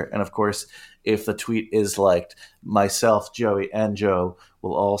charity there. And of course, if the tweet is liked, myself, Joey, and Joe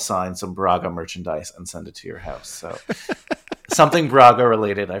will all sign some Braga merchandise and send it to your house. So something Braga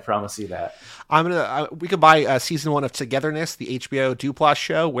related. I promise you that. We could buy season 1 of Togetherness, the HBO Duplass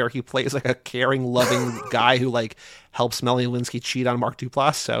show, where he plays like a caring, loving guy who like helps Melanie Linsky cheat on Mark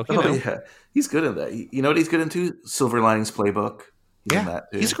Duplass. So yeah, he's good in that. You know what he's good into? Silver Linings Playbook. He's in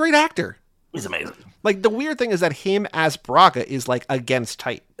that too. He's a great actor. He's amazing. Like the weird thing is that him as Braga is like against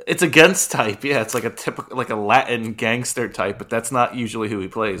type. It's against type. Yeah, it's like a typical like a Latin gangster type, but that's not usually who he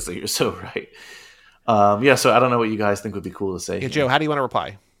plays. So you're so right. So I don't know what you guys think would be cool to say. Yeah, Joe, how do you want to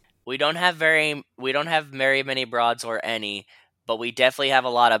reply? We don't have very many broads or any, but we definitely have a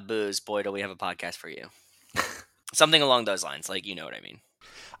lot of booze. Boy, do we have a podcast for you. Something along those lines, like you know what I mean.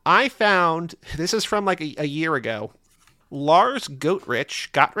 I found, this is from like a year ago, Lars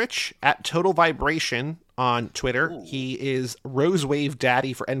Gottrich at Total Vibration on Twitter. Ooh. He is Rosewave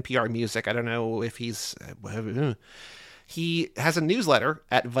Daddy for NPR Music. I don't know if he's... He has a newsletter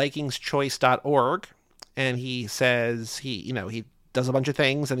at vikingschoice.org, and he says he does a bunch of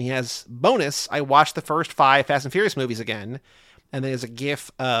things, and he has bonus. I watched the first 5 Fast and Furious movies again, and there's a gif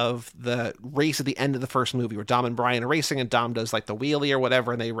of the race at the end of the first movie where Dom and Brian are racing, and Dom does like the wheelie or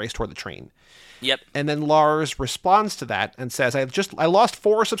whatever, and they race toward the train. Yep. And then Lars responds to that and says, I lost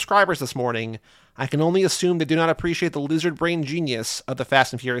 4 subscribers this morning. I can only assume they do not appreciate the lizard brain genius of the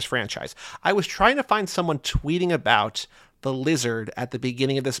Fast and Furious franchise. I was trying to find someone tweeting about the lizard at the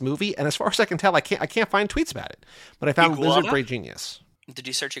beginning of this movie, and as far as I can tell, I can't find tweets about it. But I found Lizard Brain Genius. Did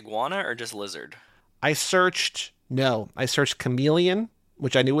you search iguana or just lizard? I searched chameleon,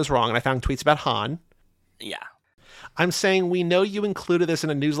 which I knew was wrong, and I found tweets about Han. Yeah. I'm saying we know you included this in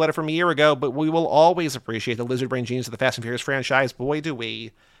a newsletter from a year ago, but we will always appreciate the lizard brain genius of the Fast and Furious franchise. Boy, do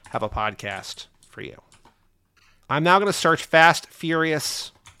we have a podcast for you. I'm now going to search Fast,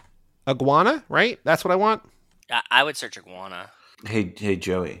 Furious, iguana, right? That's what I want? I would search iguana. Hey,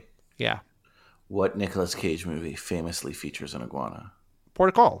 Joey. Yeah. What Nicolas Cage movie famously features an iguana? Port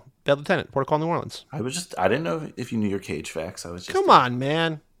of Call. Bad Lieutenant. Port of Call, New Orleans. I didn't know if you knew your Cage facts. Come on,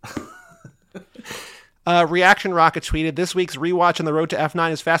 man. Reaction Rocket tweeted, this week's rewatch on the road to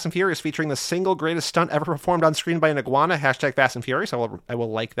F9 is Fast and Furious, featuring the single greatest stunt ever performed on screen by an iguana. Hashtag Fast and Furious. I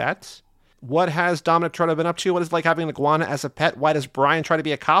will like that. What has Dominic Trotto been up to? What is it like having an iguana as a pet? Why does Brian try to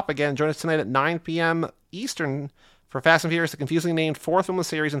be a cop again? Join us tonight at 9 p.m. Eastern for Fast and Furious, the confusingly named 4th film of the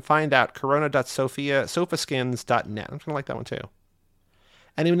series, and find out. Corona.sofaskins.net. I'm going to like that one too.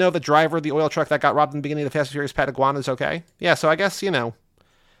 And even though the driver of the oil truck that got robbed in the beginning of the Fast and Furious pet iguana is okay. Yeah, so I guess, there's a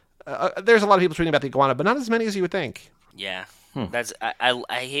lot of people tweeting about the iguana, but not as many as you would think. Yeah. That's I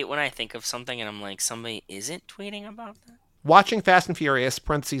hate when I think of something and I'm like, somebody isn't tweeting about that. Watching Fast and Furious,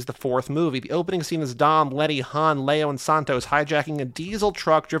 parentheses, the 4th movie, the opening scene is Dom, Letty, Han, Leo, and Santos hijacking a diesel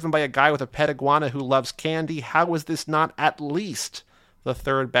truck driven by a guy with a pet iguana who loves candy. How is this not at least the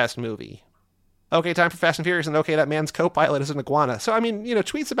 3rd best movie? Okay, time for Fast and Furious, and okay, that man's co-pilot is an iguana. So, I mean,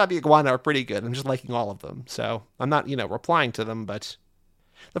 tweets about the iguana are pretty good. I'm just liking all of them. So, I'm not, replying to them, but...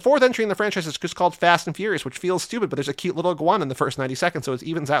 The 4th entry in the franchise is just called Fast and Furious, which feels stupid, but there's a cute little iguana in the first 90 seconds, so it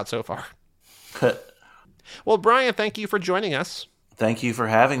evens out so far. Well, Brian, thank you for joining us. Thank you for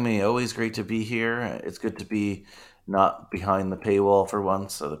having me. Always great to be here. It's good to be not behind the paywall for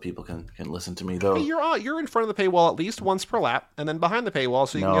once, so that people can listen to me. Though hey, you're in front of the paywall at least once per lap, and then behind the paywall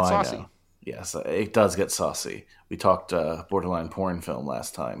so you can get saucy. I know. Yes, it does get saucy. We talked borderline porn film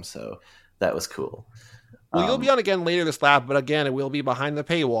last time, so that was cool. Well, you'll be on again later this lap, but again, it will be behind the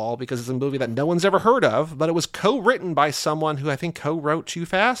paywall because it's a movie that no one's ever heard of, but it was co-written by someone who I think co-wrote Too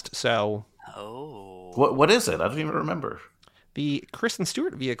Fast, so... Oh. What is it? I don't even remember. The Kristen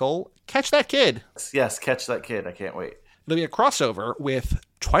Stewart vehicle, Catch That Kid. Yes, Catch That Kid. I can't wait. It'll be a crossover with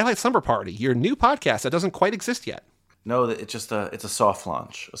Twilight Slumber Party, your new podcast that doesn't quite exist yet. No, it's just it's a soft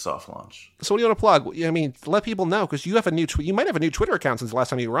launch. So what do you want to plug? I mean, let people know, because you have a new you might have a new Twitter account since the last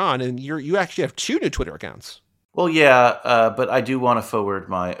time you were on, and you actually have 2 new Twitter accounts. Well, yeah, but I do want to forward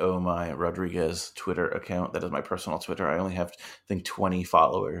my My Rodriguez Twitter account. That is my personal Twitter. I only have, I think, 20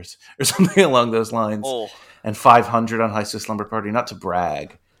 followers or something along those lines, and 500 on High School Slumber Party. Not to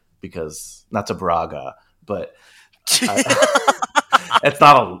brag, not to braga, but. That's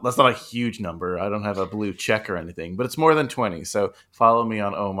not a huge number. I don't have a blue check or anything, but it's more than 20. So follow me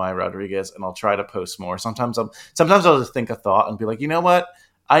on My Rodriguez, and I'll try to post more. Sometimes I'll just think a thought and be like, you know what?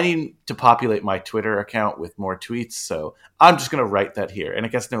 I need to populate my Twitter account with more tweets, so I'm just going to write that here. And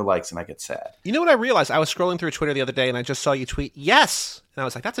it gets no likes, and I get sad. You know what I realized? I was scrolling through Twitter the other day, and I just saw you tweet, yes! And I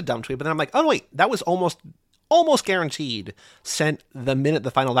was like, that's a dumb tweet. But then I'm like, oh, wait, that was almost guaranteed sent the minute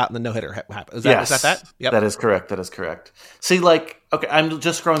the final lap and the no-hitter happened. Is that? Yep. That is correct. See, okay, I'm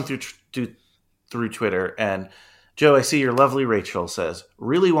just scrolling through Twitter, and Joe, I see your lovely Rachel says,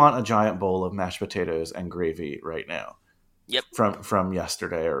 really want a giant bowl of mashed potatoes and gravy right now. Yep. From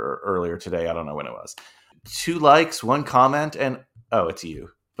yesterday or earlier today. I don't know when it was. 2 likes, 1 comment, and it's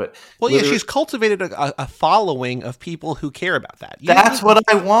you. But she's cultivated a following of people who care about that. That's what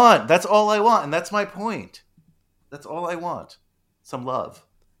I want. That's all I want, and that's my point. That's all I want. Some love.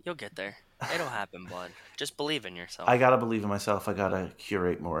 You'll get there. It'll happen, bud. Just believe in yourself. I gotta believe in myself. I gotta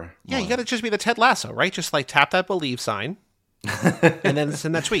curate more. Yeah, you gotta just be the Ted Lasso, right? Just like tap that believe sign, and then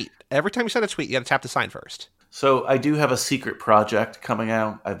send that tweet. Every time you send a tweet, you gotta tap the sign first. So I do have a secret project coming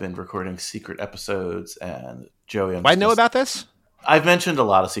out. I've been recording secret episodes, and Joey. Do I know about this? I've mentioned a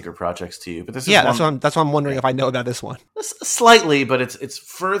lot of secret projects to you, but this is that's what I'm wondering if I know about this one. Slightly, but it's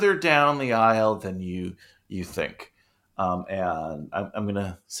further down the aisle than you think. And I'm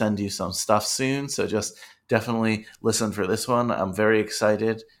gonna send you some stuff soon, so just definitely listen for this one. I'm very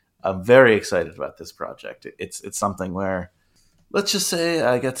excited. I'm very excited about this project. It's something where, let's just say,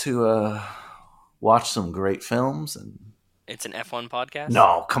 I get to watch some great films. And it's an F1 podcast?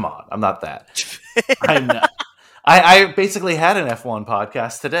 No, come on. I'm not that. I'm not. I basically had an F1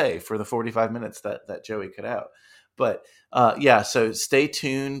 podcast today for the 45 minutes that Joey cut out. But so stay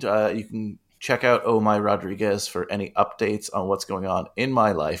tuned. You can check out My Rodriguez for any updates on what's going on in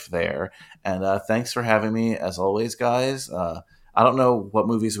my life there. And thanks for having me, as always, guys. I don't know what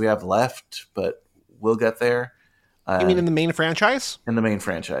movies we have left, but we'll get there. You mean in the main franchise? In the main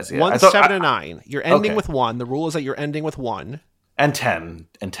franchise, yeah. 1, 7, and 9. You're ending with 1. The rule is that you're ending with 1. And 10.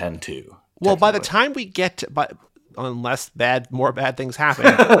 And 10 too. Well, by the time we get to... unless more bad things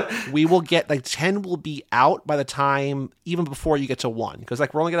happen, we will get 10 will be out by the time, even before you get to 1. Because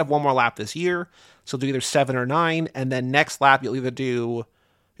we're only going to have 1 more lap this year. So do either 7 or 9. And then next lap, you'll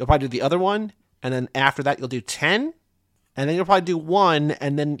probably do the other one. And then after that, you'll do 10. And then you'll probably do 1,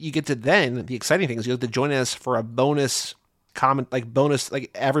 and then you get to the exciting thing is you'll have to join us for a bonus comment,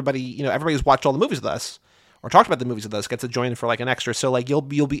 everybody who's watched all the movies with us or talked about the movies with us gets to join for an extra. So you'll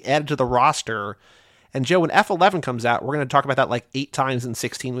be added to the roster. And Joe, when F11 comes out, we're going to talk about that 8 times in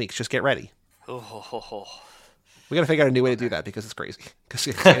 16 weeks. Just get ready. We got to figure out a new way to do that because it's crazy. Because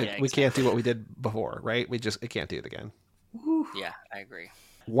we can't do what we did before, right? It can't do it again. Yeah, I agree.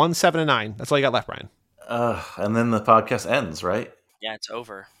 1, 7, and 9. That's all you got left, Brian. And then the podcast ends, right? Yeah, it's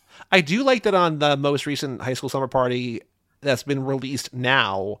over. I do like that on the most recent High School Summer Party that's been released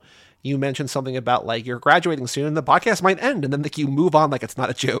now, you mentioned something about you're graduating soon, the podcast might end, and then you move on like it's not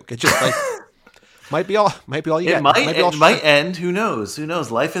a joke. It's just might be all you get. It might end. Who knows?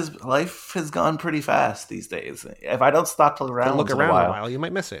 Life has gone pretty fast these days. If I don't stop to look around a while, you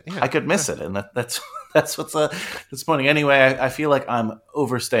might miss it. Yeah. I could miss it, and that's what's disappointing. Anyway, I feel like I'm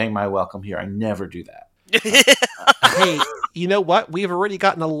overstaying my welcome here. I never do that. Hey, you know what? We've already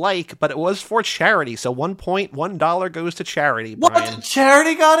gotten a like, but it was for charity. So $1 goes to charity. Brian. What?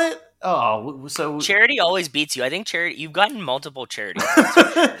 Charity got it? Oh, so charity always beats you. I think charity. You've gotten multiple charities.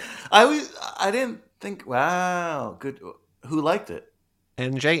 I didn't think. Wow, good. Who liked it?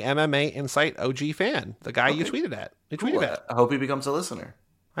 NJ MMA Insight OG fan, the guy you tweeted at. He tweeted at. I hope he becomes a listener.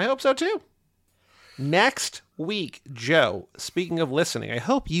 I hope so too. Next week, Joe, speaking of listening, I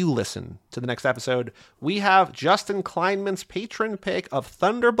hope you listen to the next episode. We have Justin Kleinman's patron pick of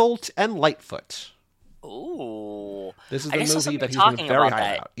Thunderbolt and Lightfoot. Ooh. This is the movie that he's been very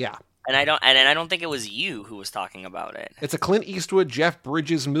high about. Yeah. And I don't think it was you who was talking about it. It's a Clint Eastwood, Jeff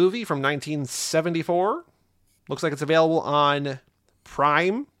Bridges movie from 1974. Looks like it's available on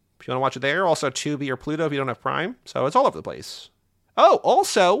Prime if you want to watch it there. Also Tubi or Pluto if you don't have Prime. So it's all over the place. Oh,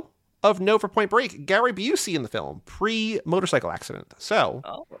 also of note for Point Break, Gary Busey in the film, pre-motorcycle accident.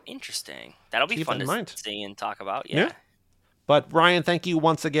 So, interesting. That'll be fun to see and talk about. Yeah. But Brian, thank you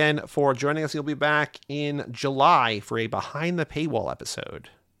once again for joining us. You'll be back in July for a Behind the Paywall episode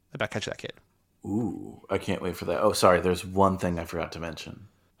about Catch That Kid. Ooh, I can't wait for that. Oh, sorry, there's one thing I forgot to mention.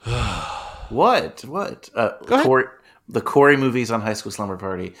 What? Go ahead. The Corey movies on High School Slumber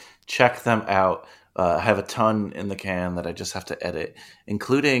Party. Check them out. I have a ton in the can that I just have to edit,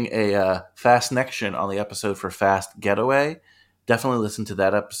 including a Fast Nection on the episode for Fast Getaway. Definitely listen to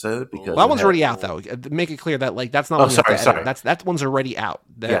that episode because that one's already out. Though, make it clear that that's not. Sorry. That one's already out.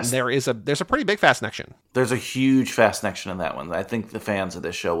 Yes. There's a pretty big Fast Nection. There's a huge Fast Nection in that one. I think the fans of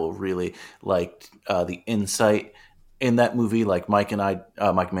this show will really like the insight in that movie. Like Mike and I,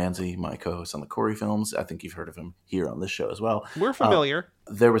 Mike Manzi, my co-host on the Corey films. I think you've heard of him here on this show as well. We're familiar.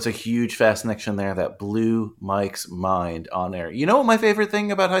 There was a huge Fast Nection there that blew Mike's mind on air. You know what my favorite thing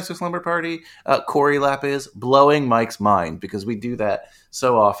about High School Slumber Party, Corey Lap, is? Blowing Mike's mind, because we do that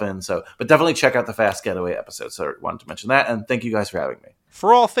so often. But definitely check out the Fast Getaway episode. So I wanted to mention that, and thank you guys for having me.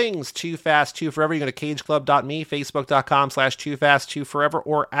 For all things Too Fast, Too Forever, you go to cageclub.me, facebook.com/TooFast2Forever,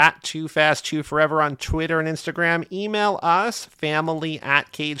 or at TooFast2Forever on Twitter and Instagram. Email us,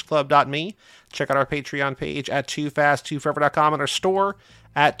 family@cageclub.me. Check out our Patreon page at TooFast2Forever.com and our store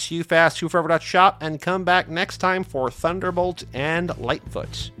at TooFast2Forever.shop, and come back next time for Thunderbolt and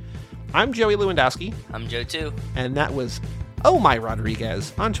Lightfoot. I'm Joey Lewandowski. I'm Joe, too. And that was Oh My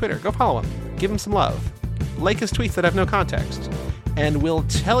Rodriguez on Twitter. Go follow him. Give him some love. Like his tweets that have no context. And we'll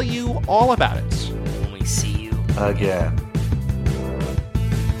tell you all about it when we see you again.